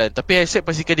soalan. Tapi hashtag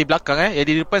pastikan di belakang yang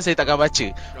di depan saya takkan baca.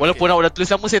 Walaupun awak dah tulis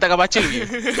nama, saya takkan baca lagi.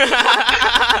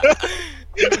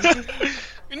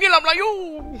 Inilah Melayu.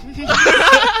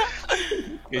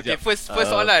 Okay, first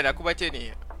soalan aku baca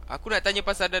ni. Aku nak tanya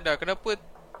pasal Dada. Kenapa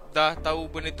dah tahu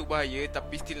benda tu bahaya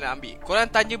tapi still nak ambil. Korang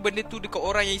tanya benda tu dekat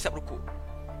orang yang hisap rokok.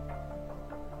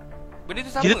 Benda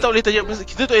tu sama. Kita tak boleh tanya,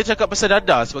 kita tak boleh cakap pasal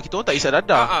dadah sebab kita orang tak isap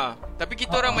dadah. Tapi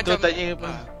kita orang macam tanya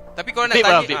tapi korang nak vape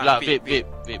tanya vape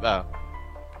lah.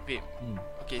 Vape.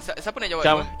 Okay, siapa nak jawab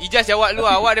Macam, dulu? Ijaz jawab dulu.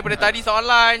 Awak daripada tadi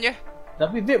soalan je.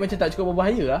 Tapi vape macam tak cukup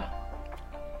berbahaya lah.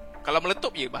 Kalau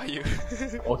meletup je bahaya.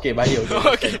 Okay, bahaya.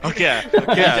 Okay. Okey lah.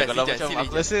 Ijaz, Kalau Ijaz, macam sila,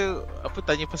 aku Ijaz. rasa apa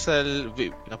tanya pasal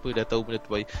vape, kenapa dah tahu benda tu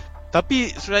bahaya. Tapi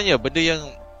sebenarnya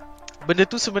benda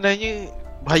tu sebenarnya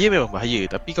bahaya, memang bahaya.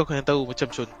 Tapi kau kena tahu macam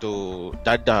contoh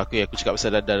dadah aku cakap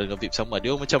pasal dadah dengan vape sama.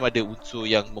 Dia macam ada unsur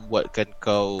yang membuatkan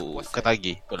kau Kepuasan.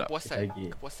 ketagih, betul tak?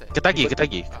 Kepuasan. Ketagih.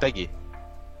 Ketagih.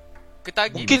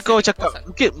 Mungkin kau cakap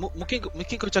kepuasan.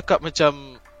 mungkin kau cakap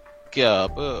macam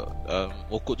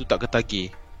rokok tu tak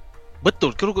ketagih.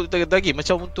 Betul ke rokok tu tak ketagih?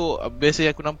 Macam untuk biasa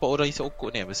yang aku nampak orang isap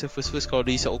rokok ni, biasa first kalau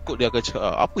dia isap rokok dia akan cakap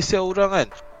apa sial orang kan.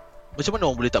 Macam mana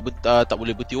orang boleh tak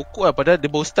boleh berhenti rokok lah, padahal dia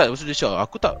baru start. Lepas tu dia cakap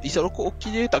aku tak isap rokok okey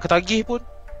je, tak ketagih pun.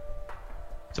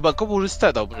 Sebab kau baru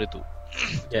start tau benda tu.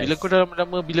 Yes. Bila kau dah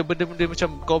lama, bila benda-benda macam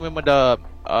kau memang dah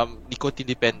nicotine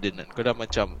dependent kan. Kau dah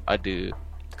macam ada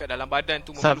Kat dalam badan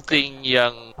tu something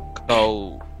yang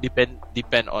kau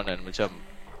depend on kan, macam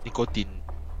nikotin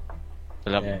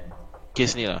dalam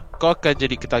kes ni lah. Kau akan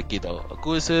jadi ketagih tau.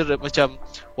 Aku rasa macam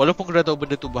walaupun kau dah tahu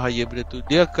benda tu bahaya, benda tu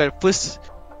dia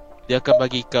akan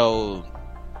bagi kau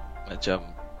macam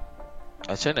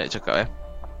nak cakap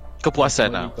kepuasan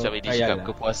lah. Macam ini cakap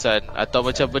kepuasan atau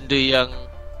macam benda yang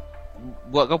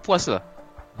buat kau puas lah.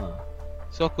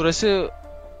 So aku rasa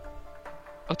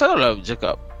aku tak tahu lah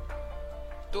cakap.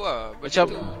 tu lah.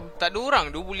 Macam Tu, tak ada orang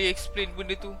tu boleh explain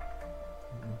benda tu.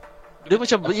 dia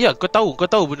macam kau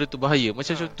tahu benda tu bahaya.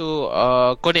 Macam contoh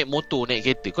kau naik motor, naik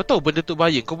kereta, kau tahu benda tu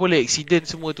bahaya, kau boleh accident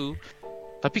semua tu.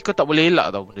 Tapi kau tak boleh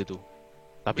elak tau benda tu.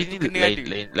 Tapi ni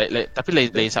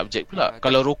lain subjek pula.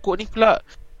 Kalau rokok ni pula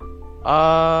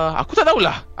aku tak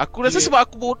tahulah. Aku rasa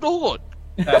sebab aku bodoh kot.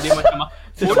 Dia macam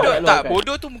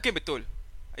Bodoh tu mungkin betul.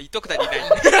 Itu aku tak deny.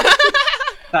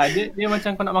 tak, dia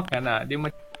macam kau nak makan lah. Dia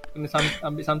macam kena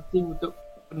ambil something untuk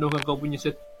penuhkan kau punya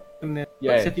kena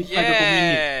satisfy kau punya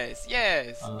needs.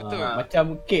 Yes, betul. Macam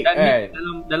kek Dan kan.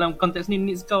 dalam konteks ni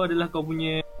needs kau adalah kau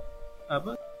punya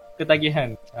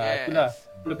ketagihan. Itulah.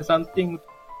 Perlu ke something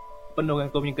penuhkan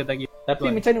kau punya ketagihan.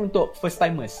 Tapi macam ni untuk first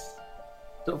timers.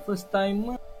 Untuk first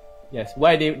timer, Yes,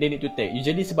 why they need to take?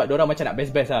 Usually sebab diorang macam nak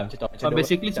best lah macam tu. Macam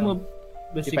basically macam, semua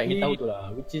dia basically ingin tahu tu lah,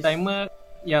 which is timer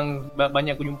yang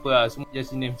banyak aku jumpa lah, semua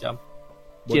just ni macam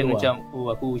Kian bodoh macam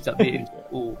aku hisap vape.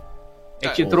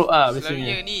 Action Tak, teruk lah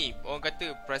Selalunya biasanya. ni orang kata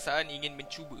perasaan ingin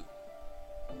mencuba.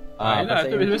 Yalah, pasal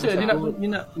tu yang biasa dia satu-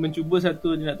 nak mencuba satu,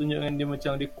 dia nak tunjukkan dia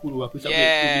macam dia cool. Aku hisap vape.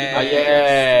 Yes. yes.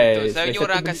 Betul. Selalunya Yang orang satu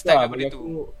akan benda start lah, kat benda bagi tu.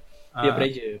 aku,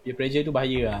 Peer pressure tu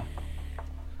bahaya lah.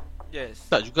 Yes.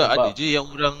 Tak juga, Sebab- ada je yang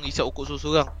orang isap rokok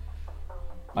seorang-seorang.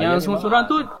 Yang seorang-seorang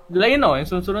tu lain tau. Yang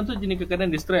seorang-seorang tu jenis kadang-kadang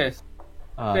dia stress.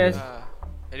 Stress.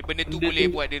 Jadi benda tu Benda boleh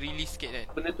tu- buat dia release sikit kan.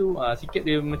 Benda tu sikit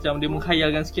dia macam dia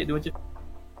menghayalkan sikit, dia macam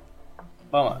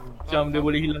faham tak? Macam dia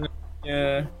boleh hilangkan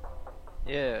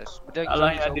Yes. Benda Allah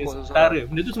yang ada sementara.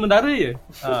 Benda tu sementara je.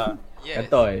 Yes.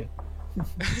 Kantoi.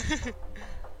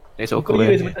 Let's Kau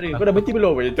kira sebentar ni. Kau dah berhenti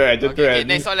belum? Macam tu kan. Okay,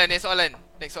 next soalan.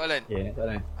 Okay, soalan.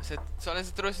 Soalan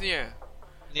seterusnya.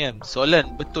 Ni kan,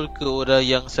 soalan betul ke orang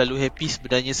yang selalu happy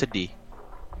sebenarnya sedih?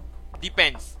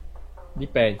 Depends.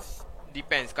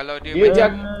 Kalau dia Dia macam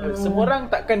semua orang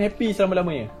takkan happy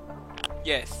selama-lamanya.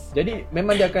 yes. Jadi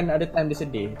memang dia akan ada time dia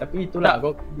sedih. Tapi itulah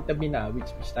kau determine lah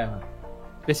which time lah.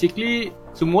 Basically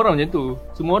semua orang macam tu.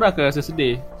 Semua orang akan rasa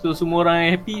sedih. So semua orang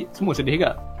yang happy, semua sedih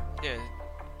kak. Yes.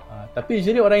 Tapi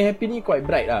usually orang yang happy ni quite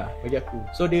bright lah bagi aku.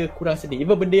 So dia kurang sedih.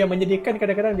 Even benda yang menyedihkan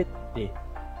kadang-kadang dia sedih.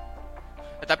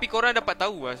 Tapi korang dapat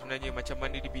tahu lah sebenarnya macam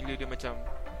mana dia bila dia macam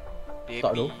dia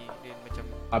Tak happy, tahu. dia macam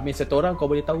Satu orang kau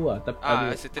boleh tahu lah. Tapi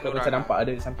certain kau orang macam lah. nampak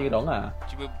ada something wrong lah.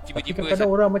 Tapi tiba-tiba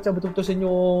kadang-kadang orang macam betul-betul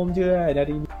senyum je kan.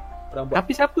 Hari ni orang buat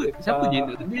Tapi siapa je yang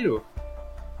tak sedih tu?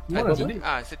 Semua orang sedih.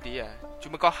 sedih lah.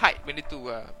 Cuma kau hype benda tu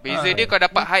lah. Beza dia kau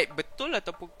dapat hype betul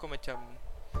ataupun kau macam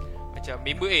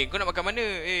member kau nak makan mana?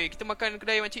 Kita makan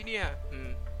kedai makcik ni lah.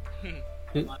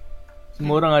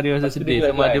 Semua orang ada rasa Lepas tu sedih.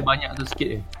 dia Sama kan. ada banyak atau sikit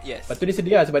je. Yes. Lepas tu dia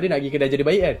sedih lah sebab dia nak pergi kedai jadi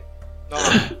baik kan.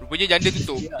 Rupanya janda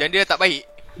tutup. Janda dah tak baik.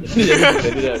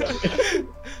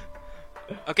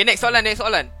 Okay, next soalan. Next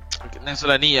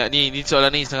soalan ni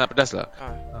soalan ni sangat pedas lah.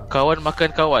 Kawan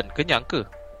makan kawan, kenyang ke?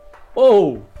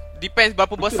 Oh, Depends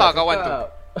berapa besar kawan tu.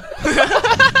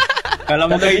 Kalau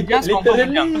makan hijaz, confirm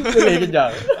kenyang. Literally boleh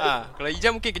kenyang. Kalau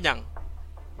hijau mungkin kenyang.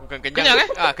 Bukan kenyang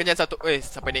kenyang satu.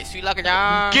 Sampai next week lah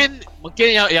kenyang. Mungkin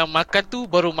yang makan tu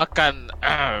baru makan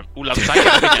ulam saya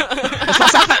kenyang. Besar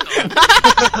sangat.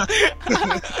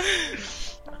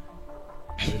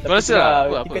 Kau rasa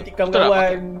apa? Tikam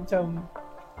kawan macam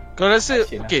Kau rasa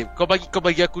Asyik lah. okey, kau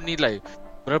bagi aku nilai.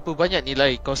 Berapa banyak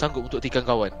nilai kau sanggup untuk tikam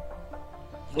kawan?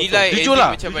 Nilai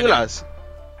Jujurlah, macam jujurlah.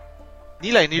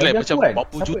 Nilai Bagi macam aku kan,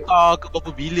 berapa siapa- juta ke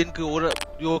berapa bilion ke orang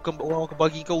akan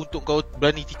bagi kau untuk kau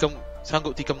berani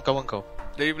sanggup tikam kawan kau.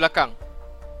 dari belakang.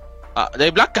 Dari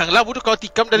belakang lah bodoh, kau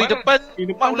tikam dari Mana? depan. Di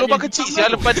depan Mak lubang tak kecil jadi sial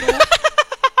lepas tu.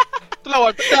 Tu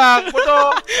lawan pedang bodoh.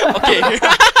 Okey.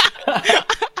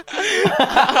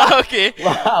 Okey.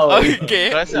 wow. Okey.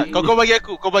 Kau rasa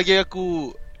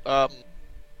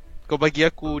kau bagi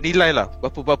aku nilai lah.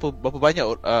 Berapa banyak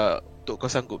untuk kau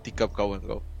sanggup tikam kawan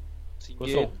kau.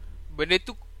 Kosong. Benda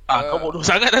tu Kau bodoh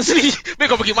sangat Nasri. Baik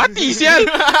kau pergi mati sial.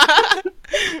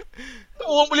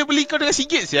 Orang boleh beli kau dengan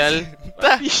RM1 sial.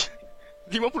 Tak. Mati.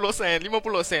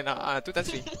 50 sen. Tu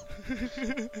Tasri.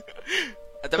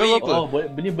 Kau Tapi apa? Oh,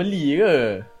 boleh beli ke?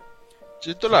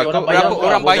 Contohlah Orang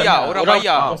orang bayar.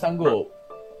 Kau sanggup.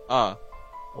 Ah.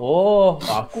 Oh,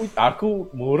 aku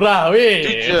murah weh.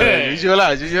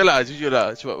 Jujurlah.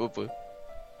 Sebab apa?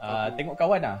 Tengok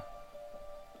kawan lah.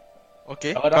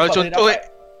 Okey. Kalau Kalau rapat contoh boleh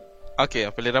okey,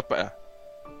 apa boleh dapat lah.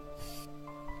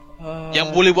 Yang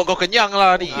boleh buat kau kenyang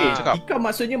lah ni. Cakap. Tikam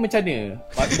maksudnya macam mana?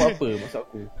 Buat apa maksud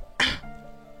aku?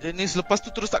 Jenis lepas tu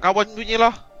terus tak kawan punya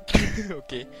lah.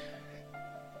 okey.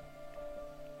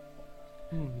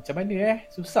 Macam mana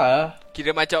susah lah.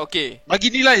 Kira macam okey. Bagi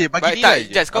nilai je, bagi nilai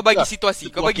je. Just kau bagi Apa lah? situasi.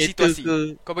 Kau bagi Kereta situasi. ke?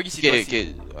 Kau bagi Okey, situasi.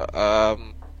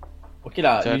 Okay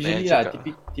lah, Macam mana usually nak lah cakap?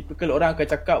 typical orang akan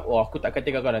cakap, oh aku tak akan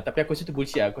tinggal kawan lah. Tapi aku rasa tu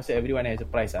bullshit lah. Aku rasa everyone has a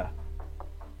price lah.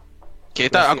 Okey,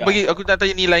 tak aku nak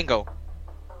tanya nilai kau.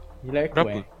 Nilai aku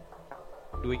Berapa?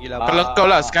 RM2.8. Kalau kau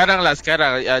lah sekarang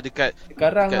dekat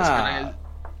Sekarang dekat lah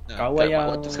kawan dekat yang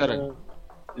waktu sekarang.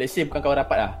 let's say bukan kawan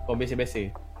rapat lah. Kawan biasa-biasa.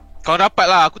 Kau dapat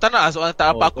lah, aku tak nak soalan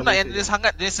tak apa. Oh, Aku kau nak yang biasa. dia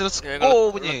sangat dia selesai Yang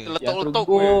punya. Yang letok-letok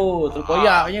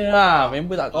terkoyak punya lah.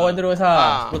 Member tak kawan terus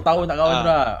lah. 10 tahun tak kawan terus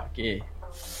lah. Okay.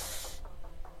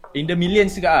 In the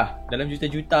millions juga lah. Dalam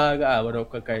juta-juta juga lah baru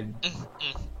aku akan.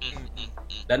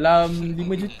 Dalam 5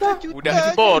 juta. Udah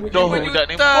Bodoh 5 budak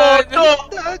ni. juta. Bodoh.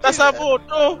 Dasar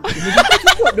bodoh. 5 juta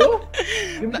cukup doh.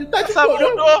 5 juta Dasar cukup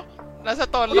doh. bodoh. Dah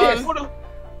tolol. Yes. Bodoh.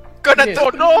 Kau nak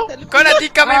Bodoh. Kau nak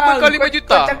tikam member kau 5 Kau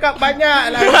juta. cakap banyak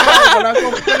lah. Kalau kau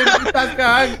bukan 5 juta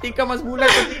sekarang, tikam mas bulan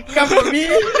kau tikam lebih.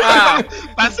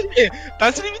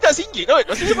 Tasri minta RM1 kot.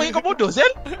 Tasri panggil kau bodoh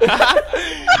sial.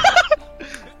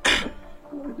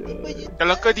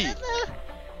 Kalau kau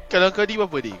di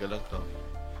berapa di kalau kau?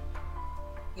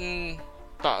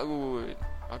 Tak kot.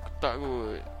 Aku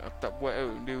tak buat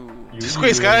dia.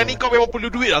 Square sekarang ni kau memang perlu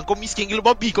duit lah. Kau miskin gila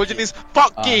babi. Kau jenis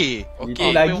fuck K. Okey.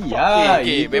 Itu lagi lah.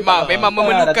 Okey, Itu memang tak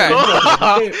memerlukan.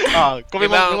 apa-apa. Kau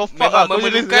memang fuck memang lah. Kau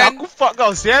jenis memerlukan. aku fuck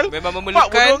kau sial. Memang Fuck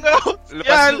memerlukan. bodoh kau.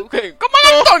 Lepas Sial. tu kau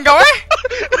maraton kau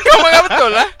Kau marah betul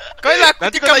lah. Kau lah aku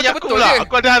Nanti tikam kau tanya aku betul-betul lah. je.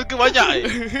 Aku ada harga banyak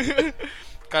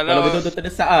Kalau betul-betul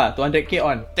terdesak lah, 200k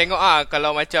on. Tengok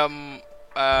kalau macam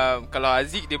kalau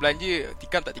Aziz dia belanja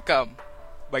tikam tak tikam.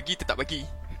 Bagi tetap bagi.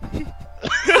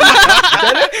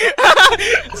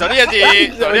 Sorry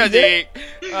Aziz. Sorry Aziz.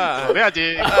 Sorry Haji.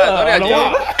 Sorry Aziz.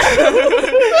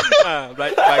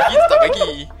 Bagi tetap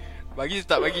bagi. Bagi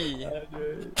tetap bagi.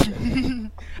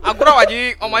 Kurang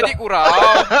Aziz. Om Aziz kurang.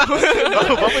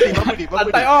 Berapa ni?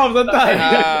 Santai om, santai.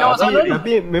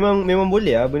 Tapi memang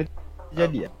boleh lah benda tu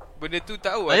jadi lah. Benda tu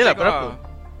tahu Ayolah, tengok berapa?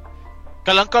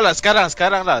 Kalau kau lah sekarang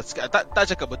lah. Tak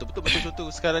cakap betul-betul macam contoh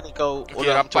sekarang ni kau Okay,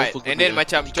 orang rapat. cover And then kau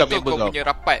macam tikam contoh member kau punya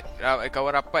rapat.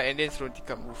 Kawan rapat and then suruh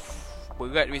tikam.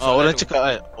 Berat weh orang tu. cakap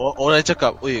orang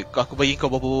cakap, "Oi, aku bagi kau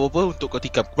berapa untuk kau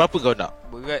tikam. Berapa kau nak?"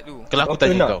 Berat tu. Kalau aku Berapa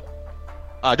tanya nak? kau.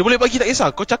 Dia boleh bagi tak kisah.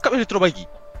 Kau cakap dia terus bagi.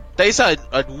 Tak kisah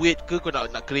duit ke, kau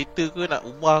nak kereta ke, nak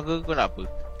rumah ke, kau nak apa.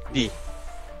 Di.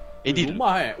 Edit.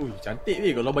 Rumah Ui, cantik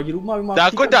ni. Kalau bagi rumah memang Dah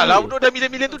kau dah lah, tikam dah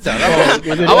milion-milion tu dah lah.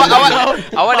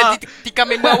 Awak dah tikam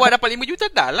member awak dapat 5 juta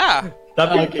dah lah.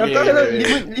 Tapi Okay. kalau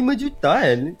 5 juta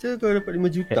kan. Macam kau dapat 5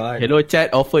 juta kan. Hello chat,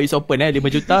 offer is open 5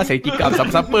 juta saya tikam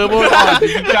siapa-siapa pun.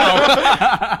 Tikam.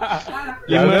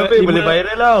 5 apa boleh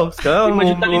viral tau. Sekarang 5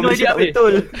 juta Lino Malaysia je tak habis.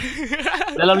 betul.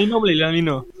 Dalam Lino boleh, dalam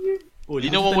Lino.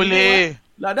 Lino pun boleh.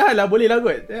 Lah dah lah, boleh lah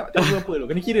kot. Tengok berapa dulu.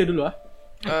 Kena kira dulu lah.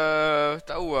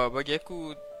 Tahu lah bagi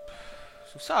aku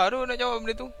susah tu nak jawab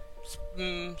benda tu.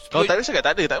 Kau tak kisah kat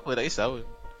tak ada, tak apa, tak kisah pun.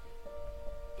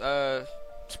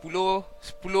 10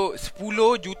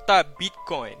 juta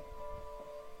Bitcoin.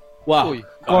 Wah.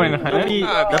 Coin lah. Tapi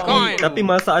Bitcoin. tapi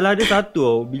masalah dia satu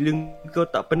tau. Bila kau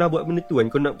tak pernah buat benda tu kan,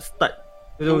 kau nak start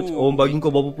Orang bagi kau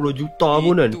berapa puluh juta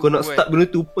pun kan. Kau nak start benda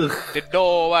tu apa? The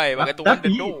door why. Makan tu the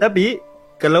door. Tapi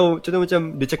kalau contoh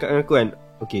macam dia cakap dengan aku kan,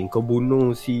 okay, kau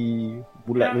bunuh si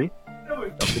bulat ni,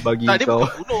 aku bagi Tak, dia kau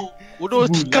bukan bodoh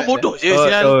tikam bodoh je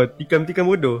sial. tikam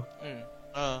bodoh.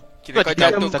 Kira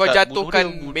kau jatuhkan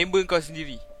member kau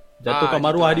sendiri. Jatuhkan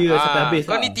maruah dia sampai habis.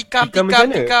 Kau lah. ni tikam macam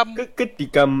mana? Ke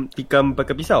tikam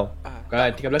pakai pisau? Kan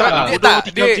tikam Tak, belakang. bodoh,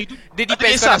 tikam Dia macam tu. dia Tak depends kau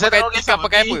kisah, nak saya pakai tak orang tikam kisah,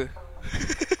 pakai tapi- apa.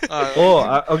 Oh,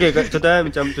 okay, contohnya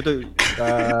macam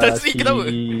Tasrik ke apa?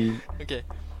 si Okay.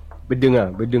 Bedeng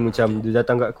macam dia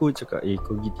datang kat aku cakap,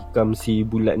 kau pergi tikam si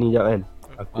bulat ni jap kan.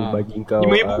 Aku bagi kau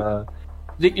RM5,000.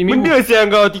 Zik, benda sial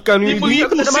kau tikam ni.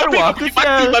 Aku tak ada maruah aku mati,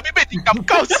 sial. babi bet tikam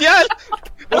kau sial.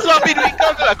 Lepas tu ambil duit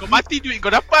kau tu lah. Kau mati duit kau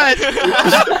dapat.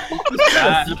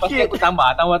 Lepas tu aku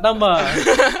tambah.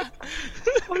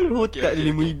 Aduh, tak ada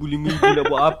RM5,000 nak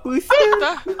buat apa sial.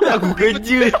 Aku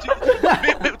kerja.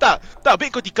 Bet tak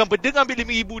bet kau tikam bedeng ambil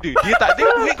RM5,000 dia. Dia tak ada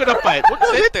duit kau dapat.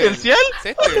 Settle sial.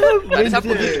 Settle. Tak ada siapa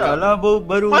Kerja. tikam. Alah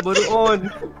baru on.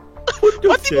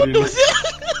 Mati bodoh sial.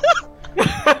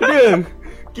 Deng,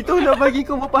 kita nak bagi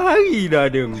kau berapa hari dah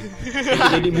Deng. Kau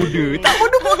jadi muda. Tak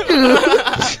muda-muda.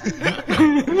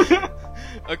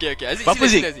 Okay. Aziz, Berapa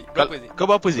sila, Zik? Berapa Zik? Kau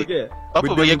berapa Zik? Okay.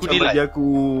 Apa bagi aku nilai? Bagi aku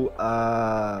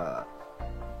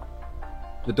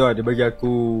betul lah, dia bagi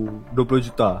aku 20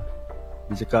 juta.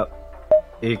 Dia cakap,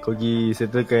 kau pergi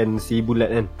settlekan si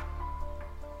bulat kan.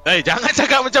 Jangan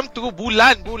cakap macam tu.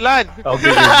 Bulan.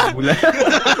 Okay, bulat.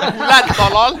 Bulan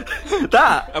tolol.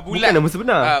 Tak, Bulat. bukan nama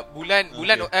sebenar.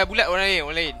 Bulat orang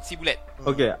lain. Si bulat.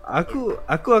 Okay, aku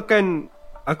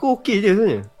okey je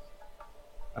sebenarnya.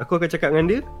 Aku akan cakap dengan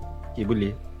dia, okay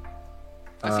boleh.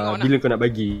 Kasih kau Bila kau nak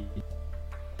bagi.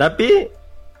 Tapi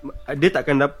dia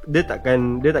takkan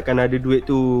ada duit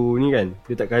tu ni kan.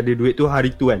 Dia takkan ada duit tu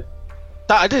hari tu kan.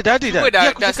 Tak ada, dah ada Semua dah. Dia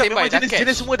aku dah cakap standby, memang dah cash.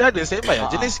 jenis semua dah ada standby.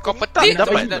 Jenis Kau tak petik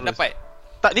dapat. dapat.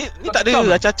 Tak ni tak ada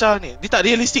acah-acah ni. Dia tak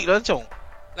realistik dah lancong.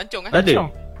 Lancong kan? Ada.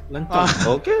 Lantang.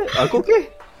 Okay, aku okey.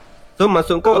 So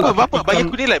maksud kau Berapa? Bagi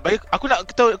aku nilai. Aku nak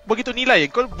bagi tu nilai.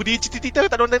 Kau beri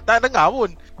cerita-cerita tak ada dengar pun.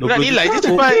 Kau nak 20 nilai je juta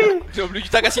cepat. okey. 20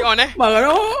 juta kasih on Marah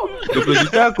dah. 20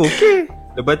 juta aku okey.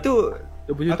 Lepas tu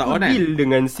 20 juta aku on kan. deal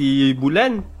dengan si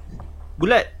bulat.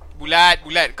 Bulat.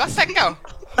 Kau sang kau.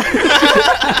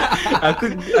 Aku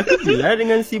deal lah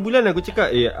dengan si bulan. Aku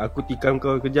cakap aku tikam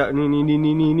kau kejap ni.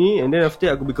 And then after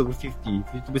that aku bagi kau 50%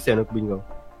 aku bagi kau.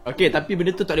 Okay, tapi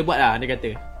benda tu tak boleh buat lah, dia kata.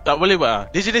 Tak boleh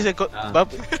buat. Dia jenis yang kau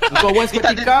Kau once kau Dia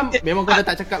tak ada- tikam, memang kau dah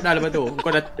tak cakap dah lepas tu.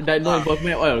 Kau dah no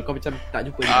involvement at all. Kau macam tak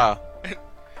jumpa dia.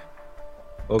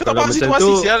 Oh, Kau tak kalau faham macam situasi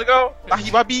tu sial kau. Tahi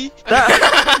babi. tak.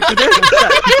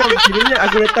 Kiranya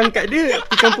aku datang kat dia,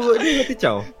 tikam perut dia kata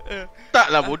caw.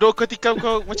 Taklah bodoh kau tikam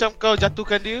kau macam kau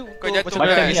jatuhkan dia. Kau jatuhkan.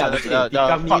 Macam ni Dah, lah.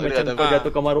 Tikam ni macam kau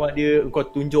jatuhkan maruah dia, kau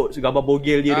tunjuk gambar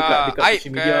bogel dia dekat aib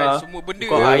social media. kan, semua benda.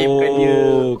 Kau aibkan dia.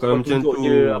 Kalau Kau macam tunjuk tu.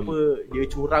 dia apa, dia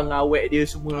curang awet dia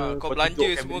semua. Kau belanja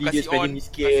tunjuk semua family dia kasih spending on.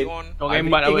 miskin. Kasih on. Kau rembat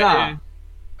Everything awet lah. dia.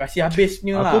 Kasih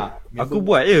habisnya lah. Aku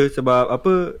buat je sebab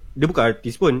apa, dia bukan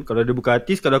artis pun. Kalau dia bukan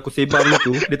artis, kalau aku sebar benda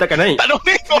tu, dia takkan naik. Tak ada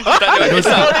tengok. Tak ada Tak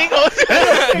kisah. ada tengok.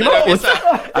 Mampus.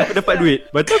 Aku dapat duit.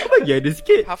 Lepas tu aku bagi ada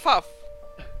sikit. Hafaf.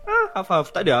 Half.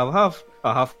 Tak ada half.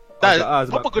 Half. Tak,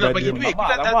 sebab apa kau nak dah bagi dia- duit? Kau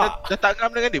dah tak ngam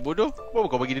dengan dia bodoh. Apa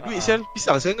kau bagi dia duit sial?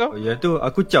 Pisang sial kau. Oh ya tu,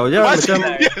 aku caw je Masih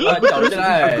macam dia lah.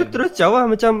 aku terus caw lah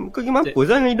macam kau pergi mampus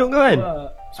lah dengan hidup kau kan.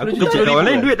 Aku 10 juta kerja kat orang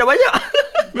lain duit dah banyak.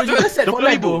 10 juta set for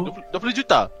life tu. 20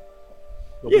 juta.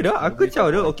 Ya dah, aku caw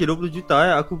dah. Okey 20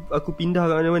 juta aku pindah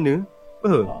kat mana-mana.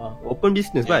 Open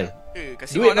business bye.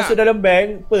 Kasih Duit on masuk lah. dalam bank,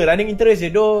 running interest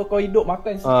je doh. Kau hidup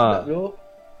makan sedap doh.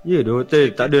 Ya doh,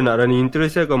 tak ada nak running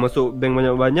interest lah. Kau masuk bank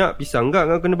banyak-banyak, pisang enggak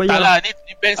kau kena bayar. Tak lah, ni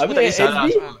bank semua tak Habis kisah lah.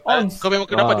 SB, ons. Kau memang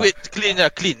kau dapat duit clean je,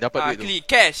 clean dapat duit tu. Clean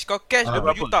cash. Kau cash Tak ada 20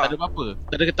 apa-apa. juta. Tak ada apa-apa.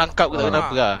 Tak ada ketangkap ke tak kena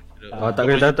apa lah.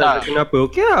 Tak kena apa.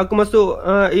 Okey lah, aku masuk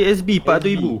ASB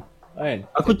 400,000. Kan?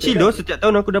 Aku chill doh, setiap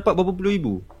tahun aku dapat berapa puluh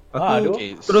ribu. Aku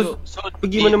Okay, terus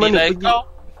pergi mana-mana, nilai pergi. kau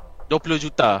 20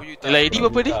 juta. 20 juta. Nilai Edi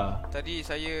berapa ni? Tadi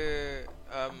saya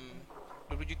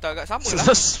 20 juta agak sama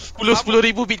lah. 10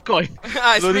 ribu Bitcoin.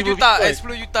 10 juta. 10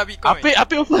 juta Bitcoin. Ambil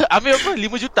apa? Ambil apa?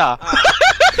 5 juta.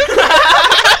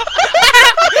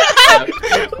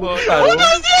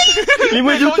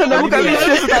 5 juta nak buka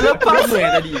business tak lepas.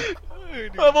 Tadi.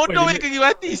 Bodoh punya kaki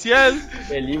mati sial.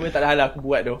 5 tak dah lah aku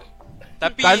buat doh.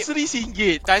 Tapi Tan Sri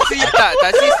RM1. Tan Sri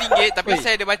RM1 tapi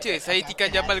saya ada baca. Saya tikam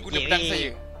Jamal guna pedang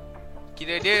saya.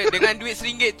 Kira dia dengan duit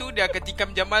RM1 tu dia akan tikam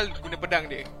Jamal guna pedang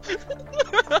dia.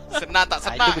 Senang tak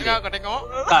senang kau tengok.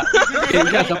 Tak.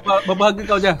 Jas, apa berbahagia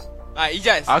kau Jas?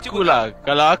 Ijaz, Aku cuba lah.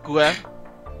 Kalau aku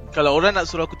kalau orang nak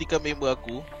suruh aku tikam member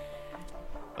aku,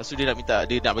 Lepas tu dia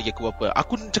nak bagi aku berapa.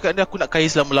 Aku cakap dia aku nak kaya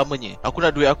selama-lamanya. Aku nak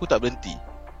duit aku tak berhenti.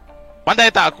 Pandai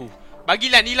tak aku?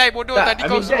 Bagilah nilai bodoh Tak, tadi I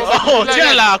kau mean, suruh. Oh,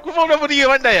 janganlah. Aku mau berapa dia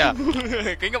pandai lah.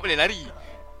 Kau ingat boleh lari.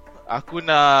 Aku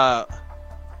nak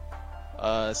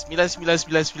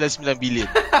 99999 bilion.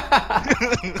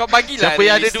 Kau bagilah Siapa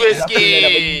yang ada duit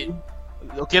sikit.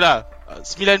 Okey lah.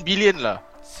 9 bilion lah.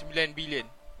 9 bilion.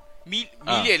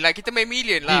 Million lah, kita main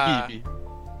million lah.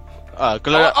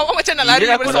 Kalau Awak macam nak lari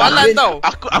bilion daripada aku soalan nak- tau.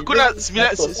 aku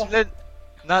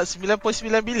nak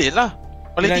 9.9 bilion lah.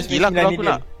 Paling tinggi lah kalau aku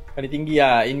nak. Paling tinggi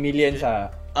lah, in millions lah.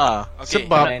 Okay.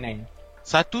 Sebab 999.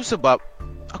 satu sebab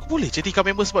aku boleh jadikan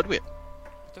member sebab duit.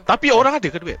 Tapi orang ada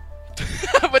ke duit?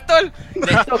 Betul.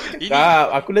 Ini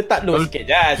Aku letak low sikit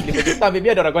je. 5 juta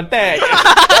maybe ada orang contact.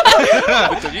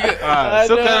 betul juga.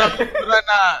 So Aduh. kalau korang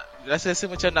nak rasa-rasa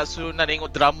macam nak suruh nak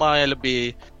tengok drama yang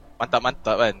lebih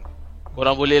mantap-mantap kan,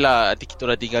 korang boleh lah nanti kita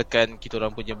orang tinggalkan kita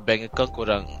orang punya bank account,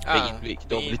 korang bank in duit.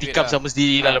 Kita orang boleh tikam sama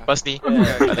sendiri lah lepas ni.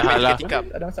 Tak ada hal lah. Tikam.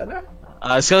 Tak ada masalah.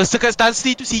 Sekat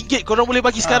stansi tu RM1 korang boleh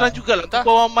bagi sekarang jugalah. Tak.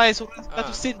 Untuk bawah mai seorang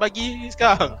 100 sen bagi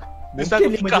sekarang.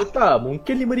 Mungkin 5 juta,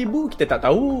 mungkin 5,000, kita tak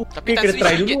tahu. Tapi Kita tak kena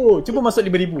try RM1. dulu. Cuba masuk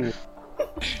 5,000.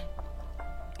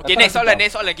 Okay, next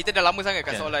soalan. Kita dah lama sangat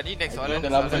kat soalan ni. Next soalan. Dah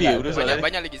lama sangat.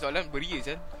 Banyak lagi soalan. Beria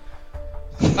kan.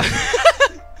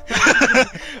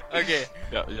 Okay.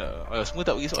 Semua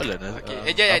tak bagi soalan lah. Okay.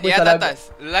 Apa Di salah-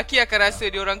 atas. Lelaki akan rasa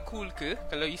dia orang cool ke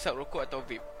kalau isap rokok atau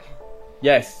vape?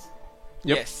 Yes.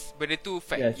 Yup. Yes. Benda tu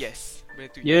fact. Yes. Yes. Benda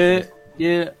tu yes.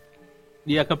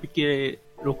 Dia akan fikir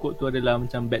rokok tu adalah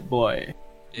macam bad boy.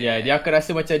 Ya, dia akan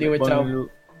rasa macam dia Bad boy macam dulu.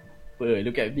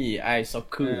 look at me, I so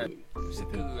cool.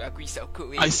 Aku isap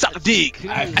rokok weh. I suck dick.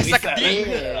 I suck a dick.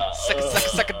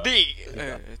 Suck a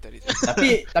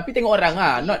dick. Tapi tengok orang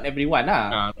lah, not everyone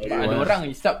lah. Ada everyone. orang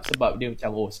isap sebab dia macam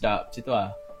sedap macam tu lah.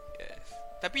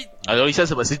 Tapi Kalau risau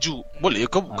sebab sejuk. Boleh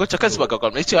kau cakap sebab kau kat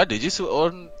Malaysia ada je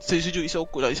orang sejuk isap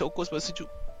rokok, nak isap rokok sebab sejuk.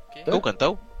 okay. Kau kan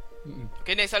tahu.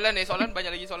 Okay, next soalan.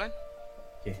 Banyak lagi soalan.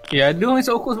 Ya, ada orang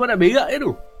isap rokok sebab nak berak je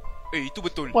tu. Itu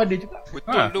betul. Oh ada juga.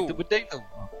 Betul tu. Itu betul tu.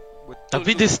 Betul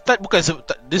Tapi tu. dia start bukan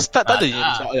dia start tak ada je.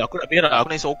 Aku nak berak, aku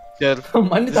nak isap rokok.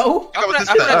 Mana tahu? Aku nak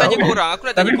tanya korang.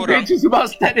 Tapi korang. itu sebab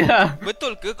start dia.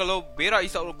 Betul ke kalau berak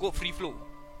isap rokok free flow?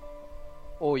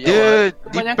 Oh ya. Dia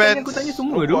Kebanyakan depends yang aku tanya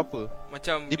semua rokok tu. apa.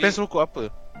 Macam Depends rokok apa.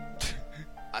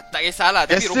 tak kisahlah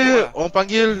tapi rokok Biasa lah. orang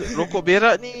panggil rokok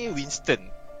berak ni Winston.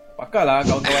 Pakar lah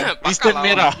kawan-kawan. Winston lah.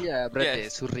 merah. Ya, berarti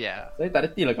Yes. Surya. Saya tak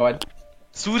reti lah kawan.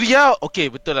 Surya, okey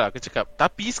betul lah aku cakap.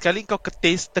 Tapi sekali kau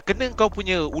ketis, terkena kau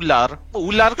punya ular.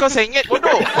 Ular kau sengit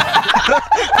bodoh.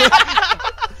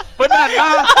 Penan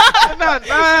lah.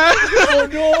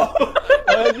 Bodoh.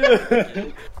 Aduh.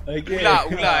 Okay. Ular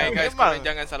guys, Memang. korang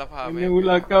jangan salah faham. Ini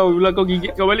ular kau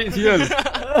gigit kau balik sial.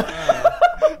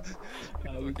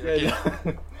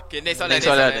 Okay, next Next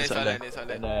soalan.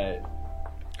 soalan.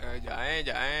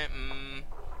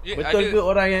 Betul ke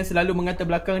orang yang selalu mengata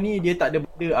belakang ni dia tak ada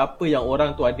benda apa yang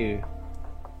orang tu ada?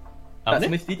 Tak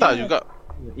semestinya. Tak juga.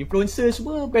 Influencer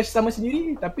semua best sama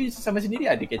sendiri, tapi sesama sendiri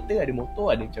ada kereta, ada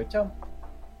motor, ada macam-macam.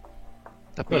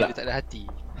 Tapi Betul dia tak? tak ada hati.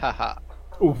 Haha.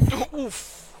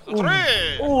 Uff.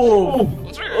 Oh.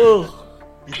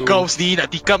 Kau sendiri nak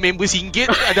tikam member RM1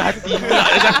 ada hati pula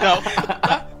dia cakap.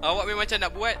 Awak memang macam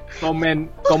nak buat.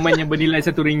 Komen yang bernilai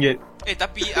RM1.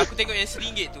 Tapi aku tengok yang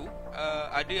RM1 tu,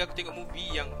 ada aku tengok movie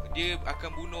yang dia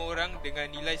akan bunuh orang dengan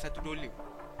nilai $1.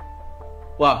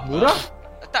 Wah, murah.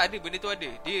 Tak ada, benda tu ada.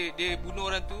 Dia bunuh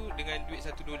orang tu dengan duit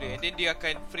 $1 and then dia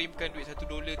akan framekan duit $1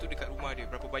 tu dekat rumah dia.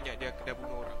 Berapa banyak dia dah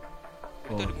bunuh orang.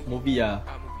 Itu ada movie. Movie lah.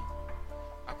 Movie.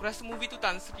 Aku rasa movie tu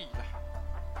Tan Sri lah.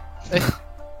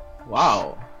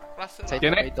 Wow. Rasa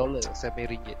Saya lah. tak main $, saya main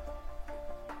ringgit.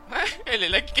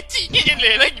 Lagi kecil je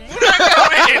lagi murah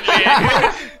kan.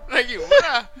 Lagi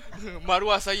murah.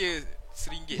 Maruah saya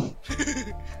RM1.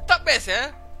 Tak best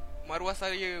ya. Maruah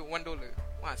saya $1.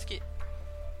 Wah, sikit.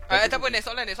 Tak apa, next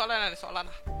soalan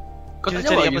lah. Kau Kita tak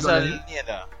jawab cari yang lagi pasal soalan ni. ni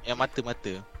ada. Yang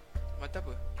mata-mata. Mata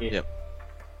apa? Okay. Yep.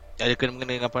 Ada kena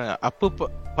dengan pandangan. Apa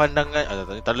pandangan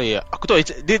tak boleh ya. Aku tahu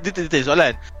dia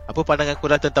soalan. Apa pandangan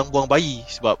korang tentang buang bayi?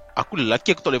 Sebab aku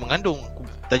lelaki, aku tak boleh mengandung. Aku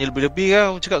tanya lebih-lebih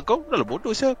kan. Aku cakap kau dah lah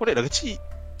bodoh siapa. Kau dah kecil.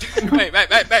 Baik.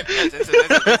 Sensor.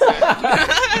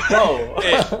 Wow.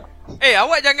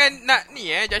 Awak jangan nak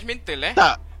ni judgemental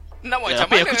Tak. Nak buat macam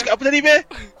Apa mana? aku cakap apa tadi be?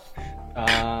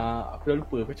 Aku dah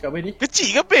lupa kau cakap apa ni? Kecil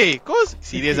ke pe? Kau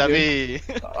serius be?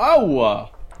 Tak tahu lah.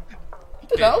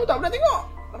 Kita tahu tak pernah tengok.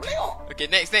 Okay,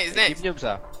 next. Timnya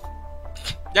besar.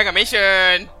 Jangan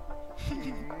mention.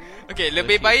 Okay,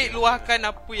 lebih baik luahkan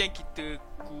apa yang kita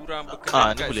kurang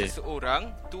berkenan ni kat boleh. seseorang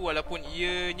tu walaupun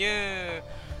ianya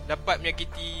dapat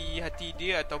menyakiti hati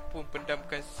dia ataupun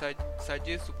pendamkan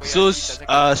saja supaya So hati tak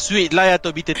sakit. sweet lie atau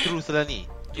bitter truth lah ni.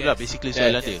 Itulah basically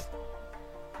soalan dia.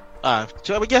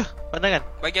 Cuba bagi lah pandangan.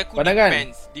 Bagi aku Pandangan.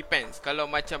 depends. Kalau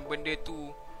macam benda tu,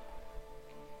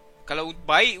 kalau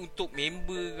baik untuk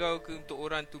member kau ke untuk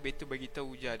orang tu, better bagi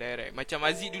tahu je direct. Macam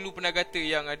Aziz dulu pernah kata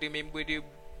yang ada member dia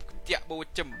ketiak bau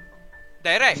cem.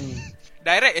 Direct.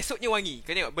 Direct esoknya wangi.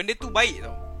 Kau tengok benda tu baik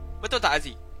tau. Betul tak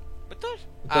Aziz? Betul?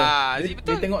 Aziz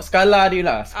betul. Dia tengok skala dia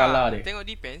lah, skala dia. Tengok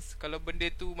depends. Kalau benda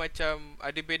tu macam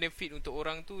ada benefit untuk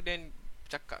orang tu, then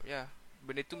cakap je.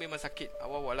 Benda tu memang sakit.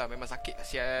 Awal-awal lah memang sakit lah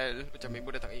sial. Macam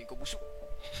member datang, kau busuk.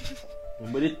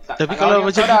 Tapi kalau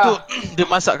macam tu dia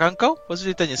masakkan kau, lepas tu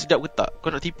dia tanya sedap ke tak? Kau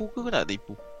nak tipu ke kau nak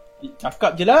tipu?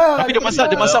 Cakap je lah. Tapi dia masak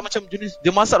macam jenis, dia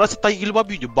masak rasa tai gila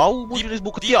babi je. Bau pun jenis bau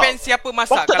ketiak. Depends siapa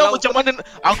masak. Aku tak tahu macam mana,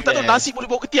 aku tak tahu nasi boleh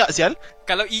bau ketiak sial.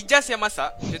 Kalau Ijaz yang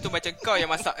masak, dia tu macam kau yang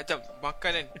masak macam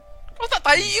makan kan. Kau tak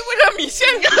tai pun dah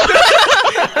sial.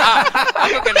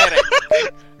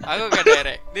 Aku akan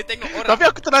direct. Dia tengok orang. Tapi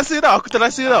aku terasa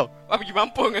tau. Pergi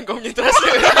mampus dengan kau punya terasa.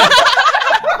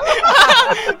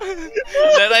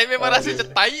 Dan Rai memang rasa macam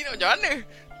tai nak macam mana.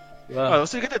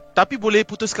 Maksud dia kata, tapi boleh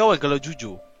putus kawan kalau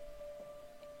jujur.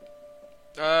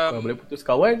 Kalau boleh putus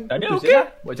kawan, Tak ada, putus okey. je lah.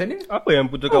 Buat macam ni. Apa yang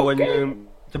putus kawan dia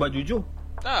sebab jujur?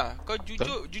 Kau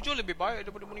jujur lebih baik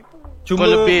daripada menipu. Cuma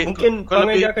mungkin kau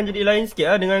perangai lebih- dia akan jadi lain sikit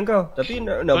lah dengan kau. Tapi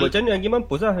nak buat macam mana lagi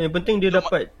mampus lah. Yang penting dia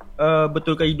dapat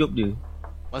betulkan hidup dia.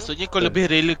 Maksudnya kau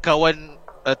lebih rela kawan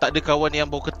tak ada kawan yang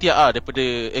bau ketiak daripada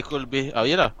kau lebih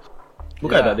yalah.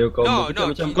 Bukan tak ada kau No, kita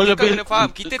macam kau lebih- kena faham.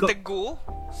 Kita kau- tegur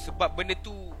sebab benda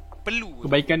tu perlu.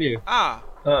 Kebaikan dia.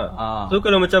 So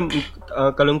kalau macam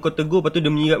kalau kau tegur lepas tu dia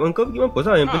menyirapkan kau, pergi mampus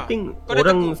lah. Yang penting kau dah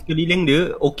orang tegur. sekeliling dia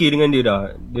okey dengan dia dah.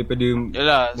 Daripada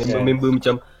Yalah. member-member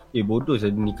macam bodoh saya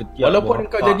ni ketiak. Walaupun buat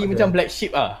kau apa jadi je. macam black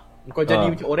sheep Kau jadi Ah.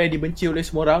 macam orang yang dibenci oleh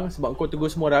semua orang sebab kau tegur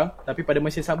semua orang, tapi pada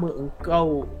masa yang sama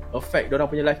engkau affect diorang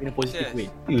punya life in a positive Yes. way.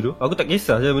 Ya tu, aku tak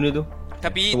kisah je benda tu.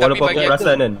 Tapi Walaupun aku bagi aku,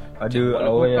 perasan kan ada Walaupun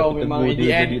orang yang kau aku memang tegur in the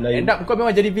dia end, jadi lain. end up kau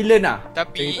memang jadi villain lah.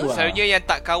 tapi Macam itu lah. selalunya yang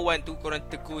tak kawan tu korang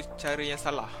tegur cara yang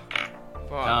salah.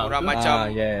 Faham? Orang betul. macam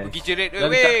Yes. pergi jerit,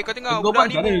 Dan weh tak- kau tengok tegur budak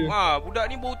ni cara. budak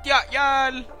ni bau tiak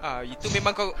yal. Itu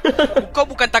memang kau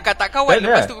bukan tak kawan, Tak ada.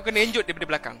 lepas tu kau kena enjut daripada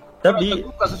belakang. Tapi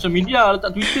Tegur kat social media,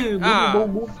 letak Twitter,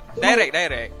 bau-bau.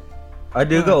 Direct.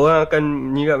 ada ke orang akan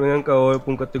nyirap dengan kau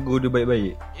walaupun kau tegur dia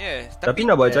baik-baik. Yes. Tapi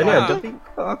nak buat macam mana? Ah. Tapi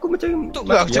aku macam Untuk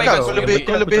Tak, aku Ya, cakap kau kau lebih-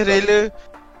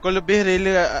 lebih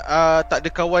rela tak ada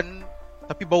kawan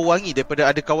tapi bau wangi daripada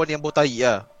ada kawan yang bau tai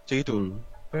lah. Macam itu.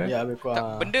 Ya, lebih kurang. tak,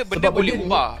 benda Sebab boleh benda ni-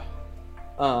 ubah.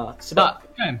 Sebab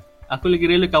Tak kan? Aku lagi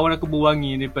rela kawan aku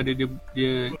berwangi daripada dia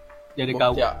ada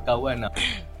Bau ketiak. kawan lah.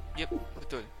 Yep,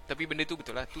 betul. Tapi benda tu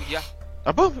betul lah. Tu je lah.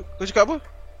 Apa? Kau cakap apa?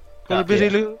 Kau Tak, lebih ya.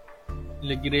 rela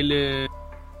Lagi rela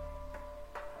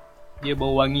dia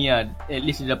bau wangi lah. At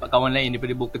least dia dapat kawan lain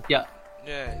daripada bau ketiak,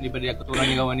 Yeah. daripada aku orang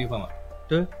ni kawan ni, faham tak?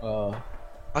 betul.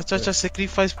 Acah-acah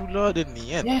sacrifice pula dia ni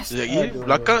kan. Yes. Sekejap lagi Aduh.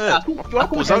 belakang Aku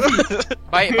apa sangat.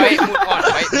 Baik, move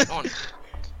on.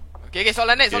 Okay,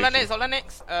 soalan next.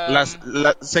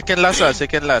 Second last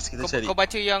kita cari. Kau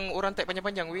baca yang orang tag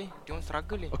panjang-panjang weh. Dia orang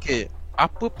struggle ni. Okey,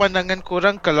 apa pandangan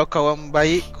korang kalau kawan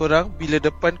baik korang bila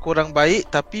depan korang baik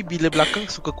tapi bila belakang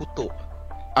suka kutuk?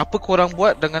 Apa korang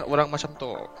buat dengan orang macam tu?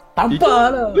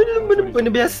 tampar lah. Benda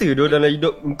biasa tu dalam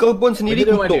hidup. Kau pun sendiri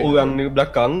Benda kutuk mana? orang di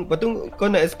belakang. Lepas tu kau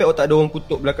nak expect tak ada orang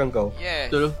kutuk belakang kau. Yes.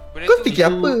 Betul. Benda Kau tu- fikir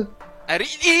apa?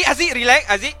 Aziz, relax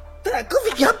Aziz. Tak, kau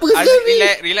fikir apa Aziz, sekarang ni?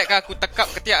 relax kan aku tekap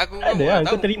ketiak aku. Ada lah,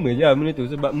 Tahu. kau terima je lah benda tu.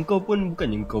 Sebab kau pun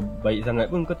bukannya kau baik sangat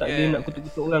pun. Kau tak ada Yes. nak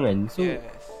kutuk-kutuk orang kan. So Yes.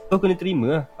 kau kena terima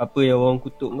lah apa yang orang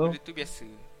kutuk kau. Benda tu biasa.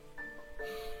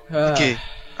 Okey.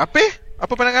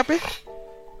 Apa pandangan apa?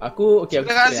 Aku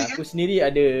Sebenarnya Aziz aku sendiri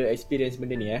ada experience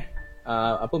benda ni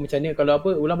apa macam ni kalau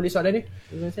ulang balik soalan ni.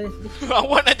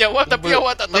 Awak nak jawab tapi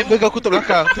awak tak tahu. Member kau kutuk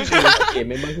belakang tu je. Okey,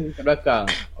 memang aku kat belakang.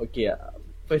 Okey,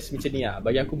 first macam ni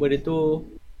bagi aku benda tu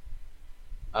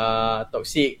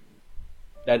toxic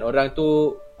dan orang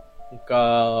tu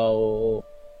kau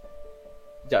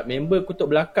member kutuk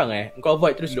belakang kau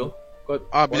avoid terus tu. Kau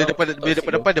Bila orang toxic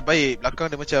depan dia baik, belakang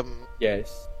dia macam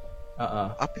Yes.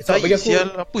 apa So, tai bagi aku, sial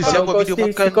apa kalau sial buat kau video still-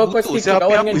 makan kau butuh still siapa kawan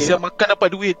apa dengan dia, sial makan dapat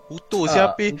duit butuh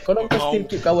siapa Kalau kau still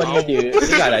keep kawan dengan dia,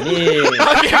 dengarlah ni.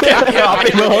 Apa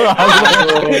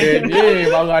Ni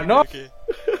marah no. Okey.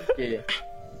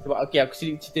 Sebab aku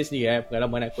cerita sendiri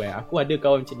pengalaman aku Aku ada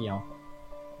kawan macam ni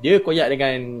Dia koyak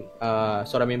dengan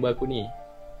seorang member aku ni.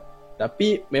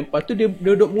 Tapi lepas tu dia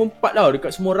duduk mengumpat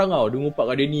dekat semua orang Dia mengumpat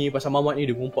kat dia ni pasal mamat ni,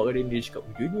 dia mengumpat kat dia ni. Dia cakap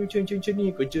dia ni macam ni,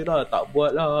 kerja lah, tak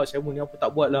buat lah, saya ni apa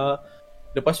tak buat lah.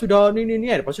 Lepas tu dah ni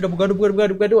kan. Lepas tu dah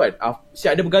bergaduh kan.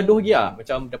 Siap ada bergaduh lagi lah.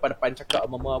 Macam depan-depan cakap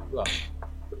mama apa lah.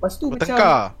 Lepas tu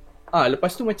Bertengkar. macam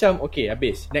lepas tu macam okay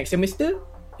habis. Next semester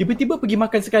tiba-tiba pergi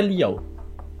makan sekali tau.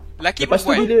 Laki Lepas tu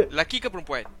perempuan? bila- Laki ke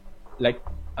perempuan? Like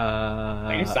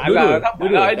Tak kisahlah, tak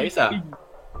apalah. Tak kisah.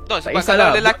 No, Tak sebab kisahlah,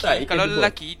 kalau lelaki, betul tak? kalau It can be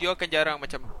lelaki dia akan jarang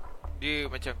macam dia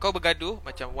macam kau bergaduh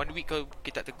macam one week kau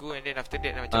kita tak tegur and then after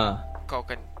that macam kau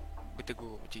akan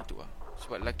bertegur macam itu lah.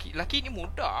 Sebab lelaki ni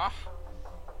mudah.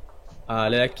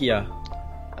 Lelaki lah.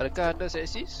 Adakah anda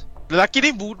seksis? Lelaki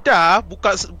ni budak,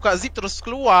 buka zip terus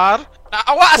keluar.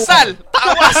 Awak asal. Tak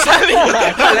awak asal ni.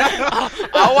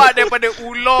 Awak daripada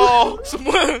ular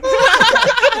semua.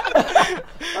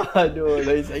 Aduh,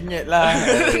 lain sangat lah.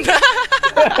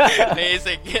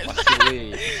 Sengit.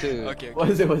 Okay.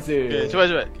 Puasa. Okay,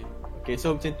 cuba. Okay,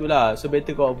 so macam tu lah. So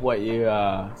better kau buat je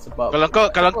lah. Sebab Kalau kau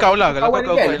lah, kalau kau kan,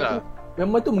 buat lah.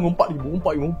 memang tu mengumpat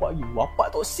lagi. Wapak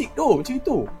toksik tu, macam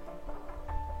itu.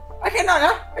 I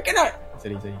cannot.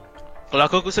 Sorry. Kalau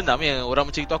aku senang yang orang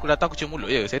macam itu aku datang aku cium mulut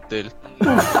je, settle.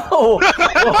 Wow.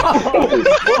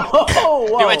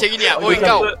 Dia macam gini ah. Oi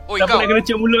kau. Siapa nak kena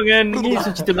cium mulut dengan ni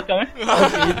cerita belakang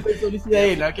Okay, itu solusi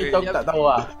lain. Okay, aku tak tahu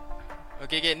lah.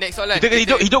 Okay, next soalan. Kita kena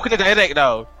hidup kena direct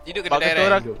tau. Hidup kena Bagi direct.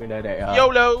 orang- Hidup kena direct lah. Yo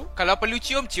lo. Kalau perlu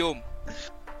cium.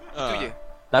 Itu je.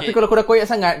 Tapi Okay. kalau kau dah koyak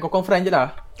sangat, kau confront je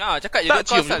lah. Cakap je Tak dia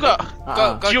cium asal juga.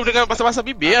 Kau Cium dengan pasal-pasal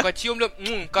bibir lah. kau cium dia.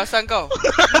 Kau asal kau.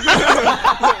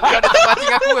 Kau ada tak batin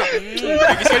aku ke?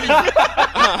 Lagi sekali.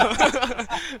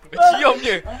 Kau cium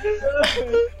je.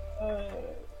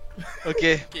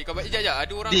 Okay. Okay, kau baca jap.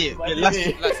 Ada orang Ni, last.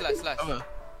 Apa?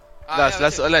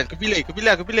 Last soalan. Kau pilih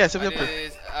siapa?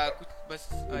 Aku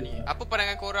ni. Apa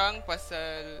pandangan korang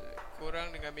pasal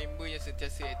korang dengan member yang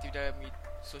sentiasa aktif dalam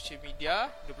social media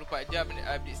 24 jam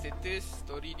update status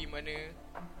story di mana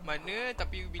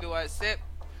tapi bila WhatsApp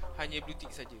hanya blue tick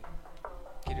saja.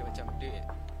 Kira macam dia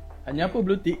Hanya apa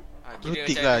blue tick? Blue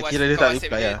tick macam lah, WhatsApp kira dia kau tak WhatsApp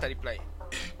reply dia lah. tak reply.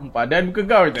 Padan muka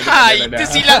kau. Itu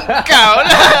silap kau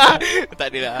lah. Tak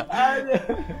adalah.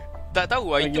 Tak tahu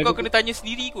lah. Itu kau kena tanya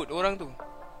sendiri kot orang tu.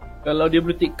 Kalau dia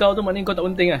blue tick kau tu maknanya kau tak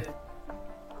penting lah.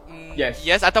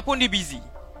 Yes. Ataupun dia busy.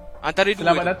 Antara dua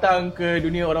Selamat tu. datang ke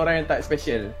dunia orang-orang yang tak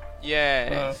special.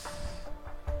 Yes.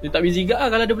 Dia tak busy juga lah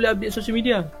kalau dia boleh update social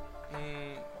media.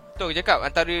 Tu aku cakap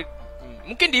antara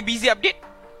mungkin dia busy update.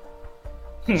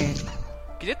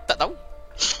 Kita tak tahu.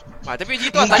 Tapi macam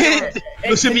tu lah Mungkin tanya.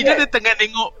 social media dia tengah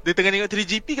tengok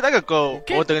 3GP ke takkan kau?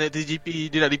 Mungkin. Orang tengah tengok 3GP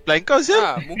dia nak reply kau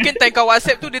sial. Mungkin time kau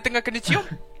WhatsApp tu dia tengah kena cium.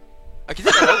 Kita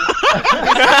tak tahu.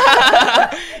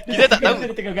 Kita tak tahu.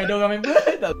 Dia tengah gaduh dengan member.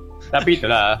 Tapi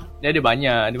itulah, dia ada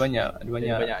banyak Dia ada banyak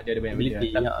ability.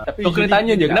 benda. Tapi Kau kena usually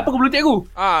tanya je, lah. kenapa kau blue tick aku?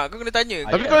 Kau kena tanya.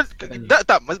 Tapi kau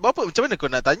tak apa macam mana kau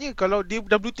nak tanya kalau dia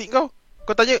dah blue tick kau?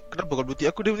 Kau tanya kenapa kau blue tick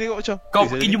aku, dia tengok macam Kau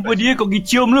pergi jumpa dia, kau pergi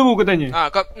cium dulu kau tanya.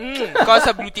 Kau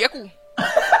asal blue tick aku.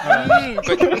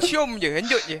 Kau cium je,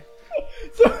 henjut je.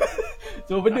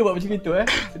 So benda buat macam itu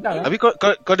senang lah. Tapi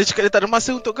kau dia cakap dia tak ada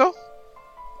masa untuk kau?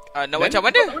 Nak macam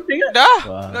mana? penting kan? Dah.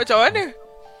 Wah. Nak macam mana?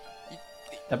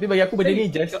 Tapi bagi aku benda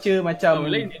ni gesture macam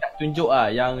dia nak tunjuk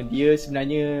yang dia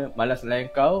sebenarnya malas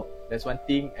layan kau. That's one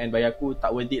thing. And bagi aku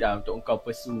tak worth it lah untuk kau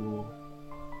pursue.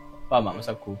 Faham tak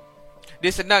maksud aku?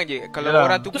 Dia senang je. Kalau Yalah.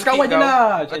 orang tu Terus blue tick kawan je kau,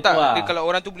 lah, macam tak, tu lah. dia kalau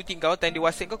orang tu blue tick kau, time dia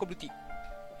WhatsApp kau blue tick.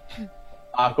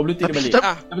 Kau blue tick dia balik.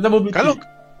 Tapi- Sama-sama blue tick.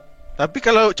 Tapi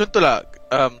kalau contohlah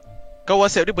kau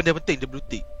WhatsApp dia benda penting dia blue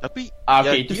tick. Tapi okay,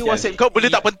 yang itu dia sial. WhatsApp kau benda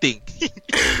tak penting.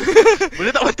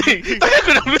 Benda tak penting. Tapi aku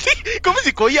nak blue tick, kau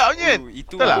mesti koyak punya kan?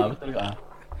 Itu Betul lah. lah. Betul lah.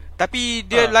 Tapi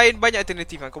dia lain banyak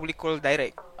alternatif kan. Kau boleh call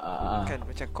direct. Kan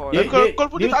macam call. Dia, Call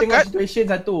pun dia tak tengok angkat. situation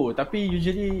satu. Tapi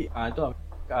usually tu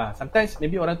lah. Sometimes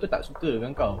maybe orang tu tak suka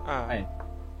dengan kau. Kan?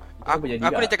 Aku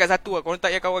nak cakap satu lah. Kau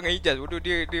tak yang kawan dengan Ijaz. Bodoh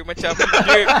dia macam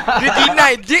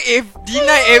dia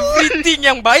deny everything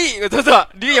yang baik. Kau tahu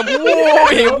tak? Dia yang buruk.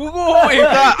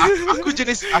 Tak, aku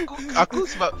jenis aku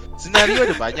sebab senario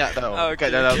ada banyak tau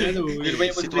kat dalam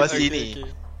situasi ni.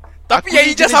 Tapi Aku yang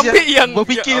ni Ijaz jenis sampai yang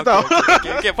berfikir Okay, tau.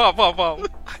 Okay, faham.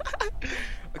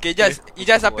 Okay,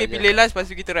 Ijaz sampai pilih last. Lepas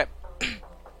tu kita rap.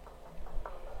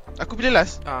 Aku pilih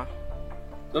last.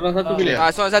 Orang satu pilih.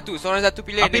 Seorang satu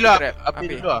pilih. Api then lah. kita rap. Api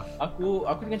dulu lah. Aku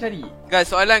tengah cari. Guys,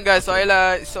 soalan.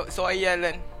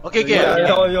 Okay. Tengok.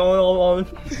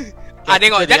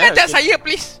 Jadi, Jangan okay. saya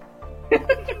please.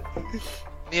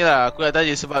 Ni lah aku nak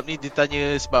tanya sebab ni dia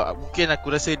tanya sebab mungkin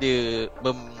aku rasa dia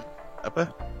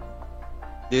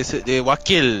dia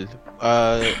wakil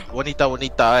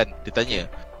wanita-wanita kan. Dia tanya,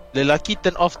 lelaki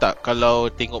turn off tak kalau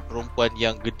tengok perempuan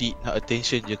yang gedik nak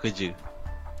attention je kerja?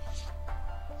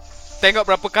 Tengok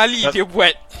berapa kali dia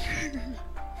buat.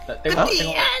 Tak tengok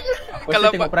aku Kalau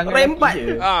rasa tengok perangai rembat. lelaki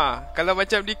je. Kalau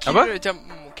macam dia kira Apa? macam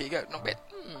okay ke, not bad.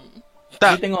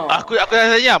 Tak, Dia tengok. aku dah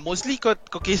tanya, mostly kau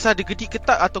kisah dia gedik ke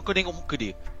tak atau kau tengok muka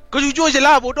dia? Kau jujur je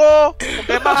lah, bodoh. Kau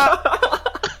memang.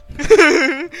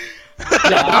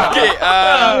 Okay,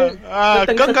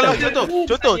 Kau kalau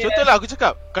contoh lah aku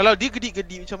cakap, kalau dia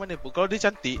gedik-gedik macam mana pun, kalau dia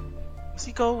cantik, mesti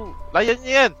kau layan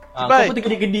je kan. Kau Bye. pun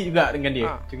tergedik-gedik juga dengan dia.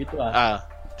 Macam gitu lah.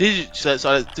 Dia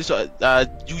soal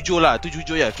jujur lah, tu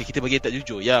jujur ya. Okay, kita bagi tak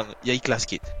jujur, yang ikhlas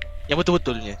sikit. Yang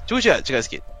betul-betulnya. Cuba cakap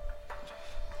sikit.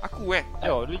 Aku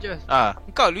Yo, lu je.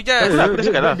 Kau lu Jas. Aku dah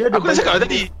cakap lah. Aku dah cakap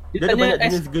tadi. Dia ada banyak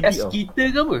jenis gedik tau. kita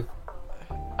ke apa?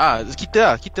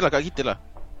 Kita lah kat kita lah.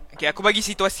 Okay, aku bagi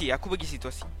situasi.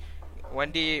 One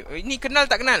day, ini kenal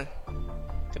tak kenal?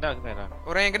 Kenal lah.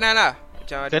 Orang yang kenal lah.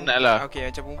 Macam ada Kenal lah. Okay,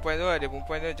 macam perempuan tu ada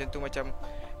perempuan tu macam tu, macam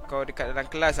kau dekat dalam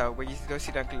kelas lah. Aku bagi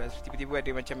situasi dalam kelas. Tiba-tiba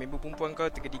ada macam member perempuan kau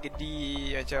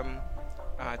tergedi-gedi macam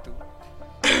tu.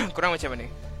 Korang macam mana?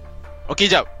 Okay,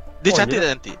 jap. Dia cantik tak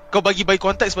cantik? Kau bagi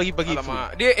konteks, bagi full.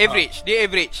 Alamak, dia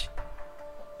average.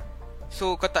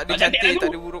 So kau tak ada cantik, tak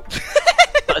ada buruk.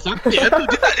 Tak cantik lah tu.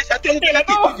 Dia tak ada cantik, dia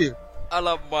cantik tu je.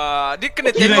 Alamak, dia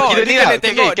kena tengok. Dia kena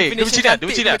tengok definition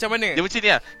cantik dia macam mana. Dia macam ni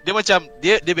lah. Dia macam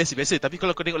dia biasa-biasa, tapi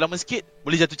kalau kau tengok lama sikit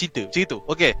boleh jatuh cinta. Macam itu.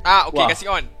 Okay. Okay,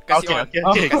 kasih on.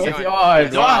 Okay. Kasih on.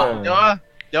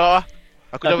 Jawab.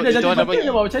 Aku dah bagi.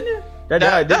 Macam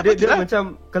mana? Dia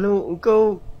macam kalau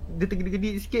kau dia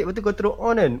tergedi-gedi sikit, lepas tu kau terus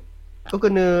on kan, kau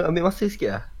kena ambil masa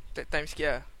sikit lah. Take time sikit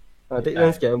lah. Take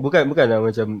time sikit lah. Bukan lah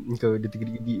macam kau dia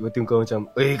tergedi-gedi, lepas tu kau macam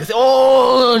kasih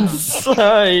on.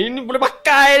 Ini boleh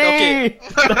pakai ni. Okay.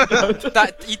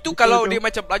 Tak, itu kalau dia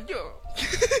macam belajar.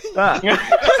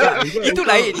 Itu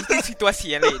lain. Itu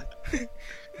situasi yang lain.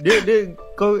 Dia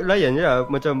kau layan je lah.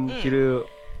 Macam kira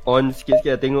on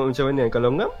sikit-sikit lah, tengok macam mana. Kalau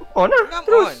ngam, on lah. Ngam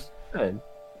terus on. Kan?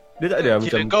 Dia tak ada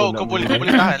Kira macam kau boleh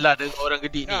tahan lah dengan orang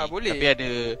gedik ni. Boleh. Tapi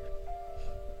ada.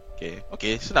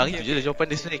 Okay, senang itu je lah jawapan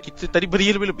dia sebenarnya. Kita tadi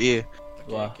beri lebih-lebih.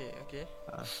 Okay.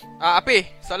 Apih,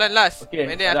 soalan last. Okay,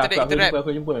 And then after that kita wrap. aku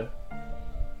jumpa.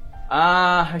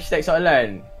 Hashtag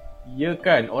soalan. Ya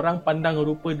kan, orang pandang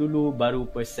rupa dulu baru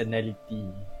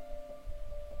personality.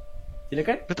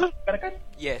 Silakan. Betul? Katakan.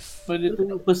 Yes. Benda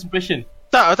tu first impression.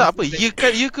 Tak apa. Ya ke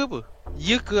apa?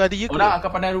 Ya ke ada ya ke? Orang akan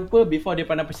pandang rupa before dia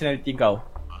pandang personality kau.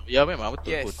 Ya memang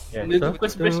betul Yes. pun. Benda tu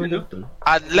first impression tu.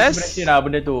 Unless Impression lah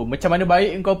benda tu. Macam mana baik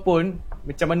engkau pun,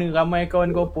 macam mana ramai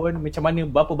kawan kau pun, macam mana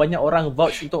berapa banyak orang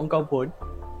vouch untuk engkau pun,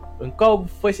 engkau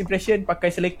first impression pakai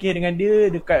selekeh dengan dia,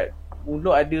 dekat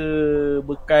mulut ada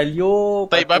bekal yo,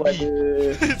 tai babi.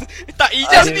 Tak,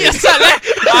 Ijaz ni asal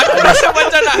Aku rasa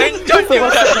macam nak henjot dia.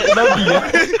 Babi lah.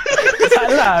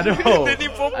 Salah tu. Ini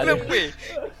problem weh.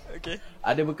 Okay.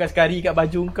 Ada bekas kari kat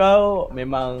baju kau,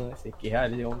 memang selekeh lah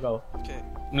dia tengok kau. Okay.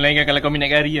 Melainkan kalau kau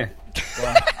minat kari lah.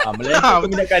 Wah, Melainkan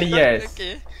kau minat kari yes.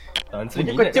 Okay.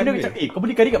 Mungkin kau macam dia macam, kau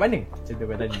beli kari kat mana? Macam tu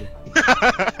kau tanya dia.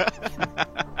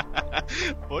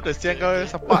 bodoh siang kau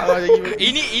sepak lah lagi.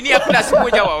 Ini aku nak semua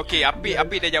jawab. Okay, Apik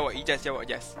dah jawab. Ijaz jawab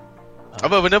Ijaz.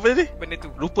 Apa benda apa tadi? Benda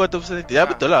tu. Rupa atau personality? Ya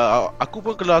betul lah. Aku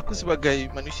pun kalau aku sebagai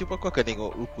manusia pun aku akan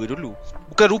tengok rupa dulu.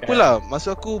 Bukan rupa lah.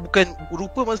 Maksud aku bukan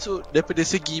rupa, maksud daripada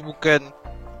segi bukan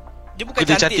Dia bukan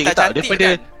dia cantik ke tak cantik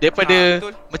kan. daripada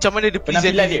Betul. macam mana dia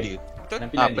present Penampilan diri dia. dia.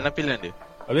 Betul. Penampilan dia.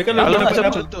 Habis kalau Kalau dia macam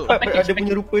dapat contoh. ada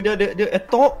punya rupa dia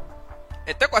top.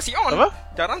 Tak kasi on. Apa?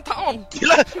 Jarang tak on.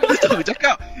 Yelah, betul aku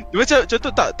cakap. Dia macam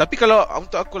contoh tak. Tapi kalau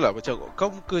untuk aku lah, macam kau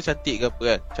muka cantik ke apa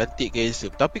kan, cantik ke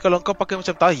handsome, tapi kalau kau pakai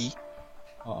macam tahi,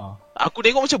 aku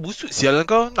tengok macam busuk sial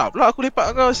kau. Nak pula aku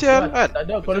lepak kau sial kan. Tak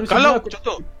ada, Kalau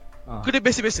contoh kau dia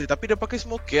biasa-biasa tapi dia pakai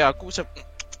semua okey, aku macam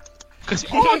kasi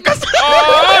on.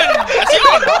 Kasi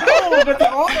on.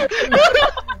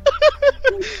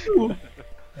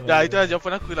 Dah itu lah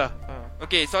jawapan aku lah.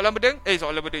 Okay, soalan bedeng.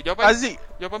 Jawapan Aziz.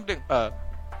 Jawapan bedeng.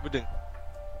 Bedeng.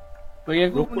 Bagi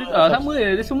aku sama je.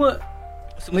 Dia semua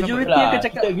majoriti lah. akan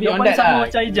cakap Kita agree on jawapan that sama lah.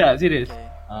 macam Ijaz. Serius.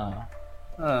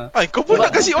 Kau pun nak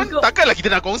kasi on. Takkanlah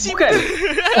kita nak kongsi. Bukan.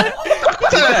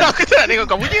 Aku tak nak tengok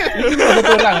kau punya.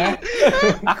 Betul orang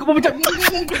Aku pun macam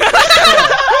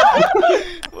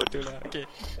Betul lah. Okay.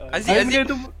 Aziz Aziz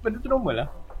benda tu normal lah.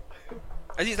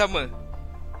 Aziz sama.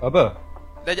 Apa?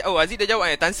 Aziz dah jawab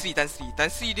Tan Sri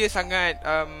dia sangat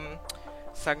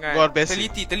sangat luar biasa.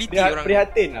 teliti Dia orang.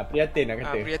 prihatin lah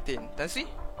kata. Prihatin. Tan Sri?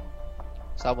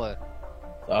 Sama.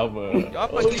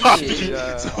 Jawapan Babi.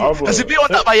 Nasib baik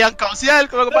orang tak bayang kau sial.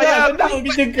 Kalau kau bayang Tahu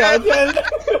kita kau sial.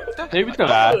 Tapi betul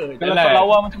lah. Kalau Jalan. kau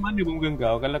lawa macam mana pun muka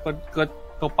kau, kalau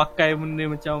kau pakai benda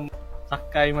macam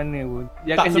sakai mana pun,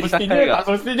 dia Tak akan jadi semestinya, sakai tak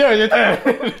semestinya je tu.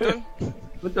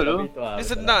 Betul tu. Dia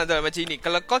senang tak macam ini.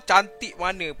 Kalau kau cantik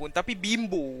mana pun tapi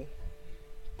bimbo,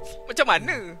 Macam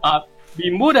mana?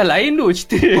 Bimbo dah lain tu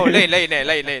cerita. Oh lain.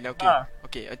 Okay. Ah.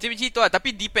 Okay, macam itu lah.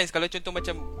 Tapi depends. Kalau contoh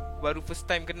macam baru first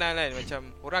time kenal kan,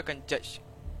 macam orang akan judge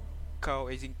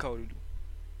kau as in kau dulu,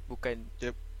 bukan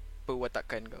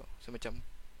perwatakan kau. So macam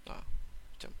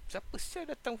macam siapa sih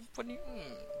datang perempuan ni?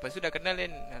 Lepas tu dah kenal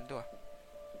kan, tu lah.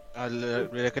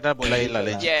 Bila dah kenal pun lain lah,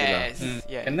 lain cerita lah.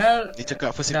 Yes. Kenal Dia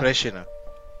cakap first impression lah.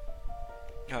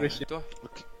 Tu lah.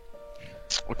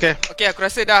 Okay, aku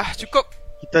rasa dah cukup.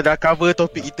 kita dah cover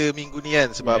topik kita minggu ni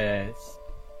kan. Sebab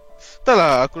tak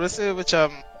lah, aku rasa macam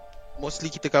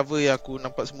mostly kita cover yang aku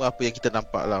nampak semua apa yang kita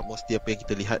nampak lah. Mostly apa yang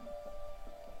kita lihat.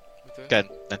 Betul. Kan,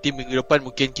 nanti minggu depan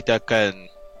mungkin kita akan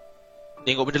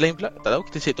tengok benda lain pula. Tak tahu,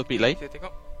 kita set topik lain. Kita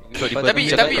tengok. Tapi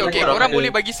Tapi okay, orang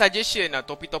boleh bagi suggestion lah,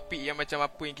 topik-topik yang macam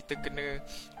apa yang kita kena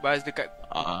bahas dekat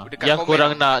yang komen.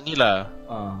 korang nak ni lah.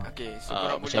 Okay, so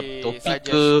korang Macam boleh topik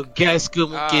suggest. ke guest ke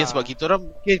mungkin. Sebab kita orang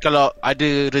mungkin kalau ada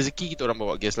rezeki kita orang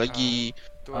bawa guest lagi.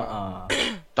 Tu lah.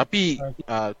 Tapi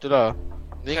itulah,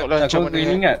 tengoklah macam Kau mana.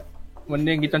 kena ingat, benda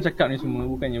yang kita cakap ni semua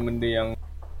bukannya benda yang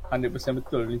 100%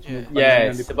 betul. Ni cuma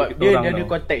Yes, pandangan sebab kita dia orang ada tau.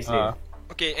 konteks dia.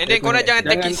 Okay, and then korang jangan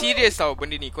take it serious tau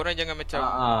benda ni. Korang jangan macam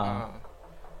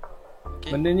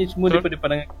okay. Benda ni semua daripada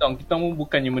pandangan kita orang. Kita pun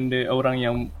bukannya benda orang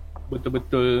yang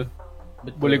betul-betul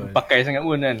boleh pakai sangat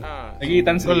pun kan. Lagi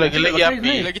Tan Sri. Lagi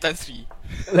api. Lagi Tan Sri.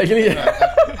 Lagi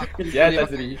ya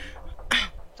Tazri.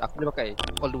 Aku boleh pakai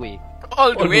all the way.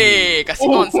 All the way. Kasih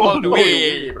ons all the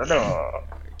way.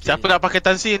 Siapa nak pakai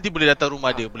Tan Sri nanti boleh datang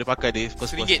rumah dia, boleh pakai dia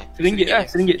first RM1. RM1 lah,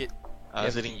 RM1.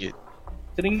 RM1.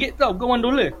 RM1 tau, bukan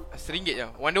 $1. RM1 je.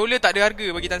 $1 tak ada harga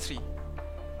bagi Tan Sri.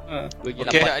 Bagi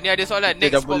Okay. Ni ada soalan. Kita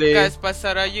Next dah boleh- podcast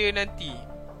pasal raya nanti.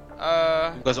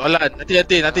 Bukan soalan. Nanti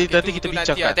kita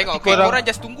bincangkan. Tengok, Nanti okay, korang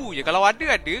just tunggu je. Kalau ada,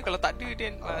 kalau tak ada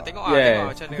then tengok tengok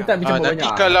macam mana. Kita tak bincang nanti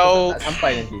banyak. kalau- tak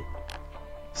sampai nanti.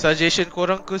 suggestion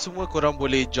korang ke semua, korang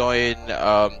boleh join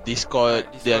Discord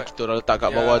Discord. yang kita orang letak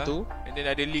kat bawah tu. And then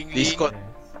ada link. Discord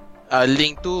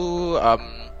link tu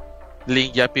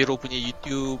link Yapiro punya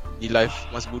YouTube di live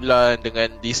mas bulan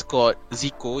dengan Discord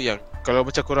Zico, yang kalau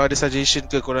macam korang ada suggestion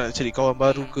ke, korang nak cari kawan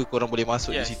baru ke, korang boleh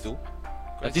masuk di situ.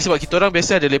 Nanti sebab kita orang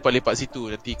biasa ada lepak-lepak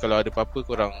situ. Nanti kalau ada apa-apa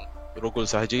korang rogol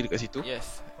sahaja dekat situ.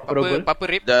 Yes. Rogol? Papa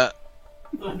rip.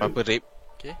 Papa rap.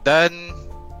 Okay. Dan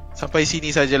sampai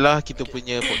sini sajalah kita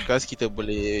punya podcast. Kita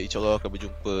boleh insyaAllah akan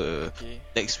berjumpa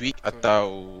next week.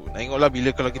 Atau tengoklah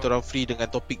bila kalau kita orang free dengan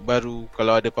topik baru.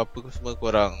 Kalau ada apa-apa semua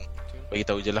korang bagi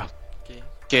tahu je lah.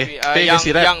 Okay.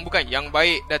 Yang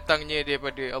baik datangnya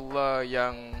daripada Allah,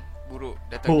 yang buruk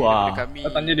datangnya daripada kami.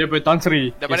 Datangnya daripada Tan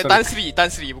Sri. Daripada Tan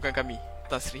Sri bukan kami.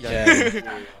 Tan Sri.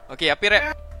 Okay, api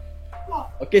rap.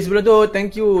 Okay, sebelum tu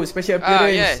thank you special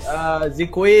appearance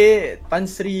Zikoe, Tan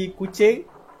Sri Kucing,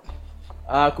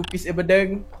 Kukis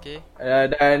Ebedeng,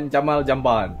 dan Jamal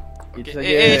Jamban. Itu saja.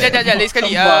 Jap lagi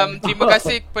sekali. Terima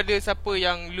kasih kepada siapa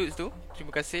yang loot tu.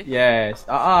 Terima kasih. Yes.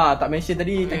 Tak mention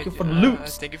tadi. Thank you for the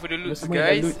loots. Thank you for the loots, Semua yang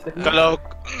guys. loot tadi. Kalau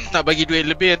nak bagi duit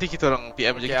lebih nanti kita orang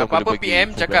PM je, kita boleh apa-apa bagi PM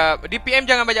program. cakap. Di PM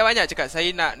jangan banyak-banyak cakap saya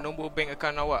nak nombor bank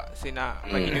account awak. Saya nak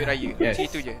bagi duit raya. Yes. Macam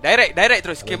itu je. Direct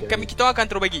terus. Kita orang akan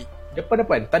terus bagi.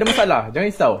 Depan. Tak ada masalah. Jangan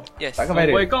risau. Yes. Takkan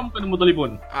Nombor viral. account bukan nombor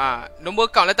telefon. Nombor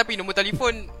account lah, tapi nombor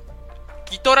telefon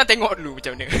kita orang tengok dulu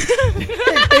macam mana.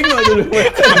 Tengok dulu.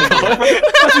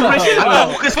 Hantar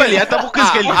muka sekali. Hantar muka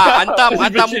sekali. Hantar muka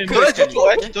Kita orang sekali. jujur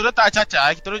Kita orang tak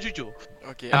cacat. Kita orang jujur.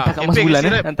 Okay. Hantar kat mas campaign bulan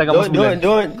siap. Hantar kat mas bulan.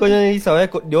 Kau jangan risau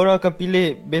diorang akan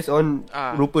pilih based on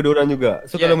rupa diorang juga.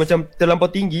 So kalau macam terlampau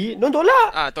tinggi, diorang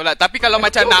tolak. Tolak. Tapi kalau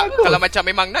macam nak, kalau macam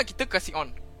memang nak, kita kasih on.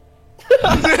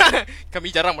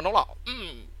 Kami jarang menolak.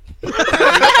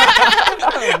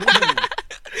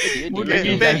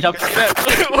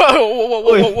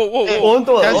 Orang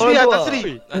tua.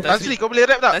 Tan Sri, kau boleh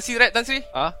rap tak? Tan Sri.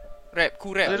 Rap,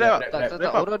 ku rap. Boleh rap Tak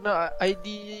Rap. orang nak ID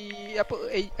apa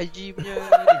IG punya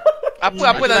ni.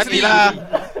 Apa Tan Sri lah.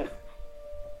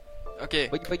 Okay.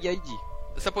 Bagi IG.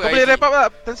 Siapa Kau boleh IG? rap up tak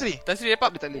Tan Sri? Tan Sri rap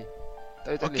up. Tak boleh. Tak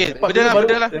boleh. Okay, Lepas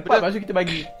benda lah. Lepas tu kita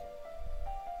bagi.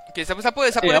 Okay, siapa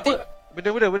nanti?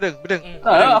 Bedeng.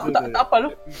 Aku tak apa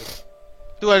lu.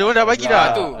 Tu ada orang dah bagi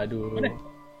dah. tu. Aduh.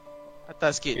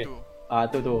 Atas sikit.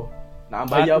 Tu. Nak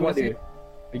bayar pun ada.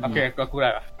 Okay, aku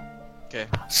rap. Okay.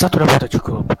 1 dapat tak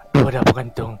cukup, 2 dapat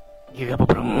gantung, 3 dapat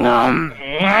berengam.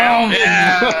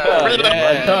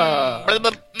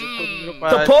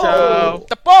 Tepuk.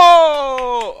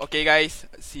 Okay guys,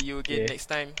 see you again next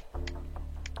time.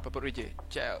 Papa Roger.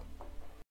 Ciao.